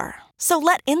they are. So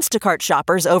let Instacart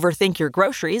shoppers overthink your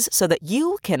groceries so that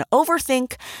you can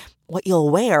overthink what you'll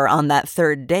wear on that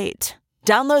third date.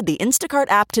 Download the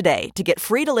Instacart app today to get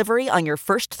free delivery on your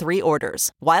first 3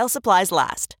 orders, while supplies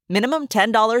last. Minimum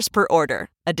 $10 per order.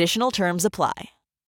 Additional terms apply.